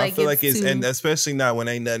 No, I feel like it's and especially not when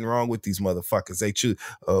ain't nothing wrong with these motherfuckers. They choose,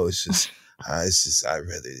 I'd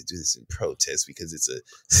rather do this in protest because it's a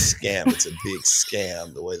scam. It's a big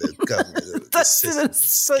scam. The way the government, the system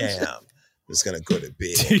scam. It's gonna go to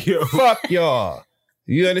bed. Fuck y'all.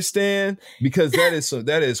 You understand? Because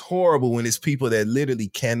that is horrible when it's people that literally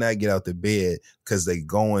cannot get out the bed because they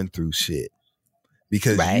going through shit.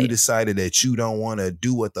 Because you decided that you don't want to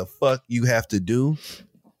do what the fuck you have to do.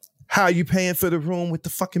 How are you paying for the room with the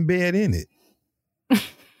fucking bed in it?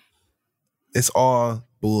 It's all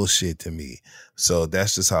bullshit to me. So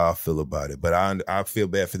that's just how I feel about it. But I feel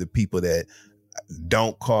bad for the people that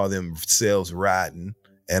don't call themselves rotten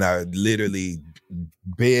and are literally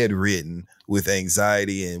bedridden with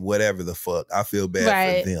anxiety and whatever the fuck. I feel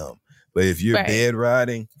bad for them. But if you're bed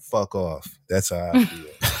riding, fuck off. That's how I feel.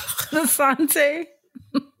 Asante?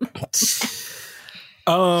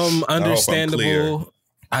 Understandable.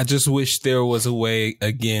 I just wish there was a way,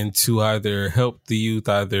 again, to either help the youth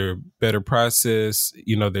either better process,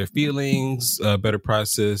 their feelings, better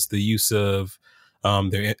process the use of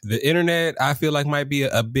the internet. I feel like might be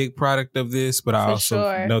a big product of this, but I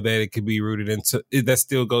also know that it could be rooted into that.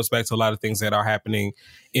 Still goes back to a lot of things that are happening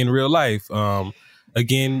in real life.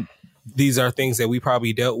 Again, these are things that we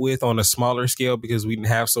probably dealt with on a smaller scale because we didn't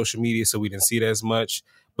have social media, so we didn't see it as much.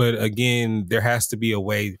 But again, there has to be a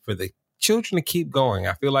way for the children to keep going.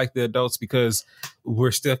 I feel like the adults, because we're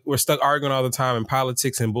stuck arguing all the time in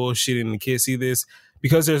politics and bullshit, and the kids see this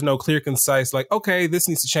because there's no clear, concise, like, okay, this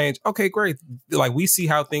needs to change. Okay, great. Like, we see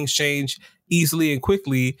how things change easily and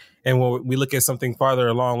quickly. And when we look at something farther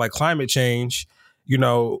along, like climate change,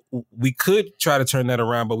 we could try to turn that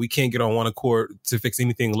around, but we can't get on one accord to fix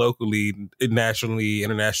anything locally, nationally,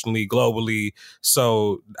 internationally, globally.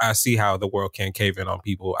 So I see how the world can cave in on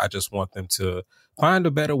people. I just want them to find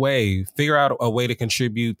a better way, figure out a way to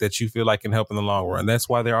contribute that you feel like can help in the long run. That's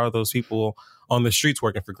why there are those people on the streets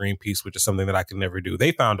working for Greenpeace, which is something that I could never do.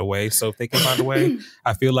 They found a way. So if they can find a way,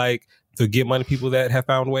 I feel like to get money, people that have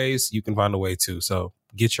found ways, you can find a way too. So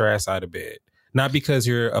get your ass out of bed. Not because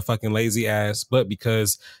you're a fucking lazy ass, but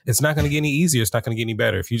because it's not going to get any easier. It's not going to get any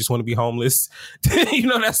better. If you just want to be homeless,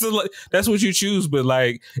 that's what you choose. But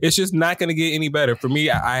like, it's just not going to get any better. For me,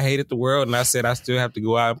 I hated the world, and I said I still have to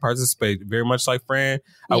go out and participate. Very much like Fran,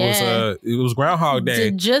 it was Groundhog Day,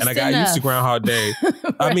 and I got used to Groundhog Day.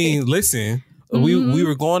 I mean, listen, we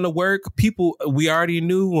were going to work. People, we already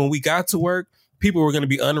knew when we got to work, people were going to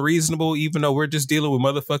be unreasonable, even though we're just dealing with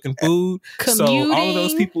motherfucking food. Commuting, so all of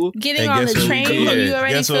those people getting on the train, you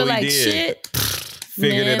already feel like shit.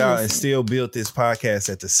 Figured it out and still built this podcast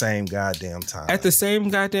at the same goddamn time.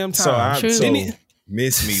 So I'm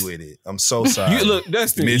miss me with it. I'm so sorry. You look,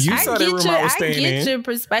 Dustin. You saw that room I was staying in. I get your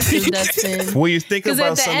perspective, Dustin. When you think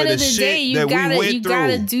about some of the shit that we went through, you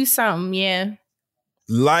gotta do something. Yeah,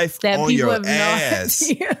 life that on your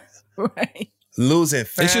ass, right? Losing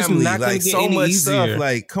family, it's just not like so much easier. stuff.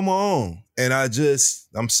 Like, come on. And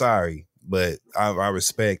I'm sorry, but I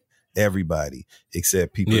respect everybody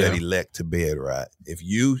except people that elect to bed rot. If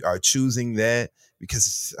you are choosing that,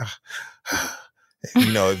 because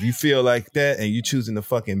if you feel like that and you choosing the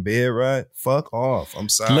fucking bed rot, fuck off. I'm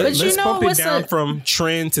sorry. Let's bump it down from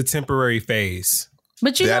trend to temporary phase.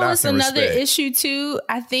 But what's another issue too?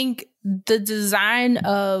 I think the design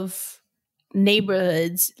of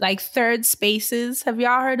neighborhoods, like third spaces. Have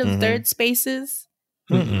y'all heard of third spaces?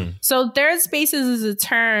 Mm-mm. So third spaces is a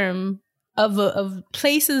term of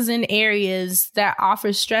places and areas that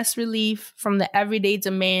offer stress relief from the everyday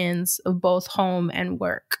demands of both home and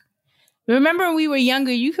work. Remember when we were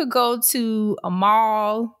younger, you could go to a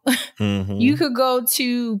mall. You could go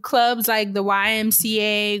to clubs like the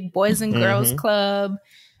YMCA, Boys and Girls Club,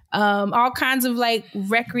 all kinds of like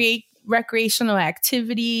recreational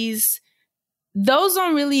activities. Those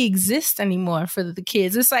don't really exist anymore for the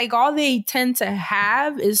kids. It's like all they tend to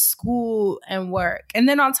have is school and work. And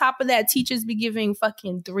then on top of that, teachers be giving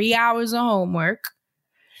fucking 3 hours of homework.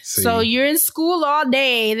 So you're in school all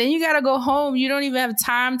day. Then you got to go home. You don't even have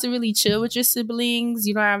time to really chill with your siblings.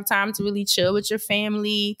 You don't have time to really chill with your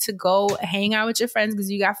family, to go hang out with your friends because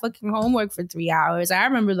you got fucking homework for 3 hours. I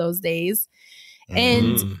remember those days.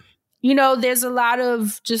 And, there's a lot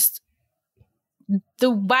of just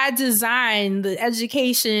by design, the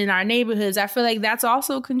education in our neighborhoods, I feel like that's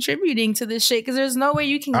also contributing to this shit because there's no way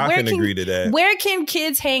you can. I can agree to that. Where can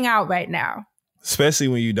kids hang out right now? Especially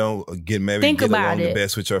when you don't get along the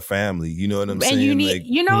best with your family. You know what I'm saying? You need,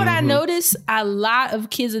 what I notice? A lot of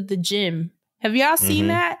kids at the gym. Have y'all seen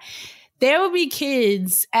that? There will be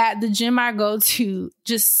kids at the gym I go to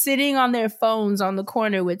just sitting on their phones on the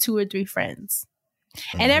corner with 2 or 3 friends.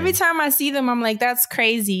 And every time I see them, I'm like, that's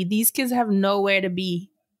crazy. These kids have nowhere to be.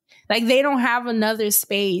 Like, they don't have another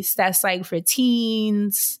space that's like for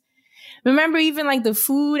teens. Remember even like the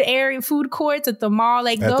food courts at the mall,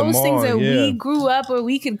 like those things that we grew up where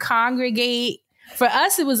we could congregate. For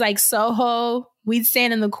us, it was like Soho. We'd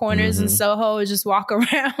stand in the corners in Soho and just walk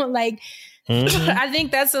around. Like, I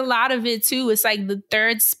think that's a lot of it too. It's like the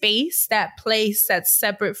third space, that place that's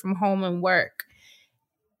separate from home and work,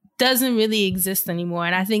 doesn't really exist anymore.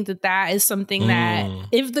 And I think that is something that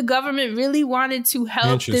if the government really wanted to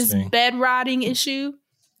help this bed rotting issue,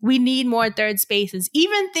 we need more third spaces.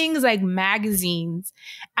 Even things like magazines.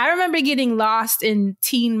 I remember getting lost in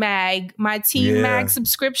Teen Mag, my Teen Mag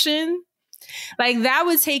subscription. Like, that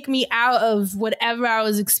would take me out of whatever I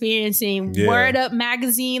was experiencing. Word Up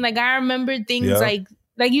magazine. Like, I remember things like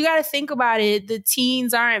you got to think about it. The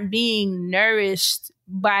teens aren't being nourished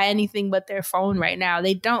by anything but their phone right now.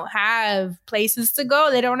 They don't have places to go.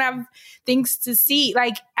 They don't have things to see.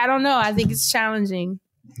 Like, I don't know. I think it's challenging.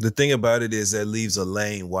 The thing about it is that leaves a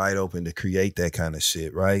lane wide open to create that kind of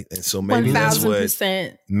shit, right? And so maybe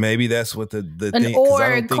 1,000%. That's what the thing.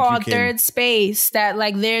 Or called third space that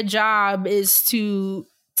like their job is to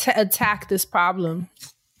attack this problem.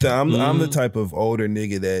 I'm the type of older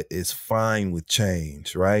nigga that is fine with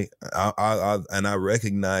change, right? I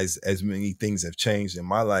recognize as many things have changed in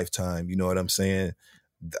my lifetime. You know what I'm saying?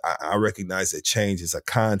 I recognize that change is a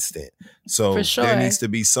constant. So there needs to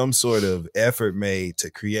be some sort of effort made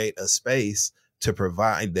to create a space to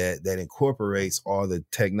provide that incorporates all the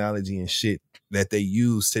technology and shit that they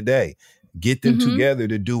use today. Get them together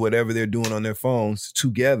to do whatever they're doing on their phones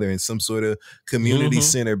together in some sort of community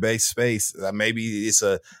center-based space. Maybe it's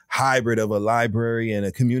a hybrid of a library and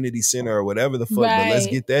a community center or whatever the fuck, but let's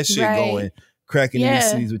get that shit going, cracking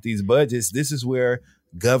these cities with these budgets. This is where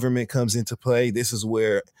government comes into play. This is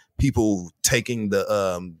where people taking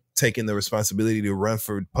the responsibility to run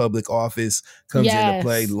for public office comes into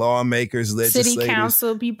play. Lawmakers, legislators, city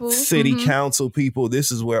council people.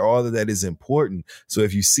 This is where all of that is important. So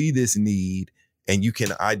if you see this need and you can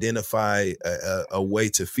identify a way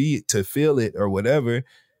to fill it or whatever,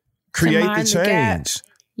 create the change.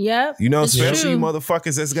 Yep. You know, especially you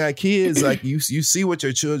motherfuckers that's got kids, like you see what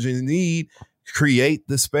your children need. Create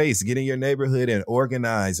the space, get in your neighborhood and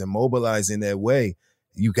organize and mobilize in that way.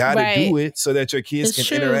 You got to do it so that your kids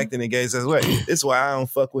can interact and engage that way. It's why I don't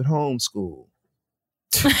fuck with homeschool.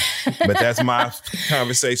 But that's my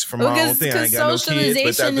conversation from my own thing. I ain't got no kids,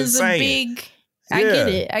 but that's the same.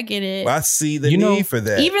 I get it. I see the need for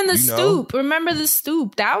that. Even the stoop. Remember the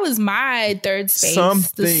stoop? That was my third space.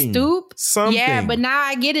 The stoop. Yeah, but now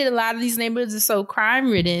I get it. A lot of these neighborhoods are so crime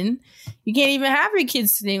ridden. You can't even have your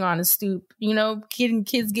kids sitting on a stoop. You know,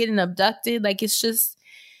 kids getting abducted. Like, it's just,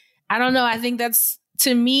 I don't know. I think that's,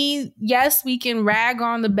 to me, yes, we can rag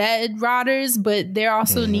on the bed rotters, but there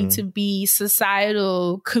also need to be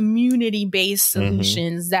societal, community-based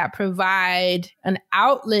solutions that provide an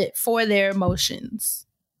outlet for their emotions.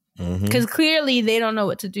 Because clearly they don't know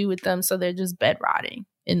what to do with them, so they're just bed rotting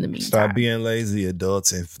in the meantime. Stop being lazy,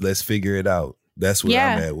 adults, and let's figure it out. That's where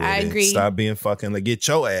I'm at with it. Agree. Stop being fucking, like, get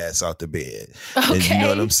your ass out the bed. Okay. And you know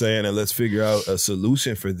what I'm saying? And let's figure out a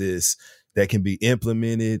solution for this that can be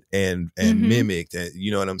implemented and mimicked, and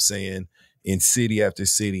you know what I'm saying, in city after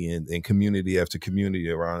city and community after community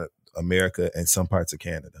around America and some parts of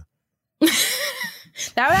Canada.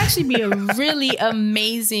 That would actually be a really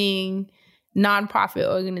amazing nonprofit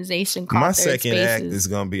organization called My second act is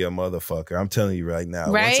going to be a motherfucker. I'm telling you right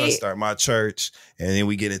now. Right? Once I start my church and then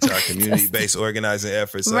we get into our community-based organizing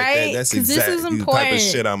efforts like that, that's exactly the type of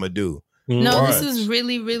shit I'm going to do. No, this is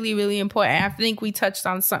really, really, really important. I think we touched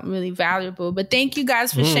on something really valuable. But thank you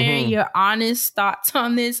guys for sharing your honest thoughts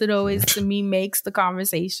on this. It always, to me, makes the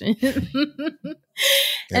conversation.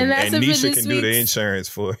 and that's and it for Nisha this can do the insurance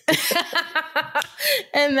for it.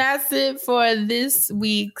 And that's it for this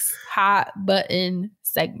week's Hot Button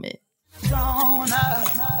segment.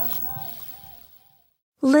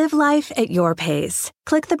 Live life at your pace.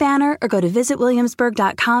 Click the banner or go to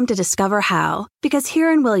visitwilliamsburg.com to discover how. Because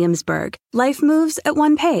here in Williamsburg, life moves at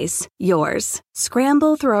one pace, yours.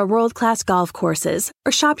 Scramble through our world-class golf courses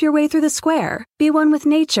or shop your way through the square. Be one with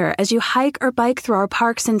nature as you hike or bike through our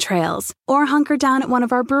parks and trails or hunker down at one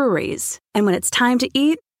of our breweries. And when it's time to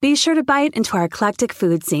eat, be sure to bite into our eclectic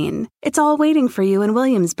food scene. It's all waiting for you in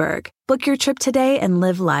Williamsburg. Book your trip today and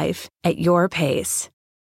live life at your pace.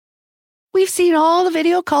 We've seen all the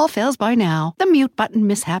video call fails by now. The mute button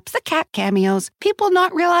mishaps, the cat cameos, people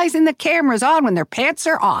not realizing the camera's on when their pants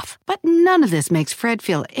are off. But none of this makes Fred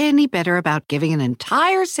feel any better about giving an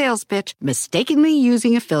entire sales pitch, mistakenly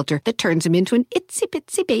using a filter that turns him into an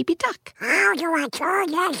itsy-bitsy baby duck. How do I turn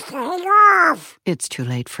this thing off? It's too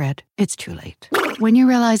late, Fred. It's too late. When you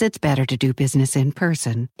realize it's better to do business in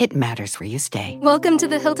person, it matters where you stay. Welcome to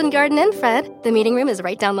the Hilton Garden Inn, Fred. The meeting room is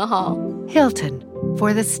right down the hall. Hilton,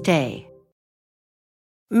 for the stay.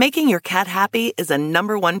 Making your cat happy is a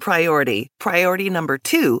 #1 priority. Priority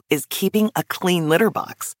 #2 is keeping a clean litter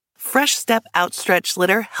box. Fresh Step Outstretch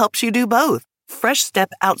Litter helps you do both. Fresh Step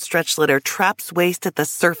Outstretch Litter traps waste at the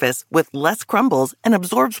surface with less crumbles and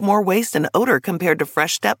absorbs more waste and odor compared to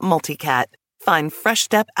Fresh Step Multicat. Find Fresh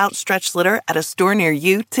Step Outstretch Litter at a store near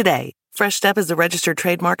you today. Fresh Step is a registered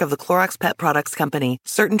trademark of the Clorox Pet Products Company.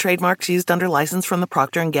 Certain trademarks used under license from the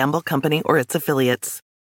Procter & Gamble Company or its affiliates.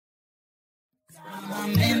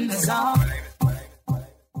 I'm in the zone.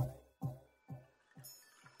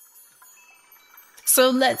 So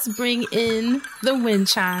let's bring in the wind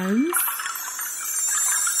chimes.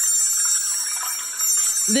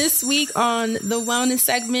 This week on the wellness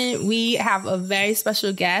segment, we have a very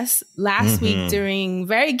special guest. Last week during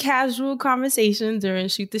very casual conversation during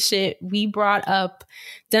Shoot the Shit, we brought up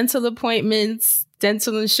dental appointments,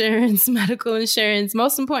 dental insurance, medical insurance,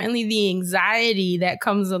 most importantly, the anxiety that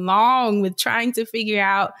comes along with trying to figure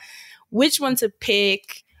out which one to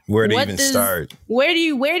pick. Where to even start? Where do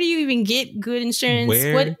you even get good insurance?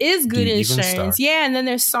 What is good insurance? Yeah, and then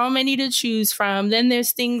there's so many to choose from. Then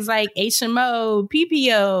there's things like HMO,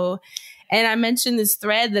 PPO. And I mentioned this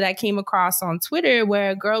thread that I came across on Twitter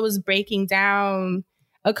where a girl was breaking down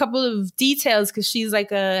a couple of details because she's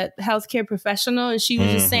like a healthcare professional. And she was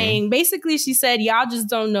just saying, basically, she said, y'all just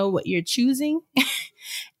don't know what you're choosing.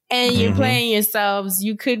 And you're playing yourselves.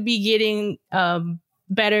 You could be getting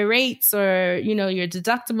better rates or, you know, your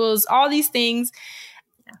deductibles, all these things.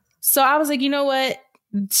 So I was like, you know what?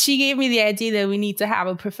 She gave me the idea that we need to have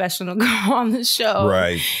a professional go on the show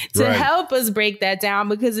to help us break that down.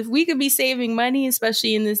 Because if we could be saving money,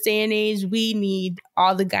 especially in this day and age, we need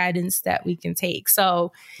all the guidance that we can take.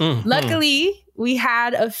 So luckily, we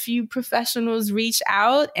had a few professionals reach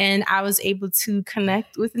out and I was able to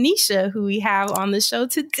connect with Nisha, who we have on the show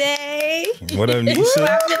today. What up, Nisha?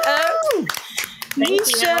 Wrap it up.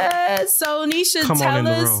 Nisha. So Nisha,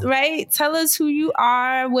 tell us who you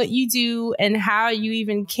are, what you do, and how you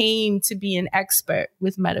even came to be an expert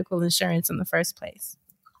with medical insurance in the first place.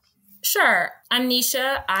 Sure. I'm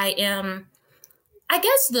Nisha. I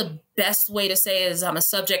guess the best way to say is I'm a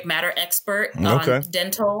subject matter expert on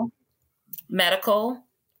dental, medical,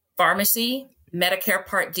 pharmacy, Medicare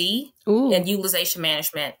Part D, and utilization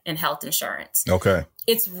management and health insurance. Okay.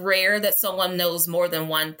 It's rare that someone knows more than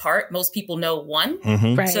one part. Most people know one.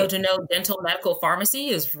 So to know dental, medical, pharmacy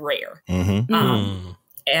is rare. And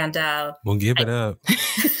we'll give it up.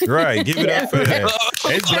 Right, give it up for that.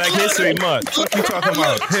 It's Black History Month. What you talking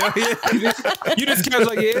about? You just kind of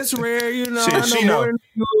like, yeah, it's rare, you know. I know more than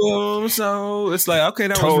you, so it's like, okay,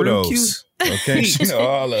 that was really cute. Okay, she know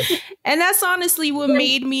all of it. And that's honestly what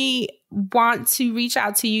made me want to reach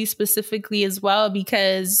out to you specifically as well,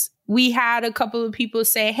 because we had a couple of people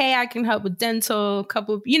say, hey, I can help with dental, a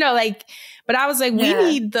couple of, you know, like, but I was like, we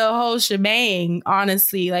need the whole shebang,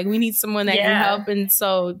 honestly. Like, we need someone that can help. And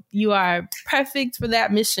so you are perfect for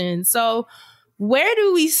that mission. So where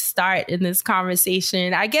do we start in this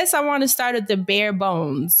conversation? I guess I want to start at the bare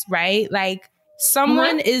bones, right? Like,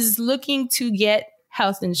 someone is looking to get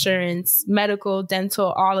health insurance, medical,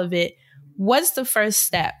 dental, all of it. What's the first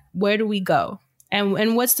step? Where do we go?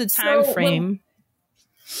 And what's the time frame?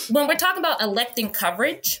 When we're talking about electing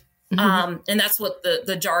coverage, and that's what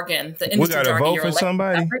the jargon, the industry we gotta jargon, vote for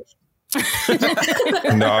somebody.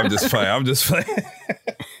 No, I'm just playing.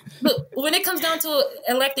 But when it comes down to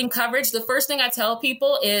electing coverage, the first thing I tell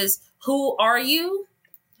people is, who are you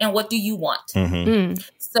and what do you want?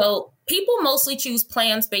 So people mostly choose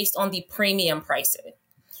plans based on the premium pricing.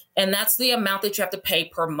 And that's the amount that you have to pay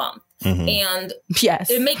per month. And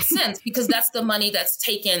it makes sense because that's the money that's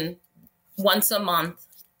taken once a month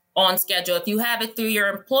on schedule. If you have it through your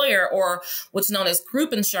employer or what's known as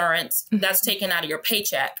group insurance, that's taken out of your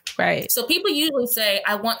paycheck. Right. So people usually say,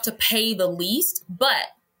 I want to pay the least, but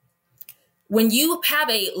when you have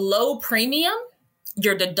a low premium,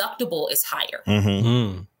 your deductible is higher.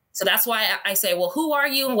 Mm-hmm. So that's why I say, well, who are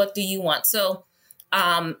you and what do you want? So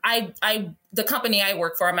the company I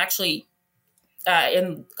work for, I'm actually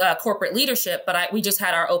in corporate leadership, but we just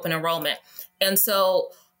had our open enrollment. And so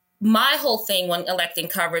my whole thing when electing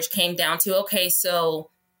coverage came down to, okay,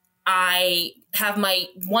 so I have my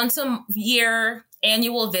once a year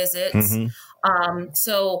annual visits. Mm-hmm.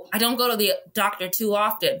 So I don't go to the doctor too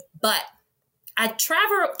often, but I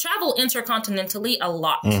travel intercontinentally a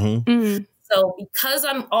lot. Mm-hmm. So because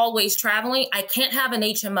I'm always traveling, I can't have an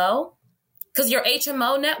HMO because your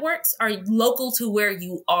HMO networks are local to where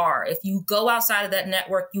you are. If you go outside of that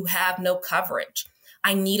network, you have no coverage.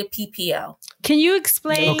 I need a PPO. Can you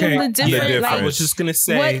explain the difference? I was just going to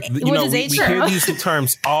say, what is we hear these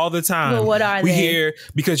terms all the time. Well, what are we they? Hear,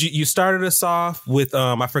 because you started us off with,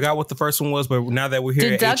 I forgot what the first one was, but now that we're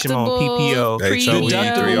here at HMO and PPO,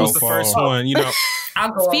 deductible was the first one,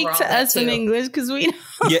 I'll go Speak to us in English because we know.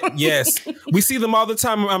 Yes. We see them all the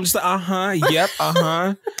time. I'm just like, yep,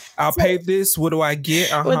 I'll pay this. What do I get?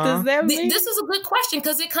 What does that mean? This is a good question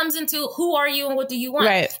because it comes into who are you and what do you want?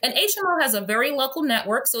 Right. And HMO has a very local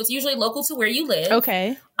network, so it's usually local to where you live.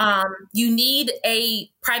 Okay. You need a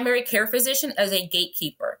primary care physician as a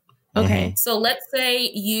gatekeeper. Okay. So let's say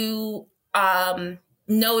you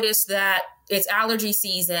notice that it's allergy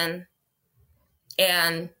season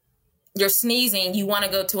and you're sneezing, you want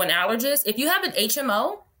to go to an allergist. If you have an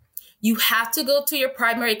HMO, you have to go to your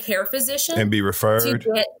primary care physician and be referred.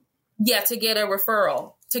 To get a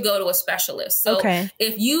referral to go to a specialist. So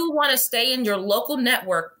if you want to stay in your local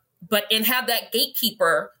network, and have that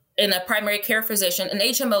gatekeeper in a primary care physician, an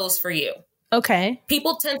HMO is for you. Okay.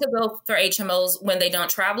 People tend to go for HMOs when they don't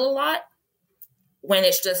travel a lot, when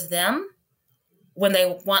it's just them, when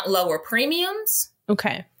they want lower premiums.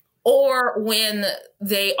 Okay. Or when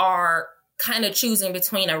they are kind of choosing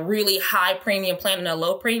between a really high premium plan and a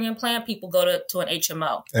low premium plan, people go to an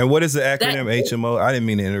HMO. And what is the acronym HMO? I didn't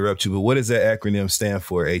mean to interrupt you, but what does that acronym stand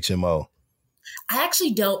for, HMO? I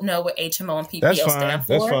actually don't know what HMO and PPO stand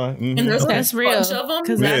for. That's fine. Mm-hmm. And there's That's a real, bunch of them.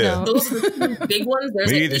 Because I know. Those are the two big ones.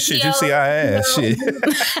 There's Me, a PPO, shit, you see, I asked shit.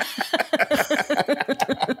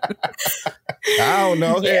 I don't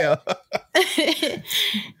know. Yeah.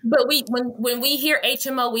 But when we hear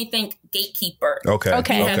HMO, we think gatekeeper. Okay.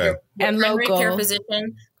 You have your and primary local care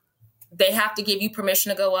physician. They have to give you permission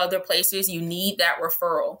to go other places. You need that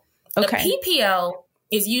referral. Okay. The PPO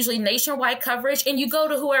is usually nationwide coverage, and you go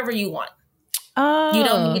to whoever you want. Oh. You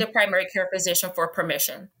don't need a primary care physician for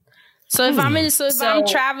permission. So if I'm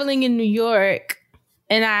traveling in New York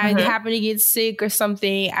and I happen to get sick or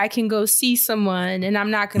something, I can go see someone and I'm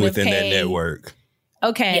not going to pay. Within that network.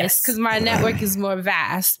 Okay. Because my network is more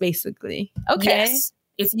vast, basically. Okay. Yes.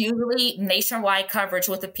 It's usually nationwide coverage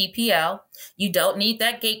with a PPO. You don't need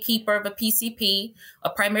that gatekeeper of a PCP, a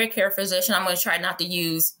primary care physician. I'm going to try not to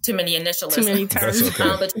use too many initialisms. Too many terms.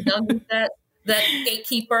 Okay. But you don't need that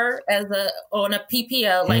gatekeeper on a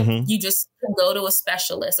PPO. Like you just can go to a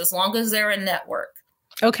specialist as long as they're in network.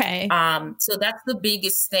 Okay. So that's the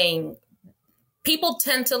biggest thing. People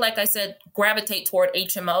tend to, like I said, gravitate toward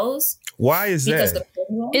HMOs. Why is that?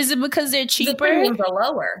 Is it because they're cheaper? The premiums are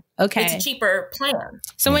lower. Okay. It's a cheaper plan.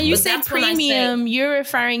 So when you say premium, you're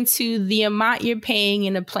referring to the amount you're paying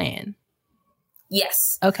in a plan.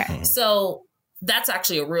 Yes. Okay. So that's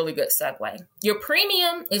actually a really good segue. Your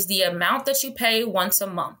premium is the amount that you pay once a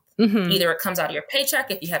month. Either it comes out of your paycheck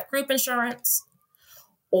if you have group insurance,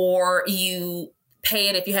 or you pay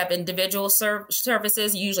it if you have individual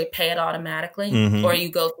services. You usually pay it automatically, or you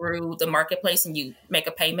go through the marketplace and you make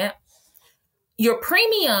a payment. Your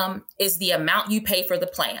premium is the amount you pay for the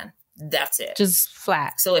plan. That's it. Just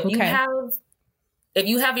flat. So if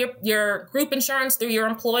you have your group insurance through your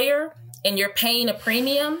employer and you're paying a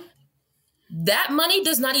premium, that money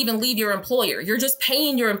does not even leave your employer. You're just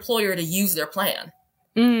paying your employer to use their plan.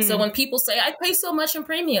 So when people say, I pay so much in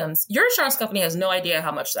premiums, your insurance company has no idea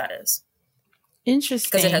how much that is. Interesting.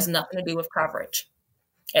 Because it has nothing to do with coverage.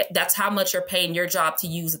 That's how much you're paying your job to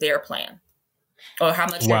use their plan, or how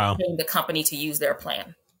much you're paying the company to use their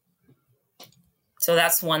plan. So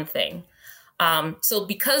that's one thing. So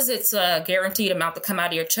because it's a guaranteed amount to come out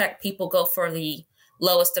of your check, people go for the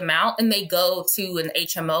lowest amount and they go to an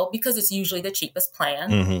HMO because it's usually the cheapest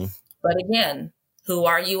plan. But again, who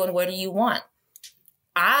are you and what do you want?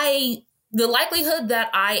 The likelihood that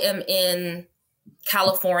I am in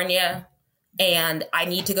California and I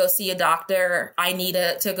need to go see a doctor, I need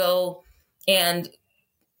to go and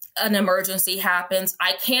an emergency happens,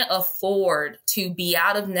 I can't afford to be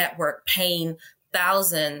out of network paying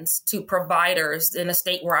thousands to providers in a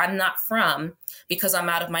state where I'm not from because I'm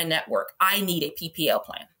out of my network. I need a PPO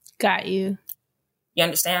plan. Got you. You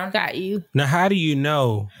understand? Got you. Now, how do you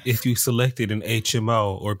know if you selected an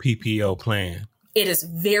HMO or PPO plan? It is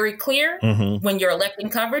very clear when you're electing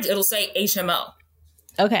coverage. It'll say HMO.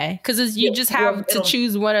 Okay. Because you just have to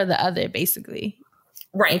choose one or the other, basically.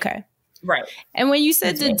 Right. Okay. Right. And when you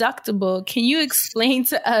said deductible, can you explain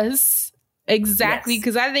to us exactly?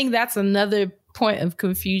 Because I think that's another point of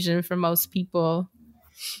confusion for most people.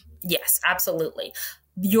 Yes, absolutely.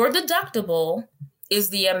 Your deductible is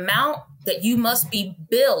the amount that you must be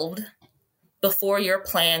billed before your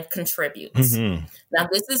plan contributes. Now,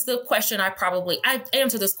 this is the question I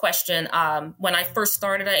answered this question when I first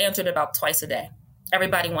started. I answered it about twice a day.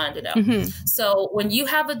 Everybody wanted to know. So when you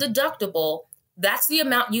have a deductible, that's the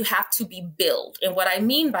amount you have to be billed. And what I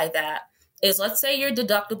mean by that is, let's say your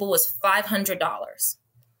deductible is $500.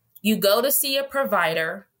 You go to see a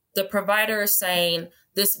provider. The provider is saying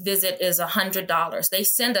this visit is $100. They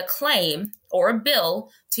send a claim or a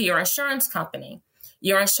bill to your insurance company.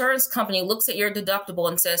 Your insurance company looks at your deductible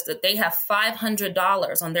and says that they have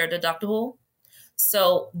 $500 on their deductible.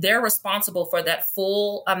 So they're responsible for that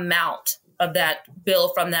full amount of that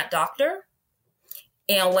bill from that doctor.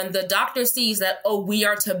 And when the doctor sees that, we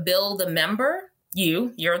are to bill the member,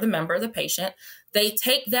 you're the member, the patient, they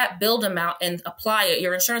take that billed amount and apply it.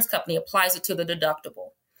 Your insurance company applies it to the deductible.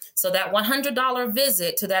 So that $100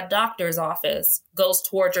 visit to that doctor's office goes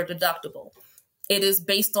towards your deductible. It is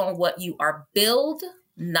based on what you are billed,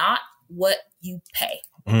 not what you pay.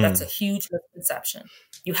 That's a huge misconception.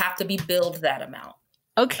 You have to be billed that amount.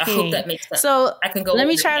 Okay. I hope that makes sense. So I can go. Let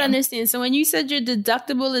me try to understand. So when you said your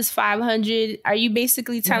deductible is $500, are you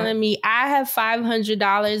basically telling me I have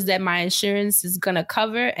 $500 that my insurance is going to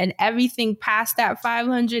cover, and everything past that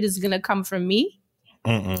 $500 is going to come from me?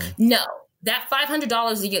 No, that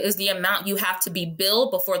 $500 is the amount you have to be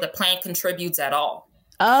billed before the plan contributes at all.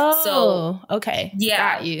 Oh, okay.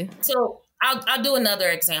 Yeah. Got you. So I'll do another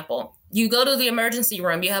example. You go to the emergency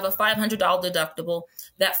room, you have a $500 deductible.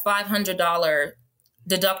 That $500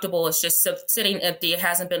 deductible is just sitting empty. It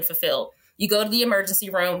hasn't been fulfilled. You go to the emergency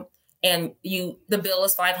room and the bill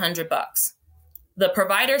is $500. The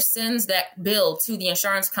provider sends that bill to the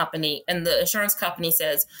insurance company, and the insurance company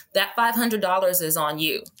says that $500 is on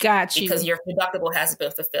you. Got you. Because your deductible hasn't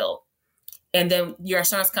been fulfilled. And then your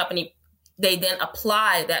insurance company, they then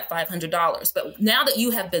apply that $500. But now that you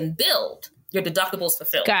have been billed, your deductible is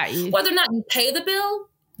fulfilled. Got you. Whether or not you pay the bill,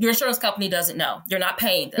 your insurance company doesn't know. You're not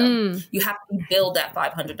paying them. You have to bill that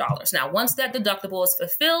 $500. Now, once that deductible is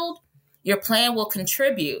fulfilled, your plan will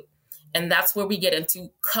contribute. And that's where we get into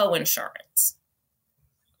co-insurance.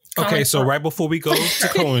 Okay, so right before we go to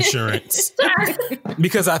co-insurance,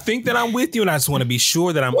 because I think that I'm with you and I just want to be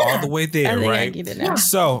sure that I'm all the way there, right? I get it now.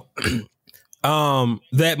 So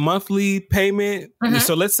that monthly payment.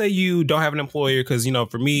 So let's say you don't have an employer, because,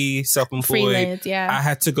 for me, self-employed, freelance, I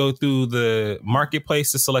had to go through the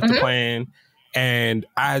marketplace to select a plan, and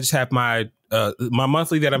I just have my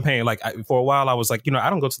monthly that I'm paying. Like for a while, I was like, I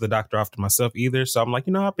don't go to the doctor often myself either. So I'm like,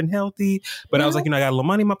 I've been healthy, but I was like, I got a little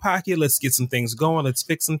money in my pocket. Let's get some things going. Let's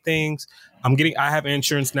fix some things. I have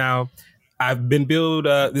insurance now. I've been billed.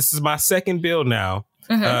 This is my second bill now.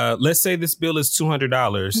 Let's say this bill is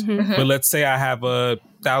 $200, but let's say I have a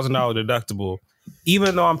 $1,000 deductible.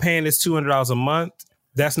 Even though I'm paying this $200 a month,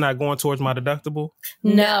 that's not going towards my deductible?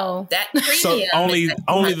 No. That premium So only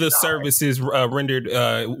is the services rendered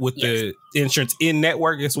with the insurance in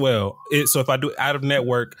network as well. So if I do out of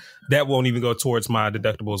network, that won't even go towards my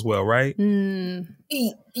deductible as well, right?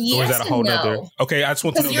 Yes, or is that a whole nother? Okay, I just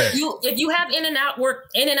want to know that. If you have in and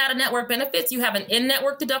out of network benefits, you have an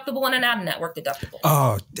in-network deductible and an out-of-network deductible.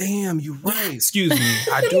 Oh, damn, you're right. Excuse me.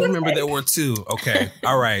 I do remember there were two. Okay.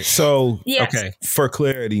 All right. So, okay. For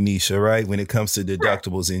clarity, Nisha, right? When it comes to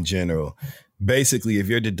deductibles in general, basically, if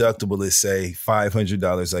your deductible is, say,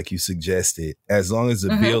 $500, like you suggested, as long as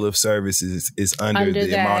the bill of services is under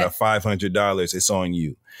the amount of $500, it's on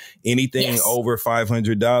you. Anything over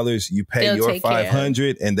 $500, you pay your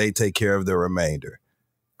 $500 and they take care of the remainder.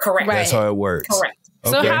 Correct. That's how it works. Correct.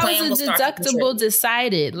 So how is a deductible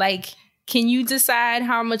decided? Like, can you decide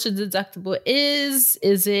how much a deductible is?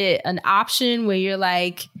 Is it an option where you're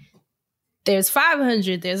like, there's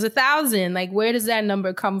 500, there's 1,000? Like, where does that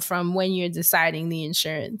number come from when you're deciding the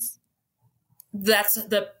insurance? That's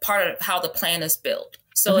the part of how the plan is built.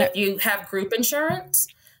 So if you have group insurance,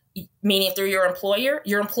 meaning through your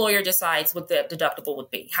employer decides what the deductible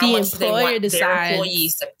would be. How much do they want their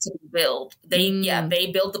employees to build?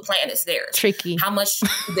 They build the plan. It's theirs. Tricky. How much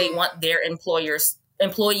do they want their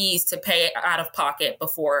employees to pay out of pocket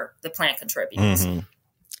before the plan contributes? Mm-hmm.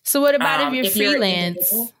 So what about if you're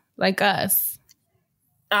freelance like us?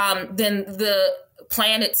 Then the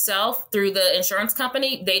plan itself through the insurance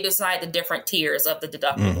company, they decide the different tiers of the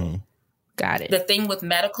deductible. Mm-hmm. Got it. The thing with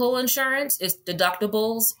medical insurance is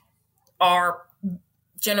deductibles are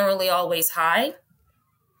generally always high.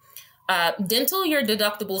 Dental, your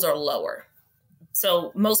deductibles are lower.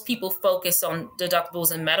 So most people focus on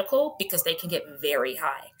deductibles in medical because they can get very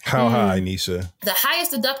high. How high, Nisha? The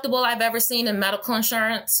highest deductible I've ever seen in medical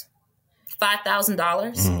insurance, $5,000.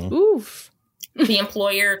 Mm-hmm. Oof. The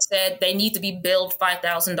employer said they need to be billed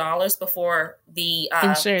 $5,000 before the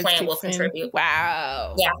plan will contribute.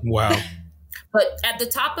 Wow. Yeah. Wow. But at the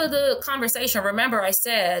top of the conversation, remember I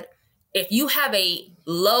said, if you have a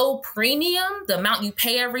low premium, the amount you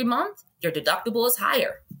pay every month, your deductible is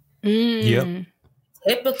higher. Yep.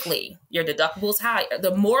 Typically, your deductible is higher.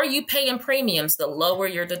 The more you pay in premiums, the lower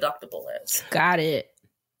your deductible is. Got it.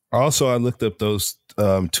 Also, I looked up those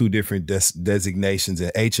two different designations,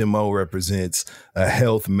 and HMO represents a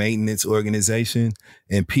health maintenance organization,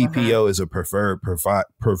 and PPO is a preferred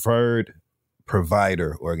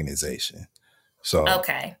provider organization. So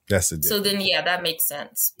okay, that's the difference. So then, that makes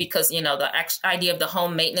sense because the idea of the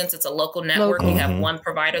home maintenance, it's a local network. You have one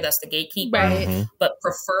provider that's the gatekeeper, right? But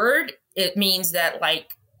preferred, it means that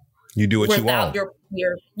you do what you want.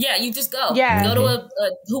 You just go. Yeah. Go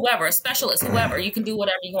to a specialist, whoever. You can do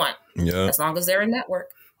whatever you want. Yeah. As long as they're a network.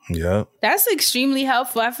 Yeah. That's extremely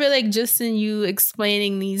helpful. I feel like just in you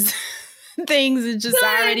explaining these things, it just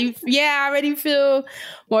I already feel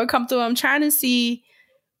more comfortable. I'm trying to see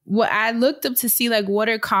what I looked up to see, what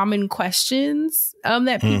are common questions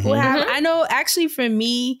that people have. I know actually for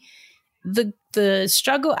me, the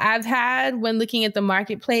struggle I've had when looking at the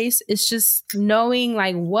marketplace is just knowing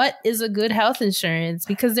what is a good health insurance,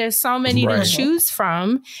 because there's so many to choose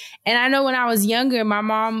from. And I know when I was younger, my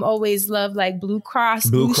mom always loved Blue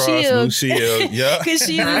Cross Blue Shield. Yeah. Because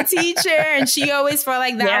she's a teacher and she always felt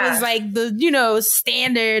like that was the,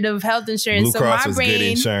 standard of health insurance. Blue Cross was good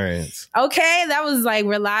insurance. Okay, that was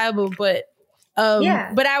reliable, but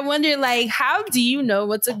but I wonder, how do you know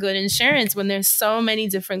what's a good insurance when there's so many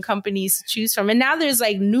different companies to choose from? And now there's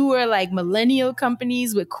newer, millennial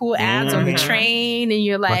companies with cool ads on the train, and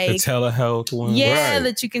you're the telehealth one. Yeah, right.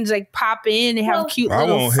 That you can just pop in and have cute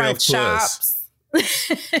little front shops.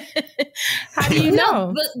 How do you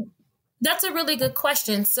know? But that's a really good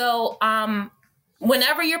question. So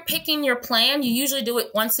whenever you're picking your plan, you usually do it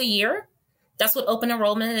once a year. That's what open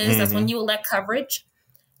enrollment is. That's when you elect coverage.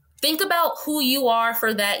 Think about who you are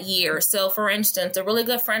for that year. So, for instance, a really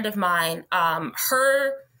good friend of mine,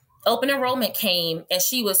 her open enrollment came and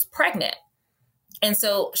she was pregnant. And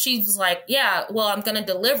so she was like, I'm going to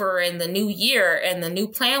deliver in the new year and the new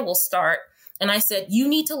plan will start. And I said, you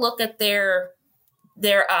need to look at their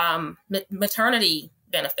maternity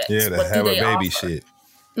benefits. Yeah, to have a baby offer? Shit.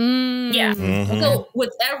 Yeah. So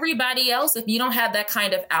with everybody else, if you don't have that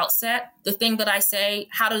kind of outset, the thing that I say,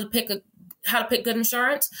 how to pick good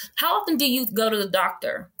insurance, how often do you go to the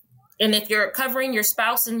doctor? And if you're covering your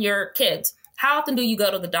spouse and your kids, how often do you go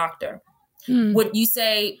to the doctor? Would you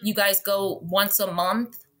say you guys go once a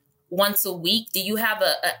month, once a week? Do you have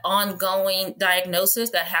an ongoing diagnosis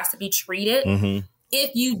that has to be treated?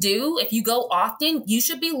 If you do, if you go often, you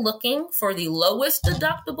should be looking for the lowest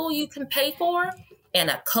deductible you can pay for and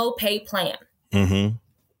a copay plan.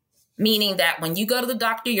 Meaning that when you go to the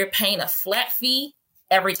doctor, you're paying a flat fee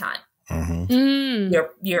every time.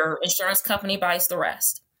 Your insurance company buys the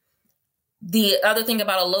rest. The other thing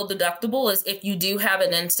about a low deductible is if you do have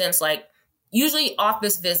an instance, usually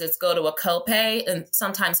office visits go to a copay and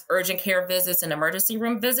sometimes urgent care visits and emergency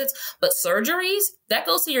room visits, but surgeries, that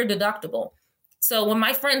goes to your deductible. So when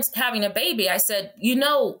my friend's having a baby, I said,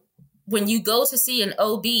 when you go to see an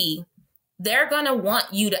OB, they're going to want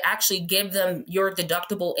you to actually give them your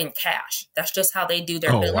deductible in cash. That's just how they do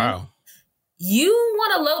their billing. Wow. You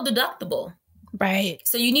want a low deductible. Right.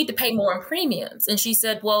 So you need to pay more in premiums. And she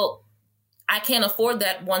said, well, I can't afford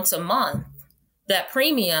that once a month. That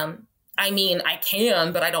premium, I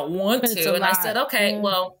can, but I don't want to. And I said, okay,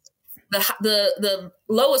 well, the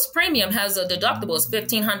lowest premium has a deductible is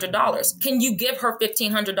 $1,500. Can you give her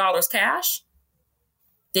 $1,500 cash?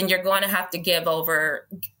 Then you're going to have to give up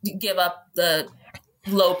the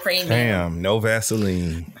low premium. Damn, no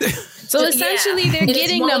Vaseline. So essentially, they're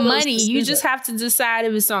getting the money. You just have to decide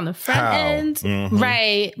if it's on the front end,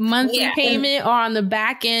 right, monthly payment, or on the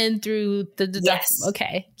back end through the deductible. Yes.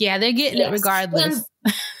 Okay, yeah, they're getting it regardless.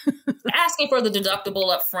 Asking for the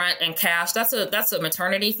deductible up front and cash, that's a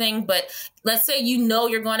maternity thing. But let's say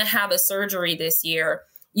you're going to have a surgery this year.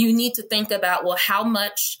 You need to think about, well, how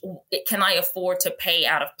much can I afford to pay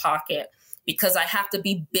out of pocket? Because I have to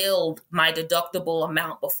be billed my deductible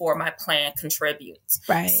amount before my plan contributes.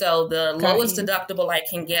 Right. So the lowest deductible I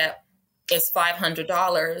can get is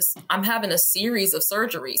 $500. I'm having a series of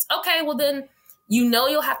surgeries. Okay, well then,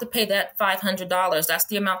 you'll have to pay that $500. That's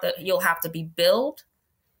the amount that you'll have to be billed.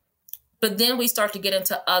 But then we start to get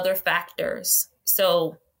into other factors.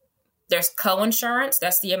 So there's co-insurance.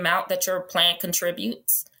 That's the amount that your plan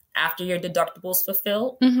contributes after your deductible's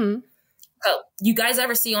fulfilled. Mm-hmm. You guys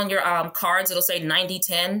ever see on your cards, it'll say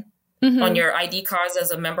 90-10 on your ID cards as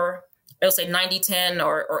a member? It'll say 90-10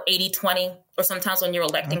 or 80-20, or sometimes when you're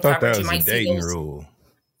electing coverage, you might see those. Rule.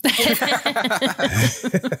 That's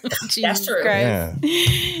true. Yeah.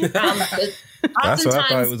 That's what I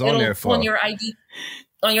thought it was on there for. On your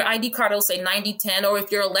ID card, it'll say 90-10, or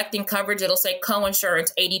if you're electing coverage, it'll say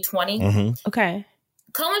co-insurance 80-20. Okay.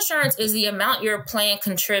 Co-insurance is the amount your plan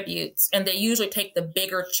contributes, and they usually take the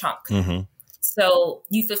bigger chunk. So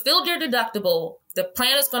you fulfilled your deductible, the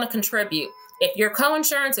plan is going to contribute. If your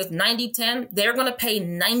co-insurance is 90-10, they're going to pay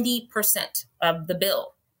 90% of the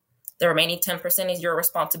bill. The remaining 10% is your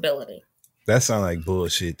responsibility. That sounds like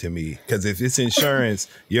bullshit to me. Because if it's insurance,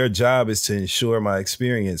 your job is to insure my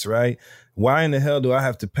experience, right? Why in the hell do I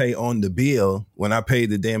have to pay on the bill when I pay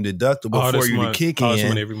the damn deductible for you to kick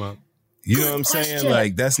in? Every month. You know what I'm saying?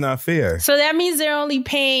 Like, that's not fair. So that means they're only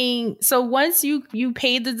paying. So once you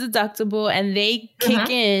pay the deductible and they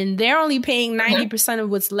kick in, they're only paying 90%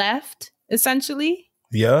 of what's left, essentially.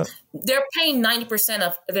 Yeah. They're paying 90%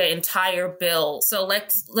 of the entire bill. So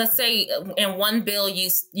let's say in one bill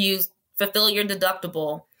you fulfill your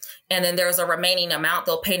deductible, and then there's a remaining amount.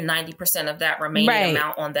 They'll pay 90% of that remaining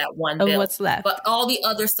amount on that one bill. What's left. But all the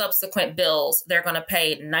other subsequent bills, they're going to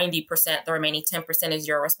pay 90%. The remaining 10% is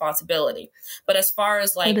your responsibility. But as far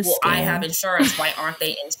as like, well, I have insurance, why aren't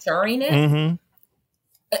they insuring it?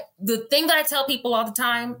 The thing that I tell people all the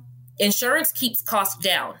time, insurance keeps costs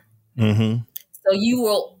down. So you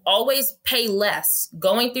will always pay less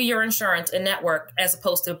going through your insurance and network as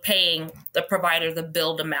opposed to paying the provider the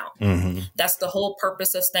billed amount. That's the whole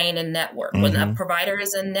purpose of staying in network. When a provider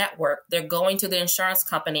is in network, they're going to the insurance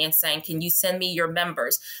company and saying, can you send me your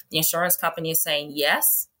members? The insurance company is saying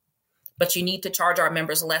yes, but you need to charge our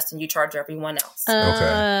members less than you charge everyone else.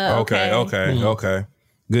 Okay.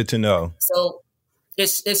 Good to know. So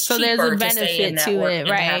it's so there's a benefit to it,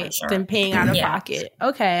 right? Than paying out of pocket.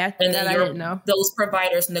 Okay, I didn't know. Those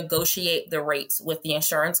providers negotiate the rates with the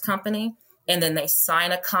insurance company, and then they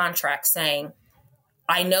sign a contract saying,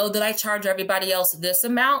 I know that I charge everybody else this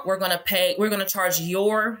amount. We're going to charge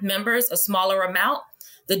your members a smaller amount.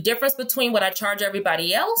 The difference between what I charge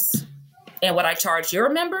everybody else and what I charge your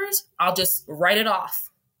members, I'll just write it off.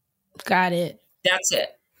 Got it. That's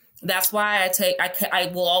it. That's why I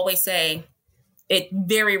will always say, it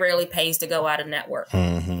very rarely pays to go out of network.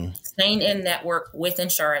 Staying in network with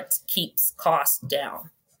insurance keeps costs down.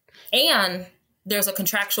 And there's a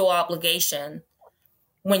contractual obligation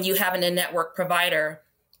when you have an in-network provider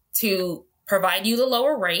to provide you the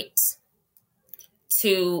lower rates,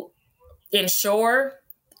 to ensure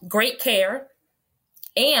great care,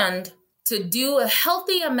 and to do a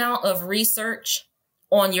healthy amount of research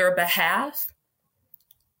on your behalf.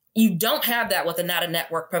 You don't have that with an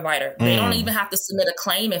out-of-network provider. They don't even have to submit a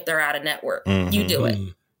claim if they're out-of-network. You do it.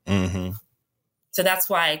 So that's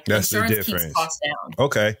why insurance keeps costs down.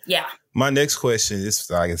 Okay. Yeah. My next question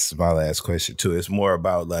is, I guess, my last question too. It's more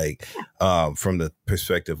about like, from the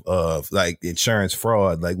perspective of like insurance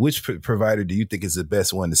fraud. Like, which provider do you think is the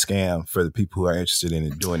best one to scam for the people who are interested in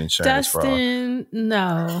doing insurance fraud? Dustin,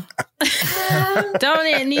 no. Don't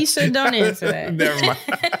answer that. Never mind.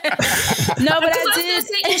 No, but I did.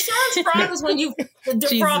 Insurance fraud is when you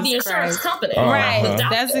defraud the insurance company. Right.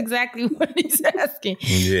 That's exactly what he's asking.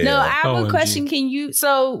 Yeah. No, I have a question.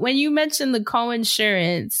 So when you mentioned the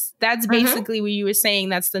co-insurance, that's basically what you were saying.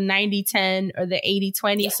 That's the 90-10 or the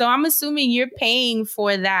 80-20. Yeah. So I'm assuming you're paying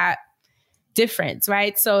for that difference,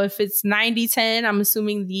 right? So if it's 90-10, I'm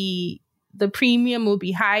assuming the premium will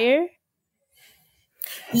be higher.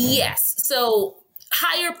 Yes. So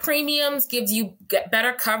higher premiums gives you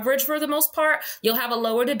better coverage for the most part. You'll have a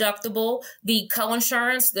lower deductible. The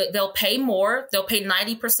co-insurance, they'll pay more. They'll pay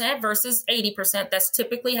 90% versus 80%. That's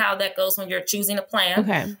typically how that goes when you're choosing a plan.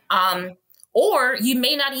 Okay. Or you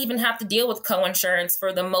may not even have to deal with coinsurance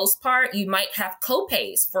for the most part. You might have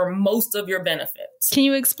copays for most of your benefits. Can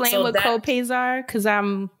you explain what copays are? Because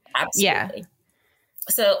Absolutely.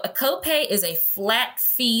 So a copay is a flat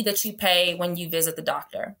fee that you pay when you visit the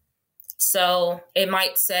doctor. So it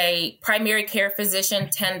might say primary care physician,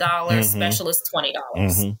 $10, specialist,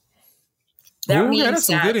 $20. That means that's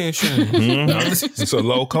some good insurance. It's a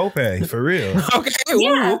low copay, for real. Okay.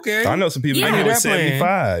 Yeah. Okay. I know some people that with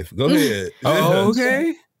 75. Go ahead. Oh,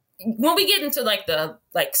 okay. When we get into like the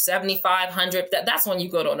 7,500, that's when you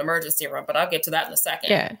go to an emergency room, but I'll get to that in a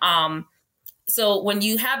second. Yeah. So when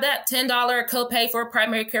you have that $10 copay for a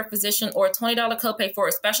primary care physician or a $20 copay for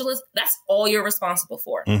a specialist, that's all you're responsible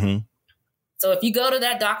for. So if you go to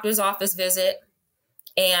that doctor's office visit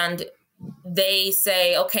and they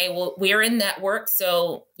say, okay, well, we're in network.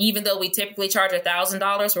 So even though we typically charge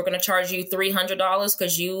 $1,000, we're going to charge you $300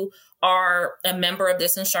 because you are a member of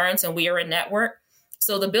this insurance and we are in network.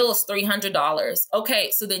 So the bill is $300.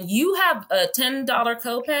 Okay. So then you have a $10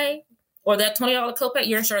 copay or that $20 copay,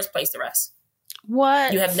 your insurance pays the rest.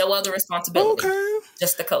 What? You have no other responsibility. Okay.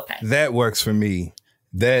 Just the copay. That works for me.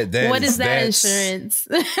 What is that insurance?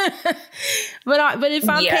 but if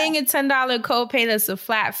I'm paying a $10 copay, that's a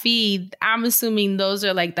flat fee. I'm assuming those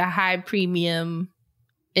are like the high premium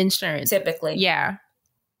insurance. Typically. Yeah.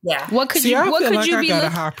 What could you be got a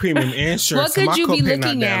high premium insurance. What could you be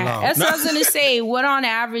looking at? That's what I was gonna say. What on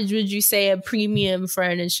average would you say a premium for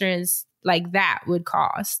an insurance like that would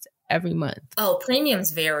cost every month? Oh,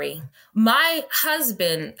 premiums vary. My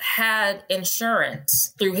husband had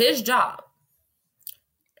insurance through his job.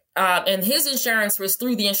 And his insurance was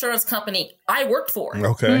through the insurance company I worked for.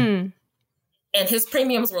 Okay. And his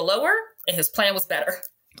premiums were lower and his plan was better.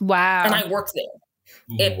 Wow. And I worked there.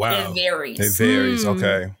 It varies. It varies.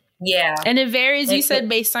 Okay. Yeah. And it varies, you said,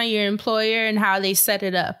 based on your employer and how they set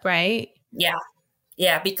it up, right? Yeah.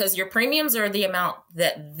 Yeah, because your premiums are the amount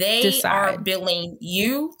that they are billing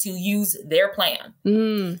you to use their plan.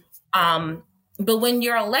 But when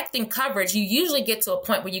you're electing coverage, you usually get to a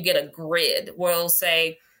point where you get a grid where it'll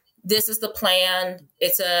say, this is the plan,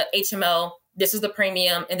 it's a HMO, this is the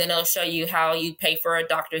premium, and then it'll show you how you pay for a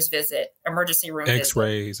doctor's visit, emergency room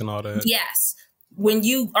X-rays visit. And all that. Yes. When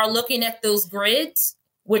you are looking at those grids,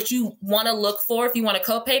 what you want to look for if you want a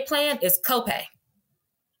copay plan is copay.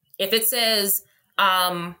 If it says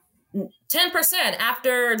 10%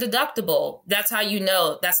 after deductible, that's how you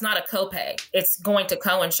know that's not a copay. It's going to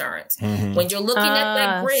coinsurance. When you're looking at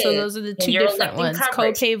that grid, so those are the two different ones: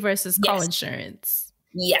 copay versus coinsurance.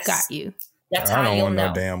 Yes, got you. That's I how don't you'll want know.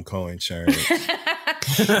 no damn coinsurance.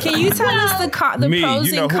 Can you tell us the pros and cons?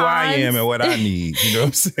 You know who I am and what I need. You know what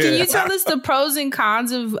I'm saying? Can you tell us the pros and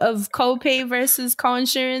cons of copay versus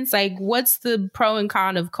coinsurance? Like, what's the pro and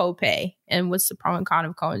con of copay, and what's the pro and con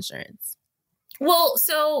of coinsurance? Well,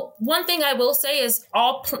 so one thing I will say is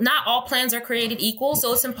not all plans are created equal.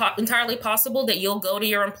 So it's entirely possible that you'll go to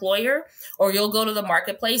your employer or you'll go to the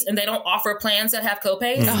marketplace and they don't offer plans that have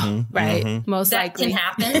copays. Right. Most that likely can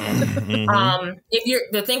happen.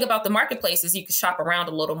 The thing about the marketplace is you can shop around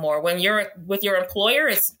a little more. When you're with your employer,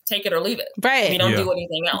 it's take it or leave it. Right. You don't do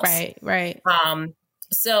anything else. Right.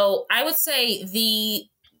 So I would say the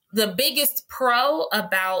biggest pro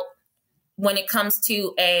about when it comes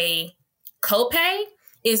to a copay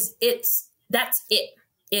is that's it.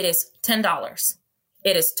 It is $10.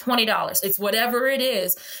 It is $20. It's whatever it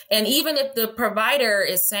is. And even if the provider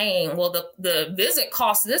is saying, well, the visit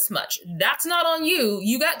costs this much, that's not on you.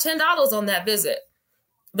 You got $10 on that visit.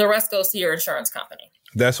 The rest goes to your insurance company.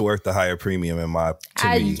 That's worth the higher premium to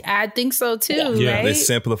me. I think so too. Yeah. Right? It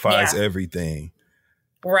simplifies everything.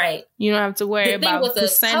 Right. You don't have to worry about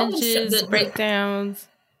percentages, breakdowns.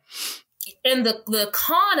 And the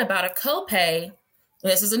con about a copay,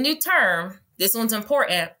 and this is a new term, this one's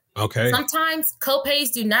important. Okay. Sometimes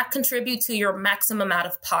copays do not contribute to your maximum out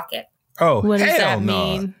of pocket. Oh, what does that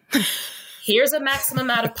mean? Here's a maximum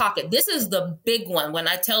out of pocket. This is the big one. When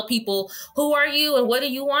I tell people, who are you and what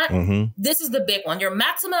do you want? This is the big one. Your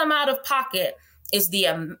maximum out of pocket is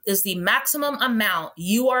the maximum amount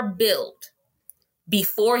you are billed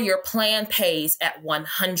before your plan pays at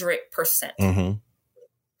 100%.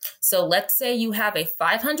 So let's say you have a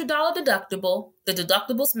 $500 deductible, the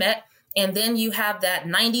deductible's met, and then you have that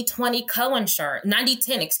 90-10 coinsurance,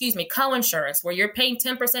 where you're paying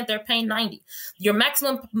 10%, they're paying 90. Your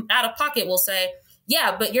maximum out of pocket will say,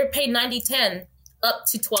 yeah, but you're paying 90-10 up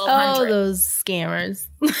to $1,200. Oh, those scammers.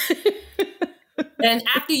 And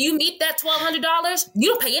after you meet that $1,200, you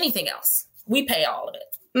don't pay anything else. We pay all of it.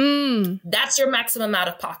 That's your maximum out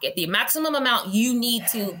of pocket. The maximum amount you need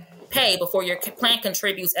to pay before your plan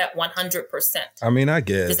contributes at 100%. I mean, I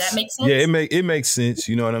guess. Does that make sense? Yeah, it makes sense.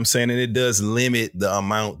 You know what I'm saying? And it does limit the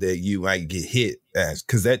amount that you might get hit as,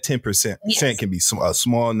 because that 10% can be a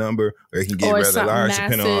small number, or it can get rather large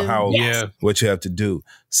depending on how what you have to do.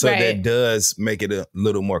 So that does make it a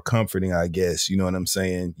little more comforting, I guess. You know what I'm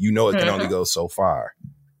saying? You know, it can only go so far.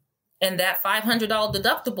 And that $500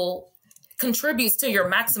 deductible contributes to your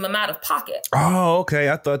maximum out of pocket. Oh, okay.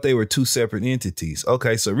 I thought they were two separate entities.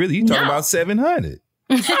 Okay, so really, you're talking about $700.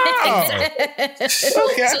 Oh. Okay. So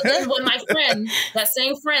then when my friend, that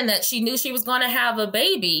same friend that she knew she was going to have a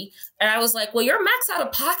baby, and I was like, well, your max out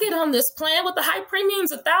of pocket on this plan with the high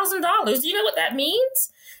premiums $1,000. Do you know what that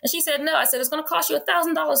means? And she said, no. I said, it's going to cost you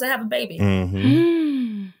 $1,000 to have a baby.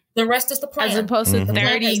 Mm-hmm. The rest is the plan. As opposed to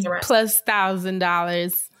 $30 plus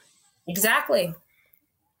 $1,000. Exactly.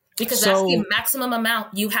 Because that's the maximum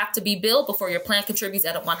amount you have to be billed before your plan contributes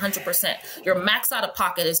at 100%. Your max out of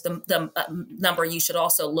pocket is the number you should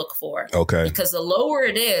also look for. Okay. Because the lower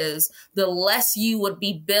it is, the less you would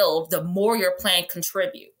be billed, the more your plan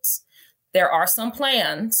contributes. There are some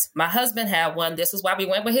plans. My husband had one. This is why we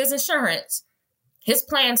went with his insurance. His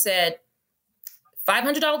plan said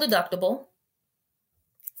 $500 deductible,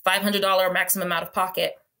 $500 maximum out of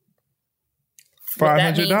pocket.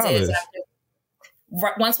 $500.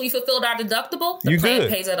 Once we fulfilled our deductible, the plan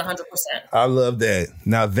pays at 100%. I love that.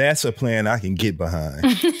 Now that's a plan I can get behind.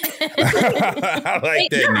 I like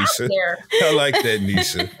that, Nisha. I like that,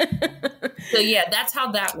 Nisha. So yeah, that's how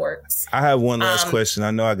that works. I have one last question.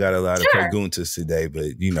 I know I got a lot of preguntas today,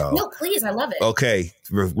 but you know. No, please, I love it. Okay,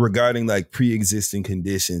 regarding like pre-existing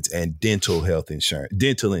conditions and dental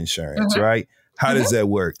insurance, right? How does that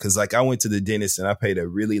work? Because like I went to the dentist and I paid a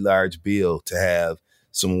really large bill to have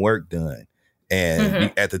some work done.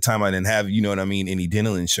 And at the time I didn't have, you know what I mean, any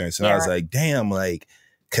dental insurance. And I was like, damn, like,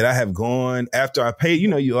 could I have gone after I paid? You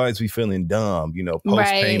know, you always be feeling dumb, you know,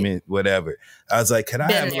 post-payment, whatever. I was like, could I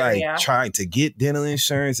have tried to get dental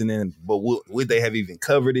insurance? And then, but would they have even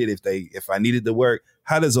covered it if I needed to work?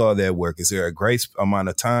 How does all that work? Is there a grace amount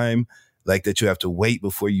of time like that you have to wait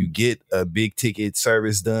before you get a big ticket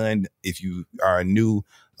service done? If you are a new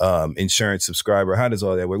insurance subscriber, how does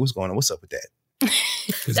all that work? What's going on? What's up with that?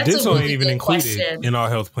 Because dental ain't even included in all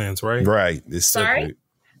health plans, right? Right. It's separate.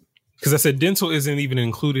 Because I said dental isn't even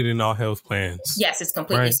included in all health plans. Yes, it's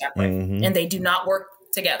completely separate. And they do not work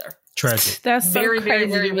together. Tragic. That's so very,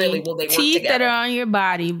 crazy. very rarely will they work Teeth together. that are on your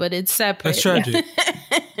body, but it's separate. That's tragic.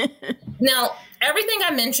 Now, everything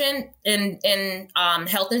I mentioned in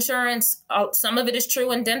health insurance, some of it is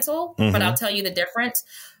true in dental, but I'll tell you the difference.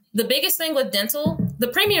 The biggest thing with dental, the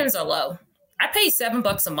premiums are low. I pay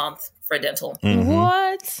 $7 a month for dental.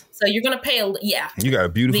 What? So you're going to pay You got a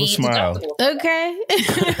beautiful smile. Okay.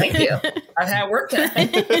 Thank you. I've had work done.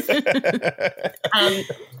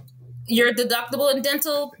 Your deductible in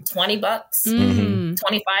dental, $20,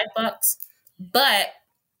 $25. But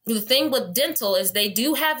the thing with dental is they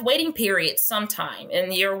do have waiting periods sometime.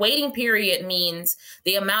 And your waiting period means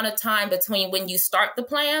the amount of time between when you start the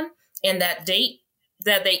plan and that date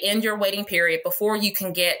that they end your waiting period before you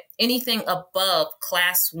can get anything above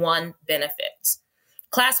Class 1 benefits.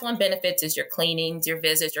 Class 1 benefits is your cleanings, your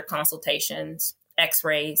visits, your consultations,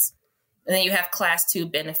 x-rays. And then you have Class 2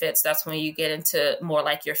 benefits. That's when you get into more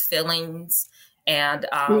like your fillings and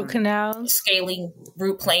root canals, scaling,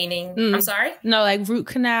 root planing. I'm sorry? No, like root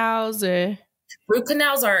canals or... Root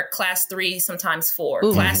canals are Class 3, sometimes 4.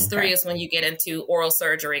 Ooh, Class 3 is when you get into oral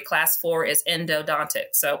surgery. Class 4 is endodontic.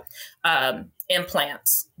 So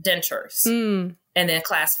implants, dentures. And then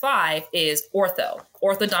Class 5 is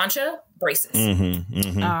orthodontia, braces.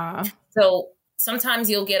 So sometimes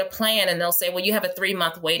you'll get a plan and they'll say, well, you have a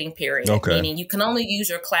 3-month waiting period, meaning you can only use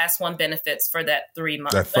your Class 1 benefits for that 3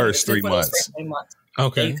 months. That first 3 months.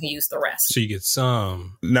 Okay. You can use the rest. So you get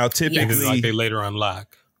some. Now, typically, like they later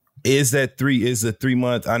unlock. Is the 3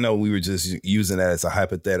 month? I know we were just using that as a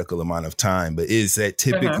hypothetical amount of time, but is that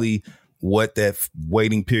typically what that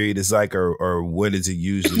waiting period is like, or what does it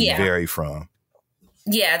usually vary from?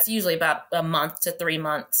 Yeah, it's usually about a month to 3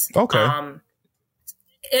 months. Okay.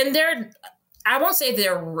 And I won't say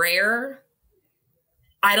they're rare.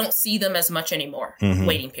 I don't see them as much anymore,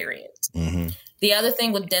 waiting periods. The other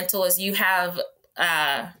thing with dental is you have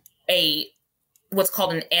what's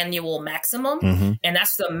called an annual maximum. And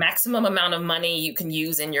that's the maximum amount of money you can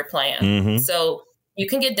use in your plan. So you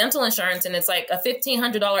can get dental insurance and it's like a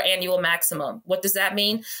 $1,500 annual maximum. What does that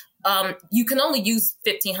mean? You can only use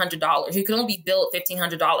 $1,500. You can only be billed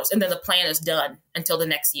 $1,500 and then the plan is done until the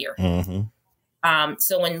next year.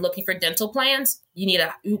 So when looking for dental plans, you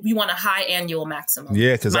want a high annual maximum.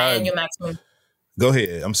 Yeah, because annual maximum. Go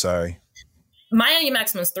ahead. I'm sorry. my annual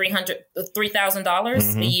maximum is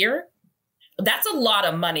 $3,000 a year. That's a lot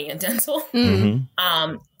of money in dental.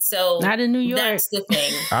 So not in New York. That's the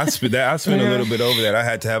thing. I spent a little bit over that. I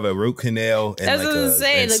had to have a root canal. And that's what I was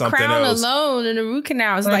saying. The crown alone and the root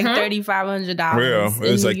canal is like $3,500. Real.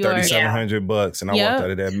 It was like $3,700, and I walked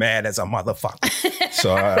out of there mad as a motherfucker.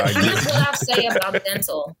 So here's what I'll say about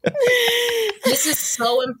dental. This is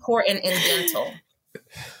so important in dental.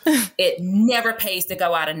 It never pays to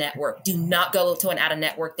go out of network. Do not go to an out of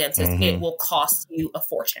network dentist. It will cost you a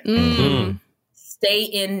fortune. Stay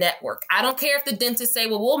in network. I don't care if the dentist say,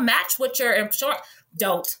 well, we'll match what your insurance.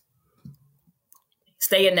 Don't.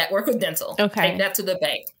 Stay in network with dental. Okay. Take that to the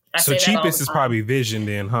bank. So cheapest is probably vision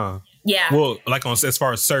then, huh? Yeah. Well, like as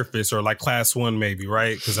far as surface or like class 1 maybe,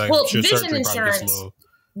 right? Because vision insurance,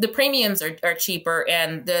 the premiums are cheaper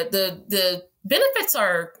and the benefits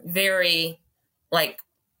are very like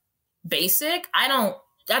basic. I've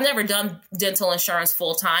never done dental insurance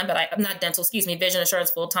full time, but vision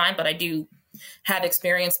insurance full time, but I do have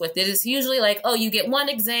experience with it. It's usually like, oh, you get one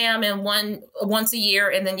exam and once a year,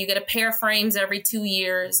 and then you get a pair of frames every 2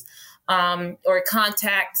 years, or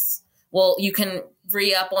contacts. Well, you can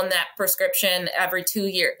re-up on that prescription every 2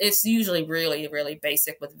 years. It's usually really, really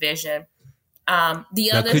basic with vision. Could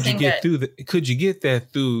you get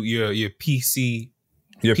that through your PC,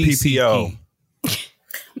 your PPO?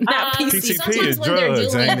 Not PCP is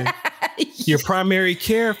drugs, ain't it? Your primary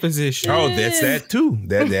care physician. Oh, that's that too.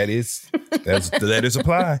 That is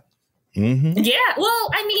apply. Yeah. Well,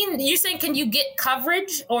 I mean, you're saying, can you get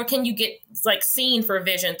coverage or can you get like seen for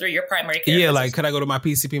vision through your primary care? Yeah, like could I go to my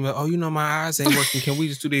PCP and be like, oh, my eyes ain't working. Can we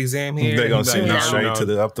just do the exam here? They're gonna send you straight to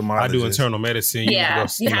the ophthalmologist. I do internal medicine. Yeah,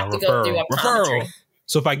 you have to go through referral.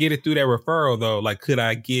 So if I get it through that referral, though, like, could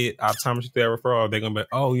I get optometry through that referral? They're going to be,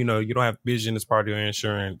 oh, you don't have vision as part of your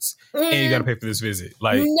insurance and you got to pay for this visit.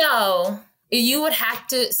 Like, no, you would have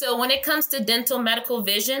to. So when it comes to dental, medical,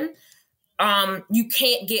 vision, you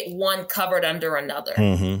can't get one covered under another.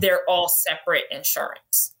 They're all separate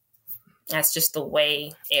insurance. That's just the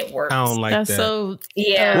way it works. I don't like that. So,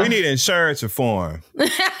 yeah. We need insurance reform.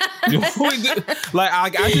 Like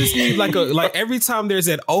I just need like every time there's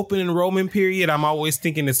that open enrollment period, I'm always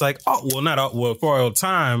thinking it's like, for a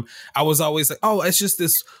time I was always like, oh, it's just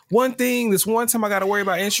this one thing, this one time I got to worry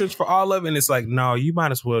about insurance for all of it. And it's like, no, you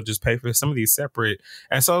might as well just pay for some of these separate.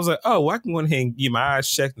 And so I was like, oh, well, I can go ahead and get my eyes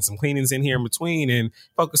checked and some cleanings in here in between and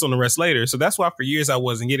focus on the rest later. So that's why for years I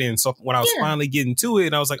wasn't getting. So when I was finally getting to it,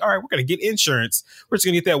 and I was like, all right, we're going to get insurance. We're just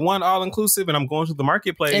going to get that one all inclusive. And I'm going to the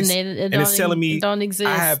marketplace and it's telling me don't exist.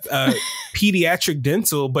 I have pediatric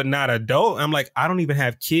dental, but not adult. I'm like, I don't even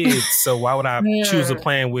have kids. So why would I choose a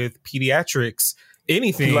plan with pediatrics?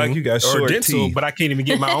 Anything like you got short dental, teeth, but I can't even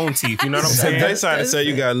get my own teeth. You know what I'm saying? They trying to say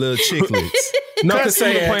you got little chiclets. Not to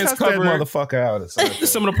say the plans cover that motherfucker out.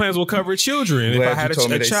 Some of the plans will cover children if I had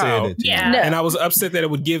a child. And I was upset that it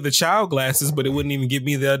would give the child glasses, but it wouldn't even give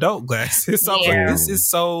me the adult glasses. So I was like, this is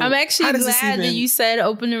so. I'm actually glad that you said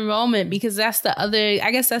open enrollment because that's the other.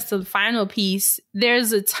 I guess that's the final piece.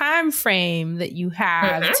 There's a time frame that you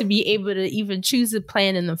have to be able to even choose a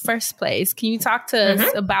plan in the first place. Can you talk to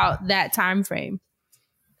us about that time frame?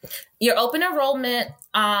 Your open enrollment,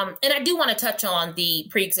 and I do want to touch on the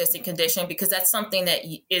pre-existing condition because that's something that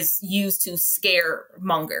is used to scare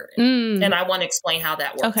monger. And I want to explain how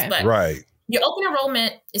that works. Okay. But right. Your open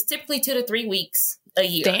enrollment is typically 2 to 3 weeks a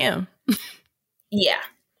year. Damn. Yeah.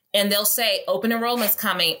 And they'll say open enrollment's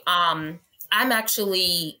coming. I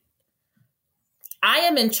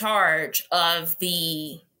am in charge of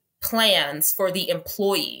the plans for the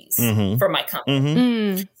employees for my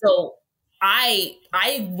company. So I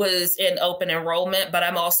was in open enrollment, but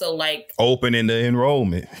I'm also like open in the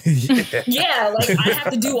enrollment. Yeah, like I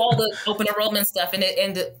have to do all the open enrollment stuff, and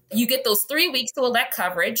you get those 3 weeks to elect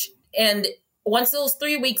coverage, and once those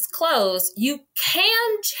 3 weeks close, you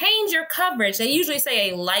can change your coverage. They usually say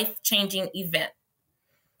a life-changing event,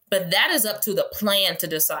 but that is up to the plan to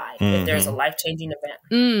decide if there's a life-changing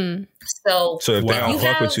event. So if they don't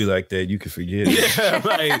fuck with you like that, you can forget it. Yeah,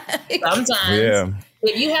 like sometimes. Yeah.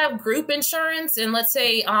 If you have group insurance and let's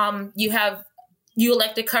say you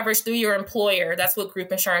elected coverage through your employer, that's what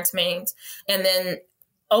group insurance means. And then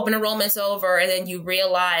open enrollment's over and then you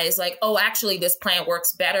realize like, oh, actually this plan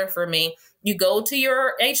works better for me. You go to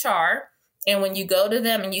your HR and when you go to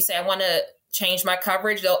them and you say, I want to change my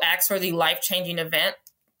coverage, they'll ask for the life-changing event.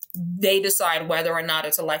 They decide whether or not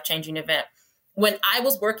it's a life-changing event. When I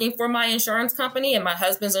was working for my insurance company and my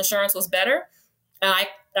husband's insurance was better,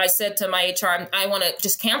 I said to my HR, I want to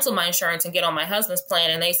just cancel my insurance and get on my husband's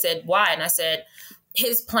plan. And they said, why? And I said,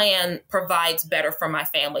 his plan provides better for my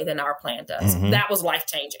family than our plan does. Mm-hmm. That was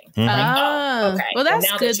life-changing. Mm-hmm. Like, okay. Well, that's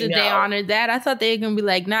good that they honored that. I thought they were going to be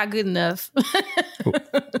like, not good enough.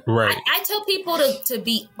 Right. I tell people to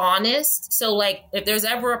be honest. So like if there's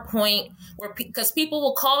ever a point where, because people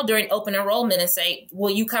will call during open enrollment and say, will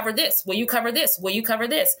you cover this? Will you cover this? Will you cover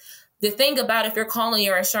this? The thing about if you're calling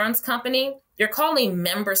your insurance company, you're calling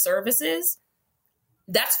member services.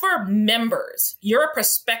 That's for members. You're a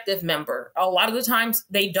prospective member. A lot of the times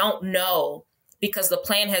they don't know because the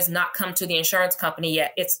plan has not come to the insurance company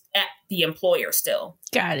yet. It's at the employer still.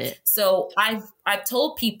 Got it. So I've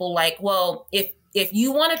told people like, well, if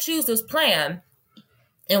you want to choose this plan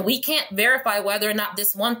and we can't verify whether or not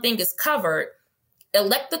this one thing is covered,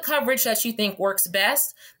 elect the coverage that you think works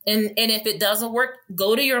best. And if it doesn't work,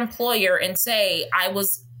 go to your employer and say, I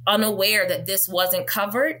was unaware that this wasn't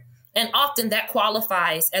covered. And often that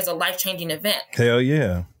qualifies as a life-changing event. Hell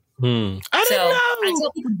yeah. I didn't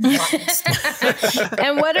know.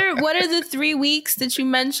 And what are the 3 weeks that you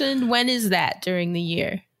mentioned? When is that during the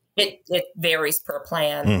year? It varies per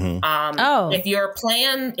plan. Mm-hmm.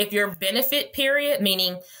 If your benefit period,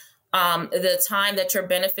 meaning the time that your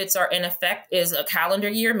benefits are in effect is a calendar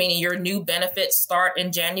year, meaning your new benefits start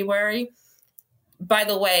in January. By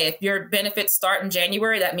the way, if your benefits start in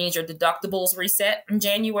January, that means your deductibles reset in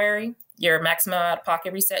January, your maximum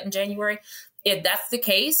out-of-pocket reset in January. If that's the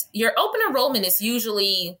case, your open enrollment is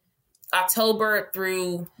usually October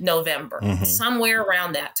through November, somewhere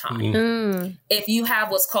around that time. If you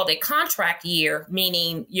have what's called a contract year,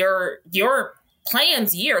 meaning your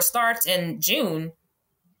plan's year starts in June,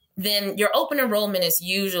 then your open enrollment is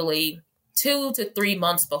usually 2 to 3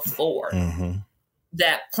 months before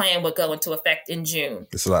that plan would go into effect in June.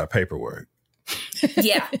 It's a lot of paperwork.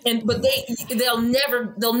 Yeah, but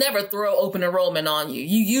they'll never throw open enrollment on you.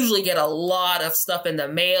 You usually get a lot of stuff in the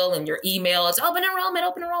mail and your email. It's open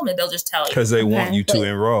enrollment. They'll just tell you because they want you to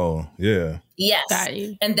enroll. Yeah. Yes,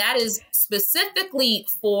 and that is specifically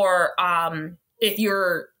for if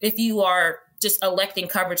you are just electing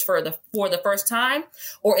coverage for the first time,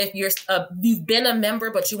 or if you've been a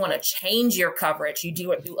member but you want to change your coverage, you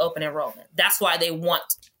do it through open enrollment. That's why they want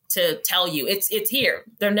to tell you it's here.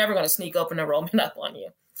 They're never going to sneak open enrollment up on you.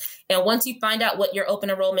 And once you find out what your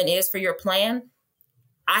open enrollment is for your plan,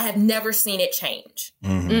 I have never seen it change.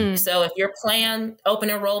 So if your plan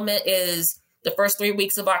open enrollment is the first 3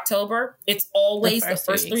 weeks of October, it's always the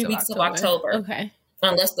first 3 weeks of October. Okay.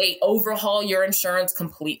 Unless they overhaul your insurance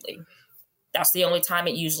completely. That's the only time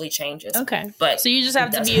it usually changes. Okay. But so you just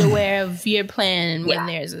have to be aware of your plan when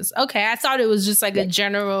theirs is. Okay. I thought it was just like a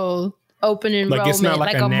general open enrollment, like it's not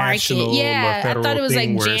like a market. Yeah, I thought it was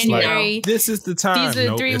like January. Like, this is the time. These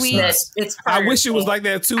are 3 weeks. I wish it was like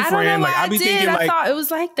that too, friend. Like I be thinking, I thought it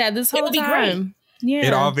was like that this whole time. Yeah,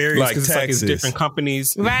 it all varies like because it's different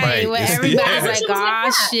companies, right? Where everybody's like,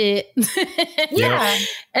 "Oh shit." Yeah.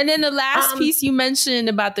 And then the last piece you mentioned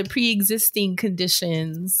about the pre-existing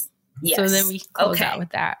conditions. Yes. So then we close out with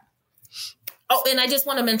that. Oh, and I just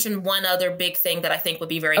want to mention one other big thing that I think would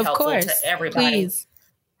be very helpful to everybody. Please.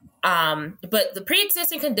 But the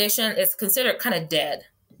pre-existing condition is considered kind of dead.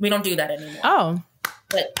 We don't do that anymore. Oh.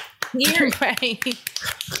 But here, right. Thank you,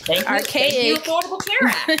 Affordable Care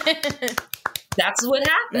Act. That's what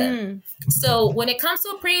happened. So when it comes to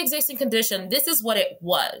a pre-existing condition, this is what it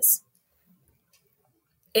was.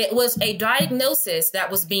 It was a diagnosis that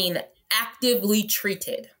was being actively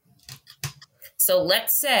treated. So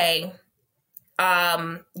let's say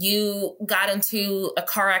you got into a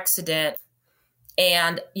car accident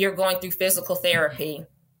and you're going through physical therapy.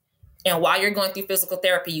 And while you're going through physical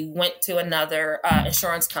therapy, you went to another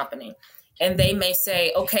insurance company. And they may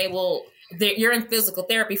say, okay, well, you're in physical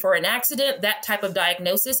therapy for an accident. That type of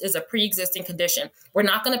diagnosis is a pre-existing condition. We're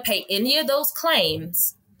not going to pay any of those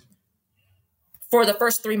claims for the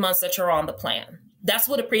first 3 months that you're on the plan. That's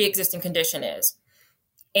what a pre-existing condition is.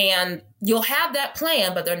 And you'll have that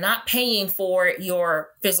plan, but they're not paying for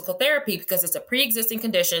your physical therapy because it's a pre-existing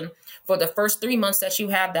condition for the first 3 months that you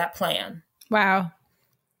have that plan. Wow.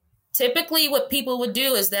 Typically what people would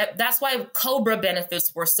do is that's why COBRA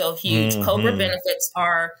benefits were so huge. COBRA benefits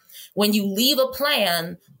are when you leave a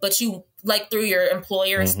plan, but you, like through your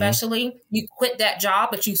employer especially, you quit that job,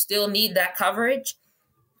 but you still need that coverage.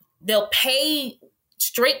 They'll pay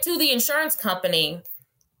straight to the insurance company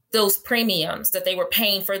those premiums that they were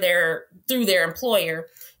paying for through their employer,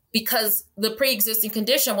 because the pre-existing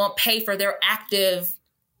condition won't pay for their active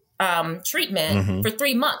treatment for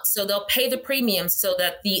 3 months. So they'll pay the premiums so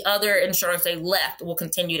that the other insurance they left will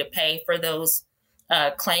continue to pay for those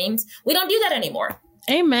claims. We don't do that anymore.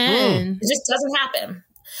 Amen. It just doesn't happen.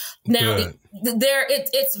 Now,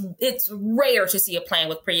 it's rare to see a plan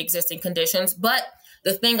with pre-existing conditions, but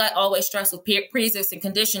the thing I always stress with pre-existing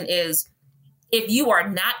condition is if you are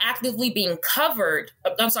not actively being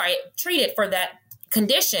treated for that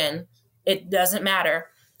condition, it doesn't matter.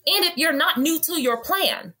 And if you're not new to your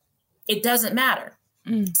plan, it doesn't matter.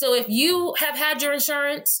 So if you have had your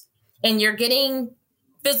insurance and you're getting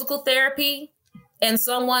physical therapy and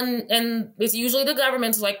it's usually the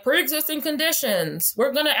government's like pre-existing conditions,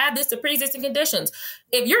 we're going to add this to pre-existing conditions.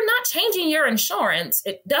 If you're not changing your insurance,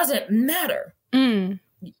 it doesn't matter.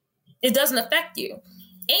 It doesn't affect you.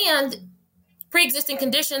 And pre-existing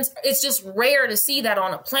conditions, it's just rare to see that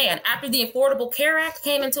on a plan. After the Affordable Care Act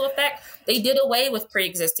came into effect, they did away with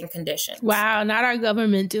pre-existing conditions. Wow, not our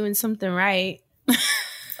government doing something right.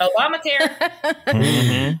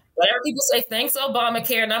 Obamacare. Whatever people say, thanks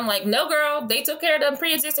Obamacare. And I'm like, no, girl, they took care of them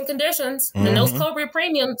pre-existing conditions. And those Cobra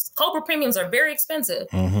premiums are very expensive.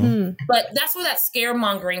 But that's where that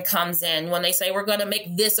scaremongering comes in when they say we're going to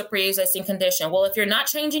make this a pre-existing condition. Well, if you're not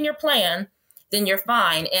changing your plan, then you're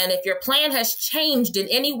fine. And if your plan has changed in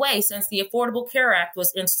any way since the Affordable Care Act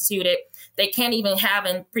was instituted, they can't even have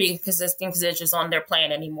pre-existing conditions on their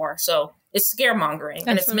plan anymore. So it's scaremongering,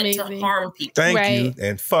 and it's meant to harm people. Thank you.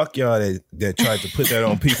 And fuck y'all that tried to put that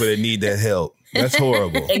on people that need that help. That's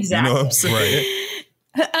horrible. Exactly. You know what I'm saying?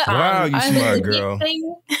 Wow, you smart girl.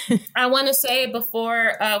 I want to say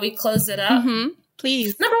before we close it up.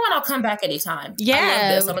 Please. Number one, I'll come back anytime. Yeah.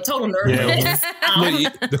 I love this. I'm a total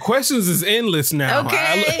nerd. The questions is endless now.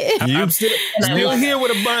 Okay. I'm still here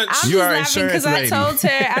with a bunch. I'm just laughing because I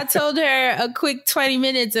told her a quick 20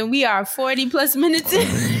 minutes and we are 40 plus minutes in.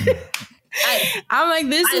 I'm like,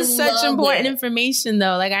 this is such important information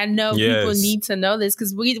though. Like, I know people need to know this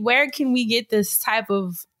because where can we get this type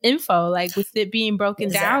of info? Like with it being broken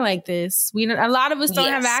down like this, a lot of us don't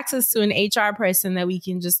have access to an HR person that we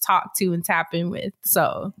can just talk to and tap in with.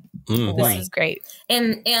 So this is great.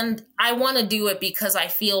 And I want to do it because I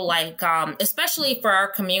feel like, especially for our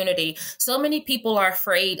community, so many people are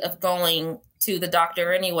afraid of going to the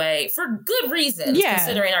doctor anyway, for good reasons,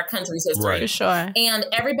 considering our country's history. Right. For sure. And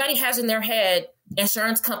everybody has in their head,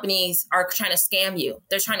 insurance companies are trying to scam you.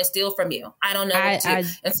 They're trying to steal from you. I don't know what to do.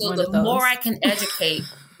 And so the more I can educate,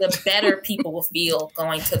 the better people will feel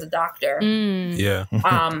going to the doctor. Yeah.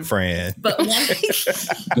 Fran. But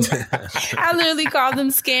I literally called them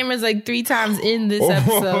scammers like 3 times in this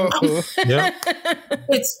episode.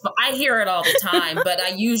 I hear it all the time, but I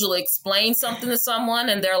usually explain something to someone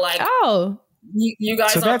and they're like, oh, you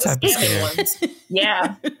guys aren't the scamming ones.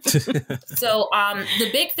 Yeah. So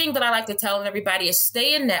the big thing that I like to tell everybody is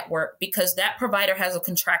stay in network because that provider has a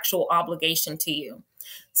contractual obligation to you.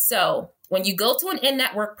 So when you go to an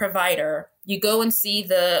in-network provider, you go and see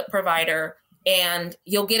the provider and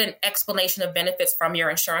you'll get an explanation of benefits from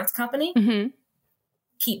your insurance company.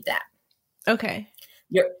 Keep that. Okay.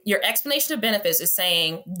 Your explanation of benefits is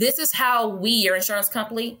saying, this is how we, your insurance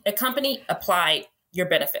company, apply your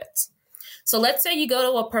benefits. So let's say you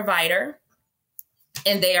go to a provider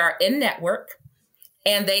and they are in network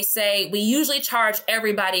and they say, we usually charge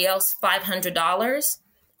everybody else $500,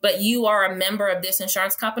 but you are a member of this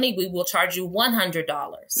insurance company, we will charge you $100.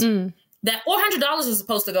 That $400 is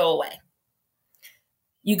supposed to go away.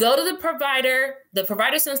 You go to the provider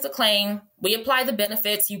sends the claim, we apply the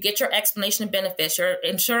benefits, you get your explanation of benefits, your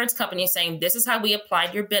insurance company is saying, this is how we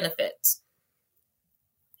applied your benefits.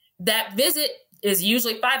 That visit is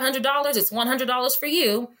usually $500, it's $100 for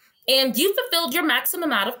you, and you fulfilled your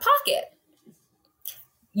maximum out of pocket.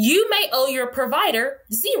 You may owe your provider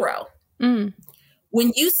 $0.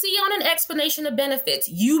 When you see on an explanation of benefits,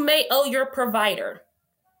 you may owe your provider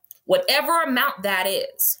whatever amount that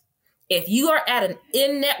is. If you are at an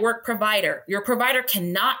in-network provider, your provider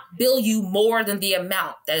cannot bill you more than the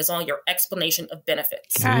amount that is on your explanation of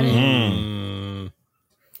benefits. Got it.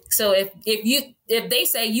 So if they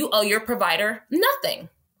say you owe your provider nothing,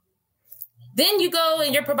 then you go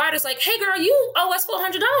and your provider's like, hey girl, you owe us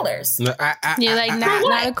 $400. You're like,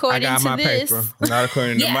 not according I got to my this. paper. Not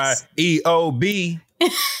according to my EOB.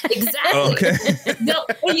 Exactly. Okay.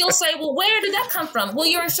 And you'll say, well, where did that come from? Well,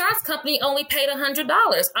 your insurance company only paid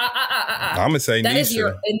 $100. I'm going to say that Nisha. is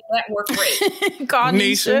your network rate. Call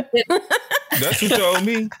Nisha. That's who told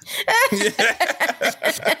me.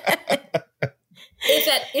 If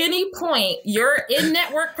at any point your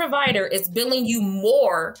in-network provider is billing you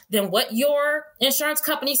more than what your insurance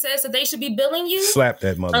company says that they should be billing you, slap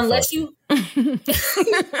that motherfucker.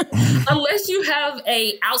 Unless you have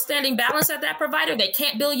a outstanding balance at that provider, they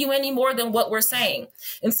can't bill you any more than what we're saying.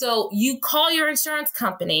 And so you call your insurance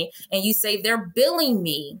company and you say, they're billing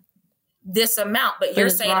me this amount, but you're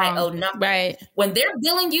saying wrong. I owe nothing. Right. When they're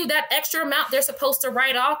billing you that extra amount they're supposed to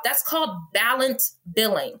write off, that's called balance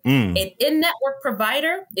billing. An in-network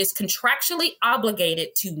provider is contractually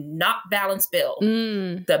obligated to not balance bill.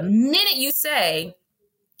 The minute you say,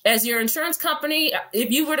 as your insurance company,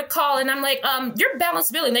 if you were to call and I'm like, you're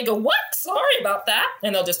balance billing, they go, what? Sorry about that.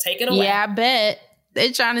 And they'll just take it away. Yeah, I bet.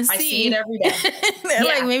 They're trying to see. I see it every day. They're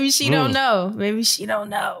like, maybe she don't know. Maybe she don't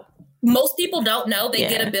know. Most people don't know. They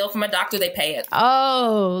get a bill from a doctor, they pay it.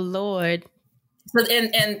 Oh, Lord. So,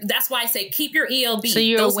 and that's why I say keep your ELB. So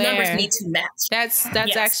you're Those aware. numbers need to match. That's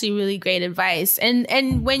actually really great advice.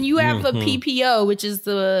 And when you have a PPO, which is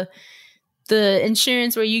the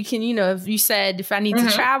insurance where you can, if you said if I need to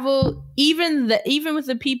travel, even with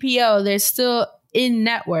the PPO, there's still in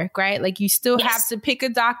network, right? Like you still have to pick a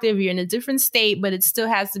doctor if you're in a different state, but it still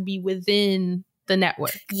has to be within the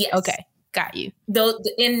network. Yes. Okay. Got you.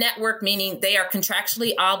 The in-network, meaning they are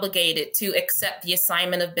contractually obligated to accept the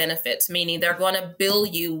assignment of benefits, meaning they're going to bill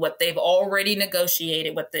you what they've already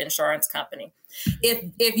negotiated with the insurance company.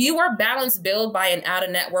 If you are balance billed by an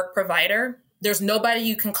out-of-network provider, there's nobody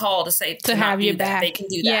you can call to say to have you back. They can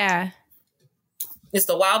do that. Yeah. It's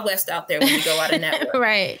the Wild West out there when you go out of network.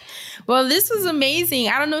 Right. Well, this was amazing.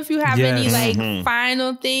 I don't know if you have any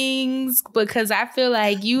final things, because I feel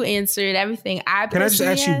like you answered everything Can I just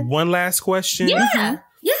ask you one last question? Yeah.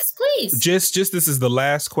 Yes, please. Just this is the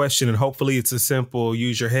last question, and hopefully it's a simple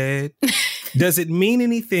use your head. Does it mean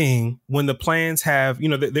anything when the plans have,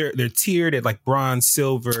 they're tiered at like bronze,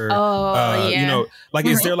 silver,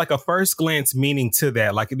 is there like a first glance meaning to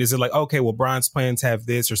that? Like, is it like, okay, well, bronze plans have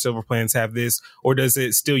this or silver plans have this, or does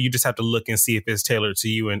it still, you just have to look and see if it's tailored to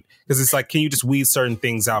you? And because it's like, can you just weed certain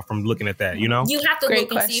things out from looking at that, You have to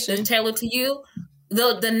look and see if it's tailored to you.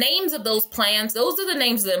 The names of those plans, those are the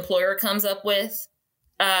names the employer comes up with.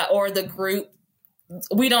 Or the group.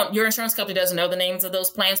 Your insurance company doesn't know the names of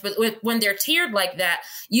those plans, but when they're tiered like that,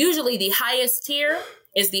 usually the highest tier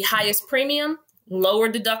is the highest premium, lower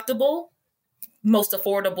deductible, most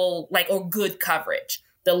affordable, or good coverage.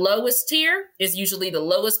 The lowest tier is usually the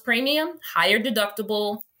lowest premium, higher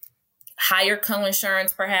deductible, higher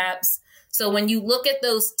co-insurance perhaps. So when you look at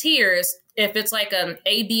those tiers, if it's like an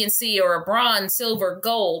A, B, and C or a bronze, silver,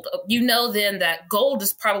 gold, then that gold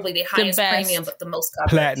is probably the highest premium, but the most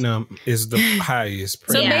coverage. Platinum is the highest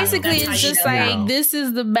premium. So basically it's just like, this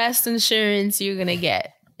is the best insurance you're going to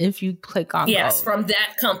get if you click on gold. From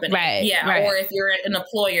that company. Right. Yeah. Right. Or if you're an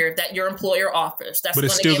employer that your employer offers. But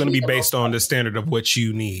it's still going to be based on the standard of what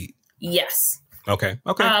you need. Yes. Okay.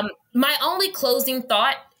 My only closing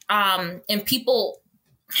thought, and people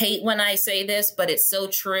hate when I say this, but it's so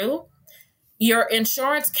true. Your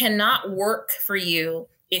insurance cannot work for you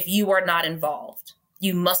if you are not involved.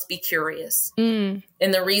 You must be curious. And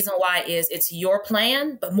the reason why is it's your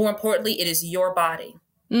plan, but more importantly, it is your body.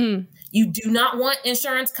 You do not want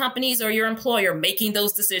insurance companies or your employer making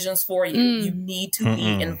those decisions for you. You need to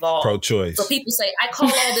be involved. Pro-choice. So people say, I call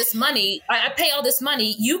all this money, I pay all this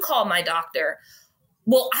money, you call my doctor.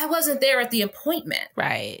 Well, I wasn't there at the appointment.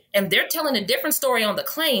 Right. And they're telling a different story on the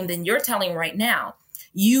claim than you're telling right now.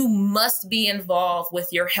 You must be involved with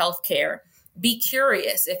your health care. Be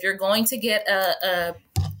curious. If you're going to get a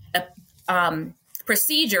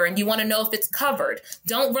procedure and you want to know if it's covered,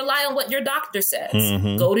 don't rely on what your doctor says.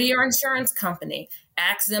 Go to your insurance company.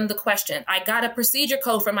 Ask them the question. I got a procedure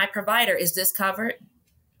code from my provider. Is this covered?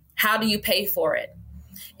 How do you pay for it?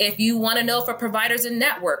 If you want to know if a provider's in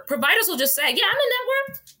network, providers will just say, yeah, I'm in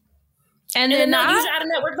network. And then they'll use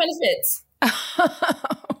out-of-network benefits.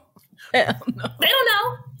 They don't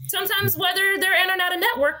know sometimes whether they're in or not a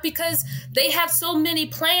network because they have so many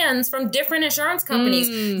plans from different insurance companies.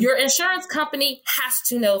 Your insurance company has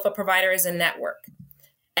to know if a provider is in network.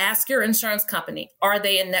 Ask your insurance company, are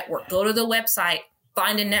they in network? Go to the website,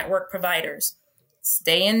 find a network providers.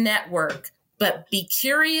 Stay in network, but be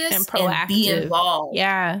curious and be involved.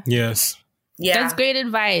 Yeah. Yes. Yeah. That's great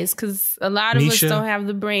advice because a lot of us don't have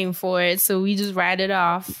the brain for it. So we just write it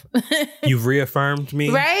off. You've reaffirmed me.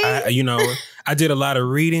 Right? I did a lot of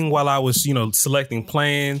reading while I was, selecting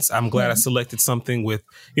plans. I'm glad I selected something with,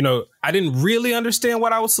 I didn't really understand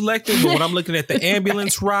what I was selecting. But when I'm looking at the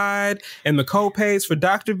ambulance ride and the co-pays for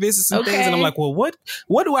doctor visits and things, and I'm like, well, what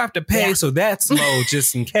do I have to pay? So that's low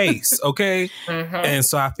just in case. Okay. And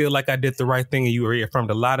so I feel like I did the right thing and you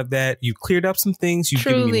reaffirmed a lot of that. You cleared up some things. You've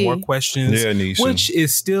given me more questions, which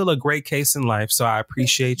is still a great case in life. So I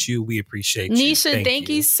appreciate you. We appreciate you. Nisha, thank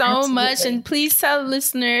you so much. And please tell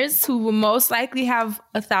listeners who will most likely have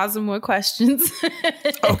 1,000 more questions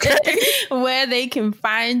where they can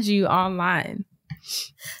find you online.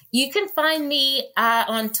 You can find me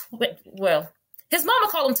on Twitter. Well, His mama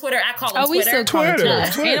call him Twitter. I call him Twitter. We still call him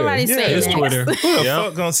Twitter. Ain't nobody saying it's that. Twitter. Who the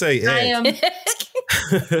fuck gonna say X? I am. What is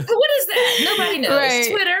that? Nobody knows.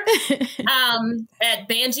 Right. Twitter. At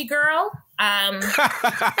Banji Girl. I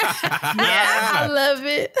love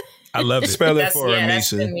it. I love it. Spell it for him,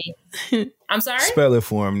 Nisha. I'm sorry? Spell it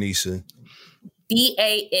for him, Nisha.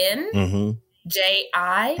 BANJIGIRL.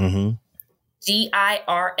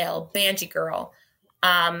 Banji Girl.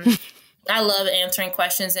 I love answering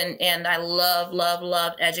questions and I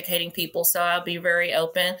love educating people. So I'll be very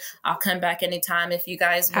open. I'll come back anytime if you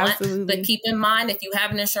guys want. Absolutely. But keep in mind, if you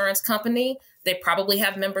have an insurance company, they probably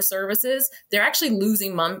have member services. They're actually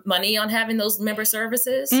losing money on having those member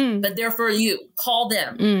services, but they're for you. Call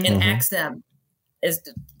them and ask them.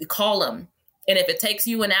 Call them. And if it takes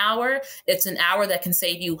you an hour, it's an hour that can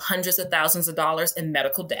save you hundreds of thousands of dollars in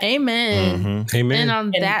medical debt. Amen. Amen. And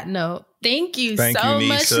on that note, thank you so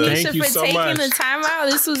much, Nisha. Nisha, for taking the time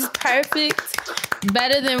out. This was perfect.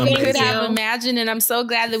 Better than we could have imagined. And I'm so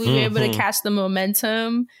glad that we were able to catch the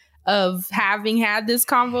momentum of having had this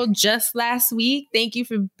convo just last week. Thank you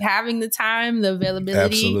for having the time, the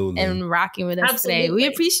availability, and rocking with us today. We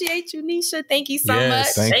appreciate you, Nisha. Thank you so much.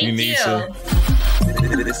 Thank you,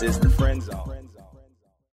 Nisha. This is the Friend Zone.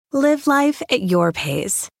 Live life at your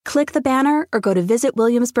pace. Click the banner or go to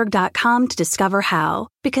visitwilliamsburg.com to discover how.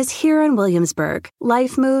 Because here in Williamsburg,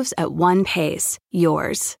 life moves at one pace,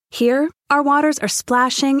 yours. Here, our waters are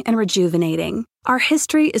splashing and rejuvenating. Our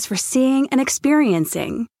history is for seeing and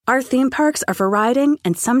experiencing. Our theme parks are for riding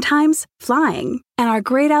and sometimes flying. And our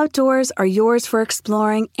great outdoors are yours for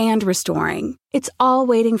exploring and restoring. It's all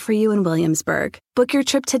waiting for you in Williamsburg. Book your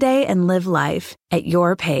trip today and live life at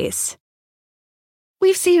your pace.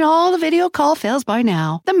 We've seen all the video call fails by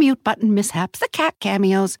now. The mute button mishaps, the cat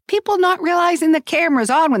cameos, people not realizing the camera's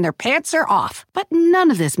on when their pants are off. But none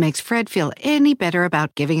of this makes Fred feel any better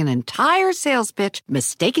about giving an entire sales pitch,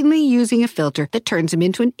 mistakenly using a filter that turns him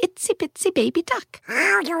into an itsy-bitsy baby duck.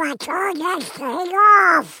 How do I turn this thing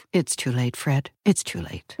off? It's too late, Fred. It's too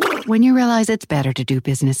late. When you realize it's better to do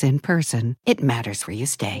business in person, it matters where you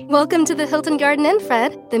stay. Welcome to the Hilton Garden Inn,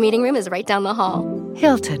 Fred. The meeting room is right down the hall.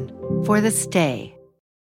 Hilton, for the stay.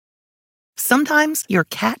 Sometimes your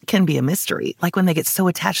cat can be a mystery, like when they get so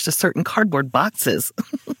attached to certain cardboard boxes.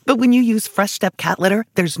 But when you use Fresh Step cat litter,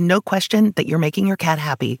 there's no question that you're making your cat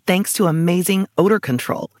happy thanks to amazing odor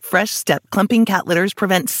control. Fresh Step clumping cat litters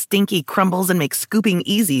prevent stinky crumbles and make scooping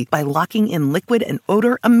easy by locking in liquid and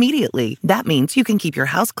odor immediately. That means you can keep your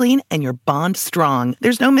house clean and your bond strong.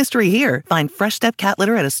 There's no mystery here. Find Fresh Step cat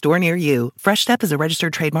litter at a store near you. Fresh Step is a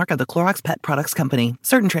registered trademark of the Clorox Pet Products Company.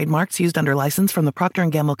 Certain trademarks used under license from the Procter &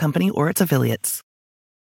 Gamble Company or its affiliates.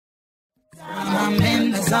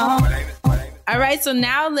 All right, so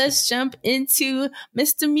now let's jump into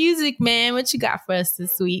Mr. Music Man. What you got for us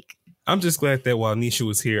this week? I'm just glad that while Nisha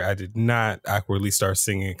was here, I did not awkwardly start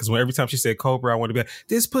singing, because every time she said Cobra, I wanted to be like,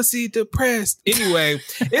 this pussy depressed. Anyway,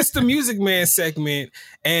 it's the Music Man segment,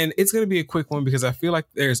 and it's going to be a quick one because I feel like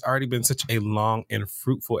there's already been such a long and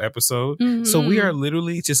fruitful episode. Mm-hmm. So we are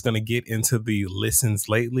literally just going to get into the listens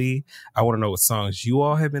lately. I want to know what songs you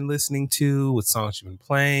all have been listening to, what songs you've been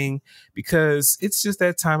playing, because it's just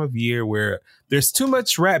that time of year where there's too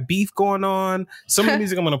much rap beef going on. Some of the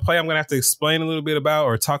music I'm going to play, I'm going to have to explain a little bit about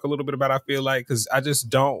or talk a little bit about, I feel like, because I just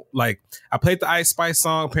don't like. I played the Ice Spice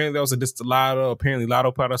song. Apparently, that was a diss to Lotto. Apparently,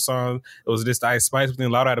 Lotto put out a song. It was a diss to Ice Spice. But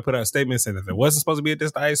then Lotto had to put out a statement saying that there wasn't supposed to be a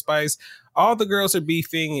diss to Ice Spice. All the girls are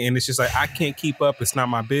beefing, and it's just like, I can't keep up. It's not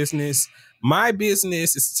my business. My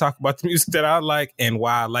business is to talk about the music that I like and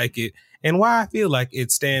why I like it, and why I feel like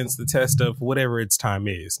it stands the test of whatever its time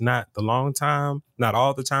is. Not the long time, not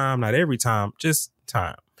all the time, not every time, just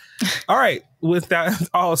time. All right. With that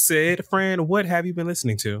all said, friend, what have you been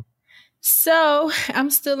listening to? So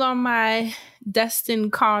I'm still on my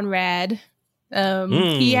Dustin Conrad.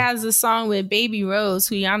 He has a song with Baby Rose,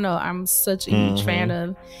 who y'all know I'm such a huge fan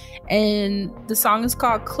of. And the song is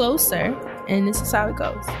called Closer. And this is how it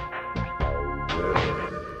goes.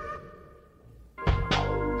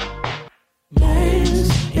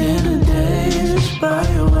 In a daze by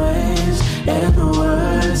your ways and the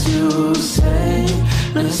words you say.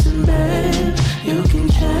 Listen, babe, you can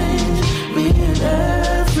change me in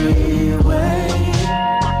every way.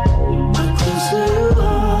 The closer you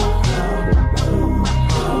are,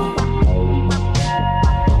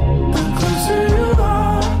 the closer you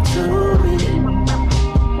are to me.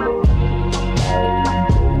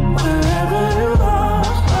 Wherever you are,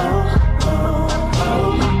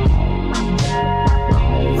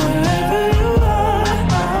 wherever you are,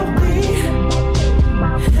 I'll be.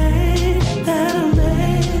 Hey, that I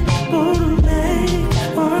made,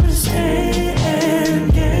 wanna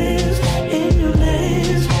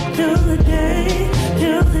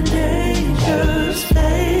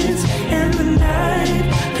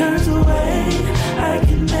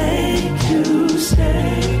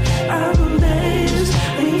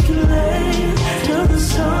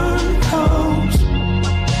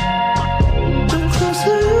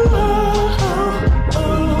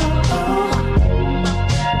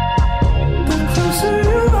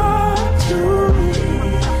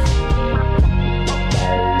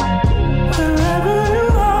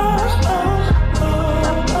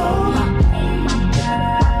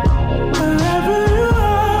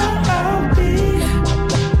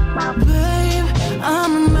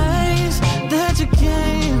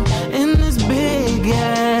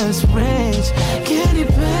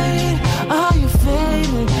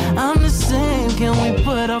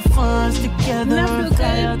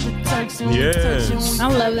Yes. I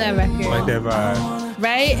love that record. I like that vibe.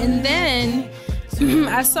 Right? And then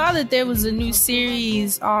I saw that there was a new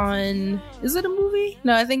series on, is it a movie?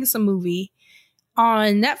 No, I think it's a movie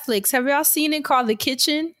on Netflix. Have y'all seen it called The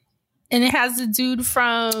Kitchen? And it has the dude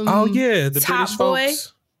from the Top British Boy.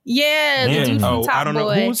 Folks. Yeah, the dude from Top Boy. I don't know.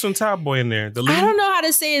 Who was from Top Boy in there? The lead? I don't know how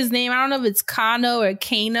to say his name. I don't know if it's Kano or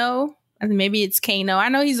Kano. I think maybe it's Kano. I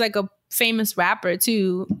know he's like a famous rapper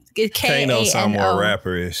too. Kano sound more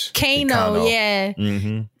rapperish. Kano, yeah.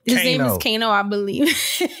 Mm-hmm. His name is Kano, I believe.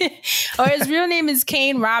 Or his real name is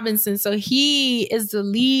Kane Robinson. So he is the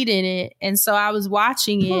lead in it. And so I was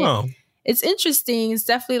watching it. Oh. It's interesting. It's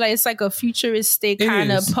definitely like, it's like a futuristic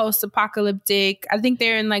kind of post-apocalyptic. I think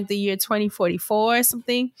they're in like the year 2044 or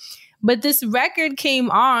something. But this record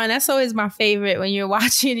came on. That's always my favorite when you're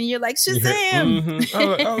watching and you're like, Shazam!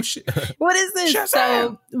 Mm-hmm. Oh shit! What is this? Shazam!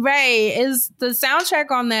 So right, is the soundtrack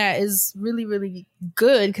on that is really, really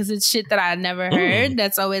good because it's shit that I never heard.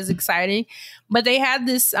 That's always exciting. But they had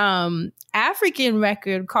this African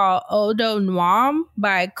record called Odo Nwam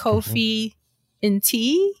by Kofi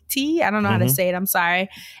T. I don't know how to say it. I'm sorry.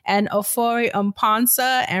 And Ofori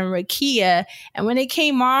Mpansa and Rakia. And when it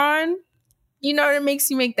came on, you know, it makes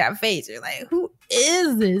you make that face. You're like, who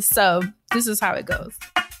is this? So this is how it goes.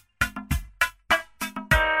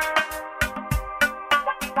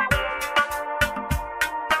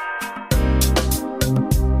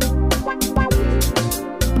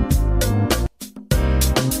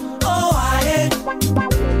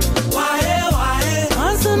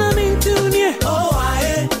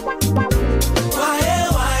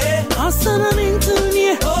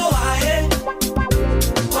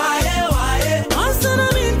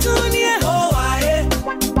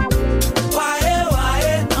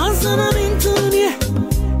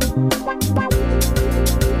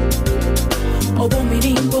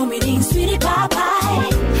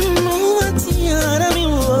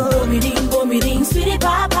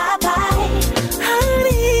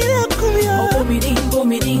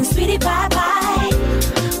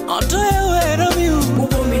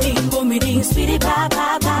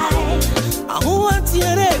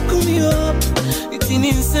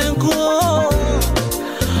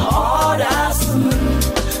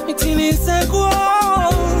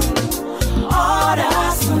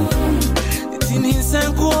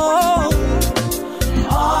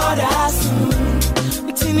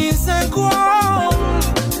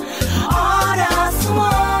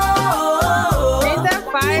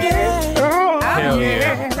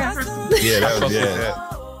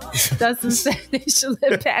 That's the said they should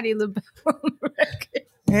let Patti LaBelle on the record.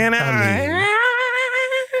 And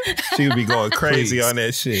she would be going crazy on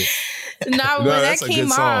that shit. When that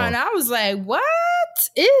came on, I was like, what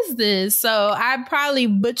is this? So I probably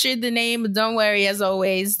butchered the name, but don't worry, as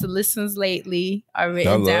always, the listens lately are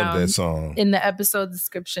written down that song in the episode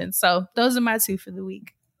description. So those are my two for the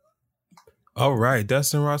week. All right,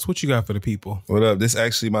 Dustin Ross, what you got for the people? What up? This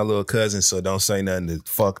actually my little cousin, so don't say nothing that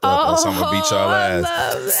fucked up, else I'm gonna beat y'all ass.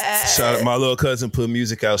 I love that. Shout out, my little cousin put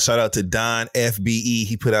music out. Shout out to Don FBE.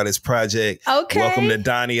 He put out his project. Okay. Welcome to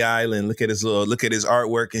Donny Island. Look at his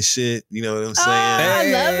artwork and shit. You know what I'm saying?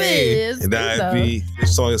 I love it. It's Don FBE.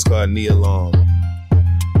 This song is called Knee Along.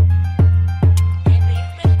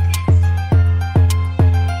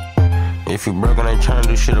 If you broke and ain't tryna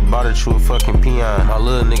do shit about it, you a fucking peon. My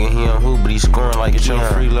little nigga, he on hoop, but he scoring like it's your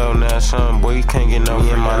free low now, son. Boy, you can't get no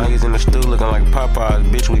free. My niggas in the stew looking like Popeyes,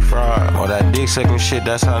 bitch, we fried. All that dick sucking shit,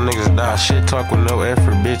 that's how niggas die. Shit talk with no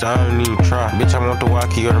effort, bitch, I don't even try. Bitch, I want the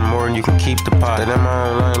Waukee or the more and you can keep the pot. They in my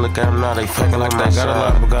own line, look at them now, they fucking like they got a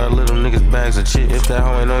lot, but got a little niggas bags of chips. If that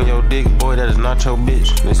hoe ain't on your dick, boy, that is not your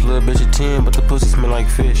bitch. This little bitch a 10, but the pussy smell like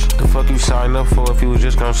fish. The fuck you sign up for if you was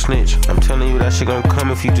just gonna snitch? I'm telling you that shit gon' come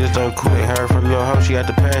if you just don't quit. Heard from your hoe, she had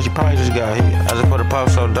to pass, she probably just got hit. I just put a pop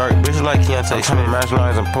so dark, bitch like Keontae Smith. Match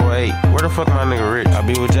lines and pour 8. Where the fuck my nigga Rich? I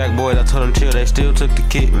be with Jack Boys, I told him chill, they still took the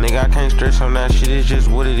kick. Nigga, I can't stress on that shit, it's just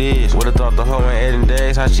what it is. Would've thought the hoe ain't adding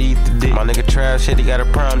days, how she eat the dick. My nigga Trav shit, he got a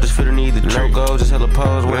prime, just fit her need the trick. No goals, just hella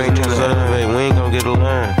pose, we ain't tryna elevate, we ain't gon' get along.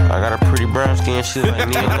 I got a pretty brown skin, shit like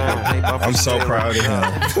me alone. I'm so proud of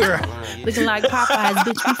him. Looking like Popeyes,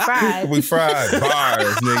 bitch, we fried. We fried.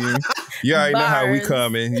 Bars, nigga. You already know how we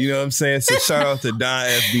coming. You know what I'm saying? So shout out to Don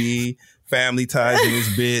FBE, family ties in this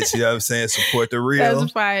bitch. You know what I'm saying? Support the real.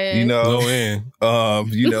 That's fire. You know,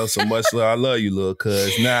 you know, so much love. I love you, little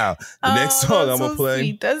cuz. Now, the next song I'm gonna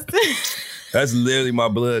play. That's literally my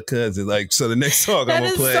blood cousin. Like, so the next song I'm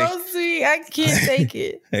gonna play. That is so sweet. I can't take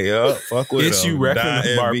it. Hey, yo, fuck with It's you wrecking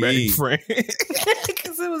the barbaric friend.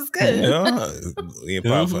 Because it was good. Yeah,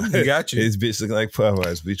 Popeye. You got you. This bitch looking like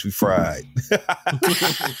Popeyes. Bitch, we fried.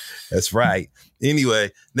 That's right.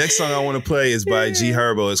 Anyway, next song I want to play is by G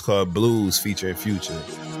Herbo. It's called Blues featuring Future.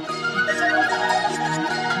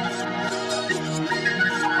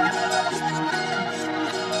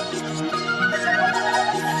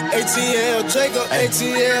 ATL Jacob,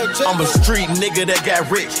 ATL Jacob. I'm a street nigga that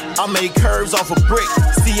got rich. I made curves off a brick.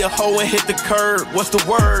 See a hoe and hit the curb. What's the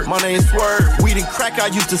word? My name's Swerve. Weed and crack I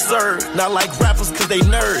used to serve. Not like rappers cause they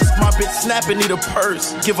nerds. My bitch snapping need a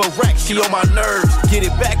purse. Give a rack, she on my nerves. Get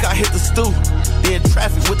it back, I hit the stoop. Then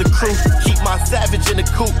traffic with the crew. Keep my savage in the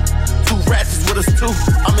coop. 2 ratchets with us too.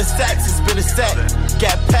 I'm in sacks, it's been a sack.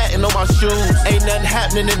 Got patent on my shoes. Ain't nothing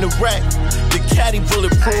happening in the rack. The caddy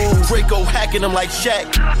bulletproof. Draco hacking him like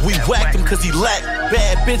Shaq. We whacked him cause he lack.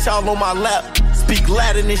 Bad bitch all on my lap. Speak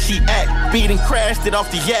Latin and she act. Beat and crashed it off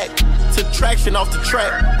the yak. Took traction off the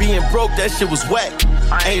track. Being broke, that shit was whack.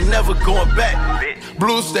 Ain't never going back.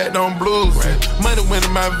 Blue stacked on blues. Money went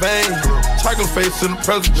in my veins. Chocolate face in the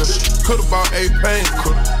president. Could've bought 8 pain.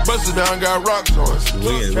 Busted down, got rocks on us.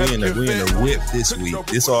 We in the whip this week.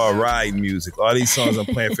 This all ride music. All these songs I'm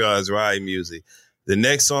playing for y'all is ride music. The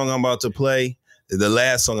next song I'm about to play, the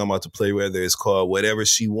last song I'm about to play, rather, is called Whatever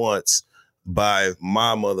She Wants by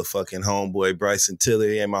my motherfucking homeboy, Bryson Tiller.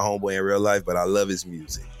 He ain't my homeboy in real life, but I love his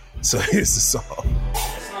music. So here's the song.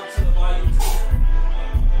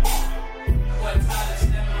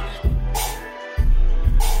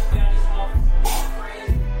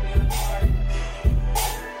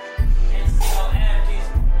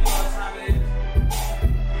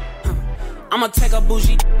 I'ma take a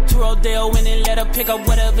bougie to Rodeo and then let her pick up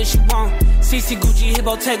whatever she want. CC Gucci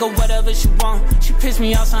Hippo, take her whatever she want. She pissed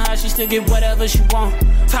me off somehow, she still get whatever she want.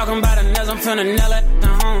 Talking about her nails, I'm finna nail it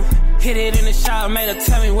at home. Hit it in the shower, made her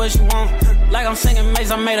tell me what she want. Like I'm singing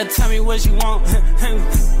Mace, I made her tell me what she want.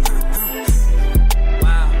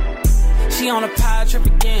 Wow. She on a power trip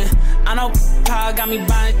again. I know power got me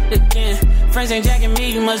buying again. Friends ain't jacking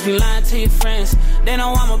me, you must be lying to your friends. They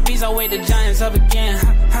know I'm a beast, I wake the giants up again.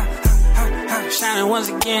 Shining once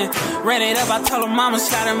again. Ran it up, I told her mama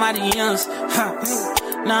slide in my DMs.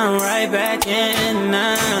 Now I'm right back in.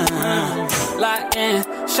 Locked in.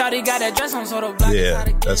 Shawty got that dress on, so the black. Yeah,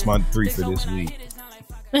 that's my 3 for this week.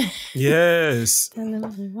 Yes.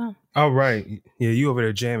 All right. Yeah, you over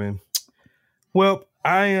there jamming. Well,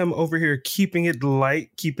 I am over here keeping it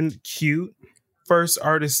light, keeping it cute. First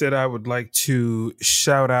artist that I would like to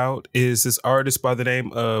shout out is this artist by the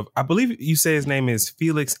name of, I believe you say his name is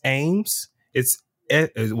Felix Ames. It's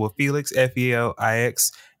Felix,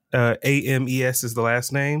 Felix, Ames is the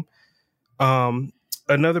last name.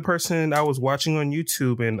 Another person I was watching on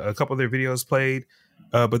YouTube and a couple of their videos played,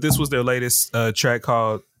 but this was their latest track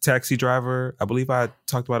called Taxi Driver. I believe I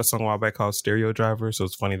talked about a song a while back called Stereo Driver. So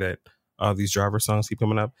it's funny that these driver songs keep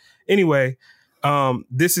coming up. Anyway,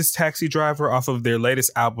 this is Taxi Driver off of their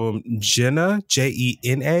latest album, Jenna,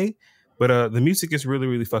 Jena. But the music is really,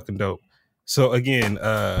 really fucking dope. So again,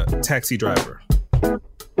 Taxi Driver.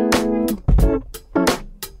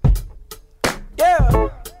 Yeah.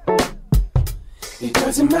 It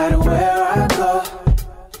doesn't matter where I go.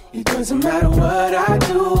 It doesn't matter what I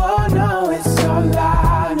do. Oh no, it's all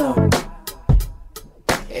I know.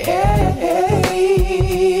 Hey,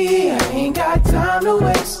 I ain't got time to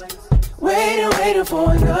waste. Waiting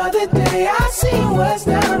for another day. I see what's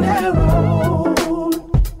down that road.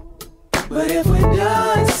 But if we're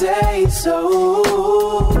done, say so.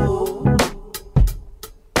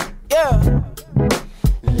 Yeah.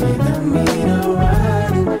 Leave the meter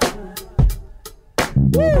running.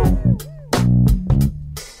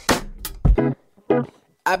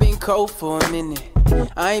 I've been cold for a minute.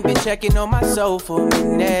 I ain't been checking on my soul for a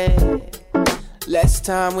minute. Less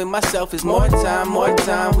time with myself is more time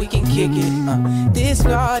we can kick it. This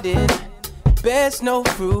garden bears no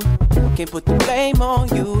fruit. Can't put the blame on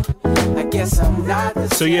you. I guess I'm not the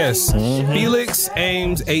So yes, Felix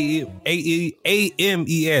Ames,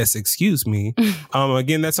 Ames, excuse me.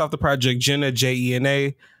 Again, that's off the project Jenna,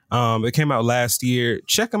 Jena. It came out last year.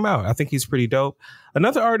 Check him out. I think he's pretty dope.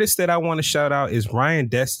 Another artist that I want to shout out is Ryan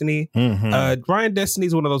Destiny. Ryan Destiny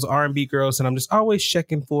is one of those R&B girls that I'm just always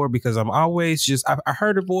checking for because I'm always just, I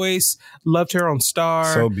heard her voice, loved her on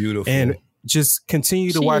Star. So beautiful. And just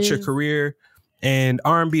continue to watch her career. And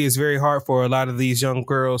R&B is very hard for a lot of these young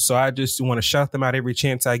girls. So I just want to shout them out every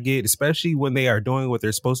chance I get, especially when they are doing what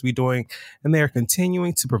they're supposed to be doing. And they are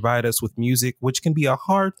continuing to provide us with music, which can be a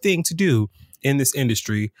hard thing to do in this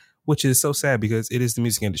industry which is so sad because it is the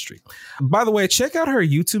music industry. By the way, check out her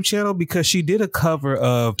YouTube channel because she did a cover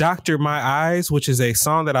of Dr. My Eyes, which is a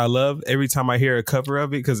song that I love every time I hear a cover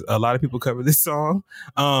of it because a lot of people cover this song.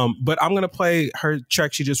 But I'm going to play her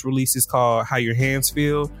track she just released. It's called How Your Hands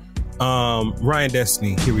Feel. Ryan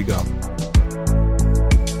Destiny, here we go.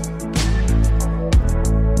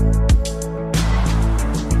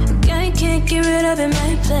 Can't get rid of it,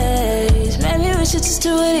 my place. Maybe we should just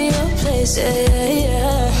do it in your place.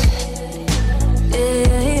 Yeah.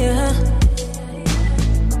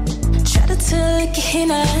 Try to take it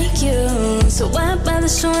like you, so why bother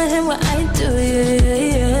showing him what I do?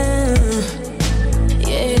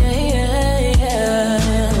 Yeah.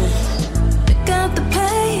 Pick out the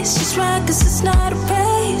pace, just right, 'cause it's not a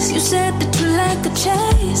race. You said that you like a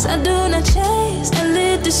chase, I do not chase. And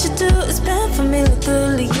little shit do is bad for me.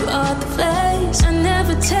 Literally, you are the place I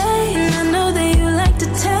never take. I know that you like to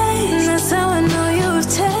taste. That's how I know you have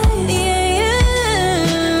taste.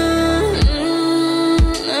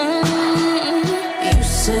 You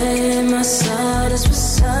say my side is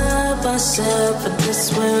beside myself, but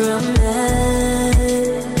that's where I'm at.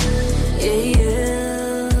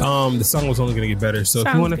 The song was only going to get better. So if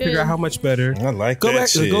you want to figure out how much better, I like go that back,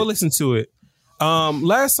 shit. go listen to it.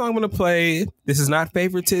 Last song I'm going to play. This is not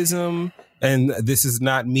favoritism, and this is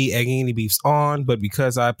not me egging any beefs on, but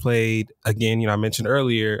because I played again, I mentioned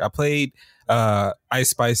earlier, I played Ice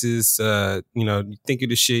Spice's, think of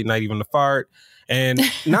the shit, not even a fart, and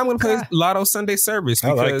now I'm going to play Lotto Sunday Service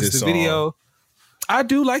because I like this song. video. I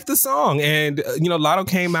do like the song. And, Lotto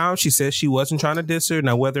came out. She said she wasn't trying to diss her.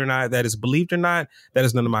 Now, whether or not that is believed or not, that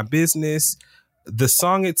is none of my business. The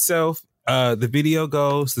song itself, the video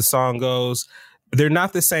goes, the song goes. They're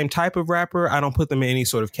not the same type of rapper. I don't put them in any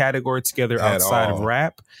sort of category together outside of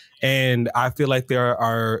rap. And I feel like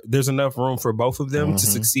there's enough room for both of them to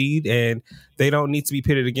succeed, and they don't need to be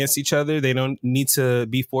pitted against each other. They don't need to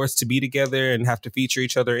be forced to be together and have to feature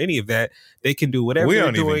each other, any of that. They can do whatever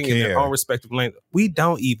they're doing in their own respective lane. We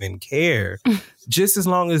don't even care. Just as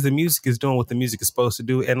long as the music is doing what the music is supposed to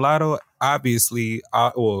do. And Lotto, obviously,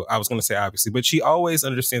 I was going to say obviously, but she always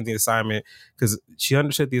understands the assignment because she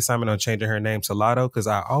understood the assignment on changing her name to Lotto, because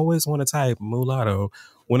I always want to type Mulatto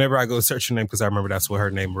whenever I go search her name, because I remember that's what her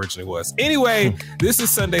name originally was. Anyway, this is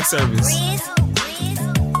Sunday Service.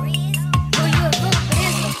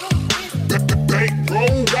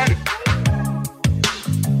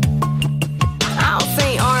 I don't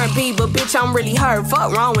sing R&B, but bitch, I'm really hurt.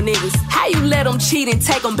 Fuck wrong with niggas. How you let them cheat and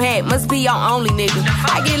take them back? Must be your only nigga.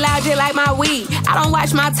 I get loud just like my weed. I don't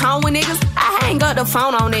watch my tone with niggas. I hang up the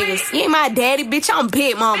phone on niggas. You ain't my daddy, bitch, I'm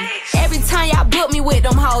big mama. Every time y'all book me with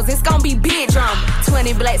them hoes, it's gonna be big drama.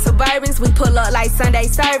 20 black Suburbans, we pull up like Sunday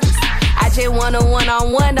service. I just want a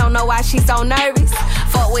one-on-one, don't know why she so nervous.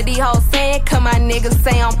 Fuck with these hoes saying, cause my niggas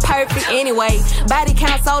say I'm perfect. Anyway, body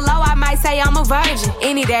count so low, I might say I'm a virgin.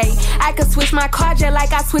 Any day, I could switch my car just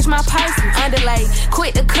like I switch my person. Underlay,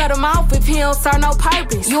 quick to cut him off if he don't serve no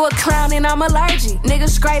purpose. You a clown and I'm allergic, niggas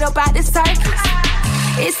straight up out the circus.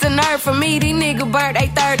 It's the nerve for me, these nigga birthday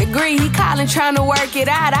 3rd degree. He calling trying to work it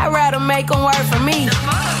out, I'd rather make him work for me.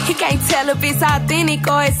 He can't tell if it's authentic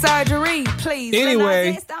or it's surgery, please.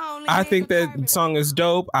 Anyway, I think that song is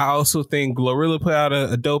dope. I also think Glorilla put out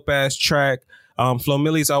a dope ass track. Flo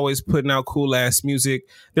Millie's always putting out cool ass music.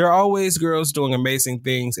 There are always girls doing amazing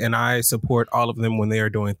things, and I support all of them when they are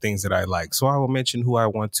doing things that I like. So I will mention who I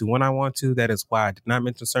want to when I want to. That is why I did not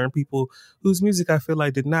mention certain people whose music I feel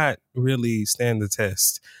like did not really stand the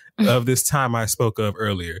test of this time I spoke of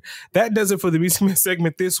earlier. That does it for the Music Man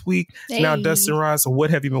segment this week. Hey. Now, Dustin Ross, what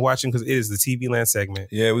have you been watching? Because it is the TV Land segment.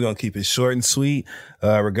 Yeah, we're going to keep it short and sweet.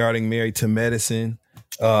 Regarding Married to Medicine,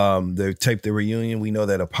 they taped the reunion. We know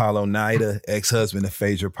that Apollo Nida, ex-husband of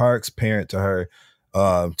Phaedra Parks, parent to her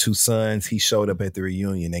 2 sons, he showed up at the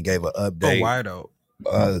reunion and gave an update. Oh, why though?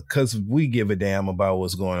 Because we give a damn about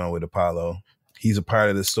what's going on with Apollo. He's a part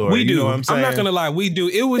of the story. We do. You know what I'm saying? I'm not going to lie. We do.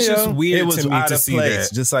 It was just weird to me to see that.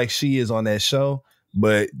 Just like she is on that show.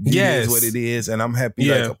 But it is what it is. And I'm happy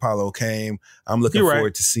like Apollo came. I'm looking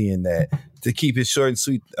forward to seeing that. To keep it short and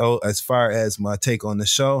sweet, as far as my take on the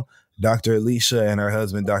show, Dr. Alicia and her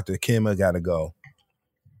husband, Dr. Kimma, gotta go.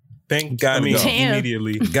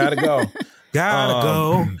 Immediately. Gotta go. Gotta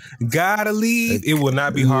go. Gotta leave. It will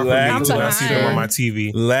not be hard for me until I see them on my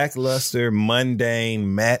TV. Lackluster,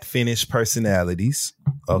 mundane, matte finish personalities.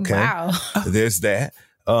 Okay. Wow. There's that.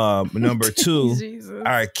 Number 2,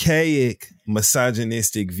 archaic,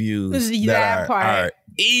 misogynistic views that are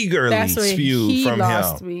eagerly spewed from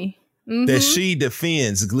him. That she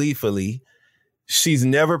defends gleefully. She's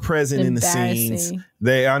never present in the scenes.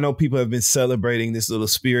 I know people have been celebrating this little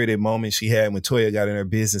spirited moment she had when Toya got in her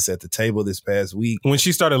business at the table this past week. When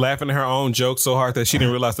she started laughing at her own joke so hard that she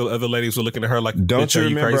didn't realize the other ladies were looking at her like, don't you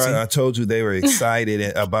remember crazy? I told you they were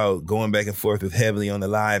excited about going back and forth with Heavily on the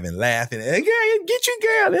live and laughing. Hey, girl, get you,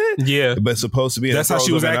 girl. Yeah. But supposed to be that's how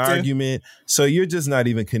she was an acting? argument. So you're just not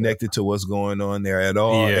even connected to what's going on there at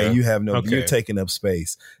all. Yeah. And you have you're taking up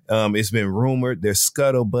space. It's been rumored, there's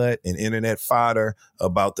scuttlebutt and internet fodder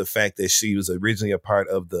about the fact that she was originally a part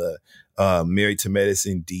of the Married to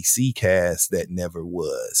Medicine DC cast that never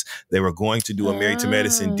was. They were going to do a Married to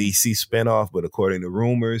Medicine DC spinoff, but according to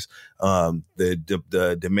rumors,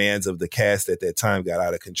 the demands of the cast at that time got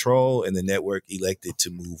out of control and the network elected to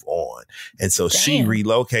move on. And so she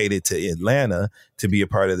relocated to Atlanta to be a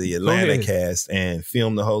part of the Atlanta cast and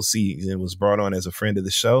filmed the whole season, was brought on as a friend of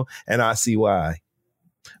the show. And I see why.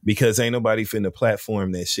 Because ain't nobody finna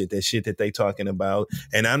platform that shit that they talking about.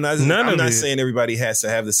 And I'm not saying everybody has to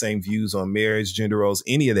have the same views on marriage, gender roles,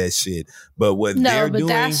 any of that shit. But what they're doing,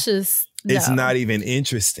 that's just, it's not even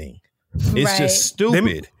interesting. It's just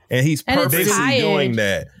stupid. And he's purposely doing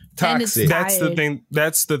that. Toxic. That's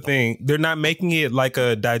the thing. They're not making it like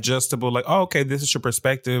a digestible, like, oh, okay, this is your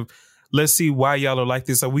perspective. Let's see why y'all are like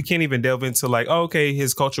this. So we can't even delve into like, oh, okay,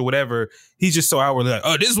 his culture, whatever. He's just so outwardly like,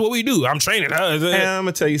 oh, this is what we do. I'm training her. And I'm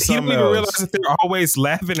gonna tell you something. He don't even realize that they're always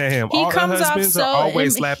laughing at him. All her husbands are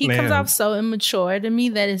always laughing at him. He comes off so immature to me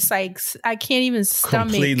that it's like I can't even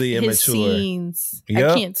stomach completely his immature scenes.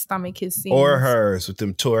 Yep. I can't stomach his scenes. Or hers with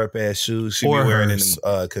them tore up ass shoes she be wearing in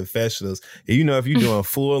them confessionals. And you know, if you're doing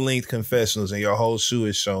full length confessionals and your whole shoe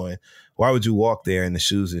is showing, why would you walk there in the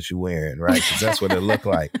shoes that you're wearing, right? Because that's what it looked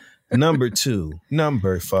like. Number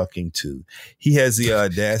fucking two. He has the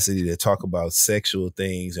audacity to talk about sexual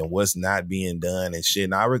things and what's not being done and shit.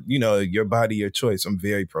 And your body, your choice. I'm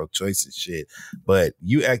very pro-choice and shit. But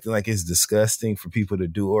you acting like it's disgusting for people to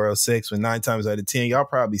do oral sex when 9 times out of 10, y'all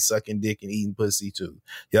probably sucking dick and eating pussy too.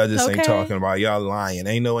 Y'all just ain't talking about y'all lying.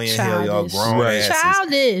 Ain't no way in hell y'all grown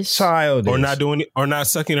asses. Childish. Or not doing it, or not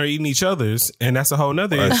sucking or eating each other's. And that's a whole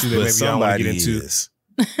nother issue that maybe y'all want to get into.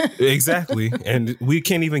 Exactly. And we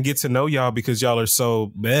can't even get to know y'all because y'all are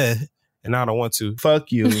so bad, and I don't want to.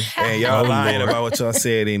 Fuck you. And y'all lying about what y'all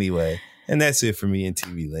said anyway. And that's it for me in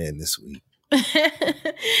TV land this week. And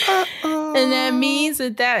that means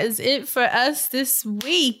that is it for us this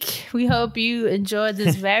week. We hope you enjoyed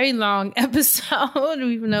this very long episode.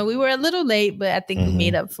 Even though we were a little late, but I think we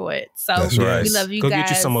made up for it. So we love you guys. Go get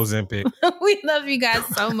you some Ozempic. We love you guys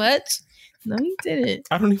so much. No, you didn't.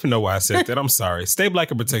 I don't even know why I said that. I'm sorry. Stay black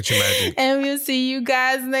and protect your magic. And we'll see you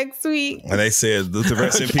guys next week. And they said, the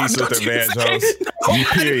rest in peace with their banjos.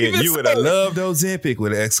 Period. You would have loved Ozempic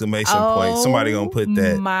with an exclamation point. Somebody gonna put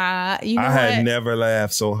that. I had never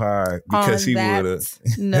laughed so hard because he would have.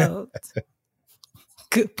 No.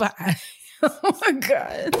 Goodbye. Oh my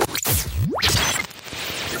God.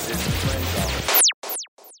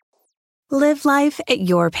 Live life at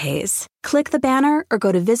your pace. Click the banner or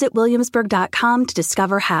go to visitwilliamsburg.com to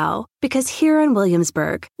discover how. Because here in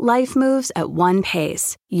Williamsburg, life moves at one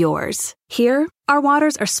pace, yours. Here, our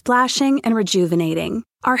waters are splashing and rejuvenating.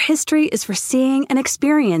 Our history is for seeing and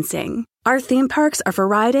experiencing. Our theme parks are for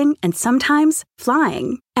riding and sometimes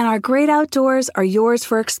flying. And our great outdoors are yours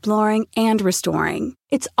for exploring and restoring.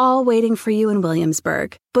 It's all waiting for you in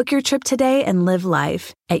Williamsburg. Book your trip today and live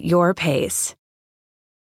life at your pace.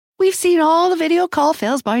 We've seen all the video call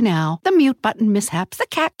fails by now. The mute button mishaps, the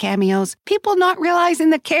cat cameos, people not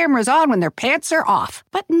realizing the camera's on when their pants are off.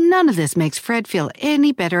 But none of this makes Fred feel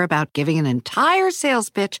any better about giving an entire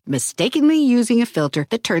sales pitch, mistakenly using a filter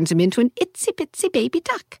that turns him into an itsy-bitsy baby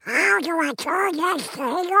duck. How do I turn this thing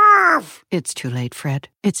off? It's too late, Fred.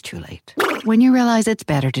 It's too late. When you realize it's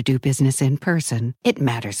better to do business in person, it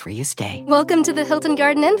matters where you stay. Welcome to the Hilton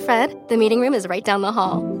Garden Inn, Fred. The meeting room is right down the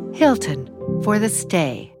hall. Hilton, for the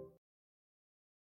stay.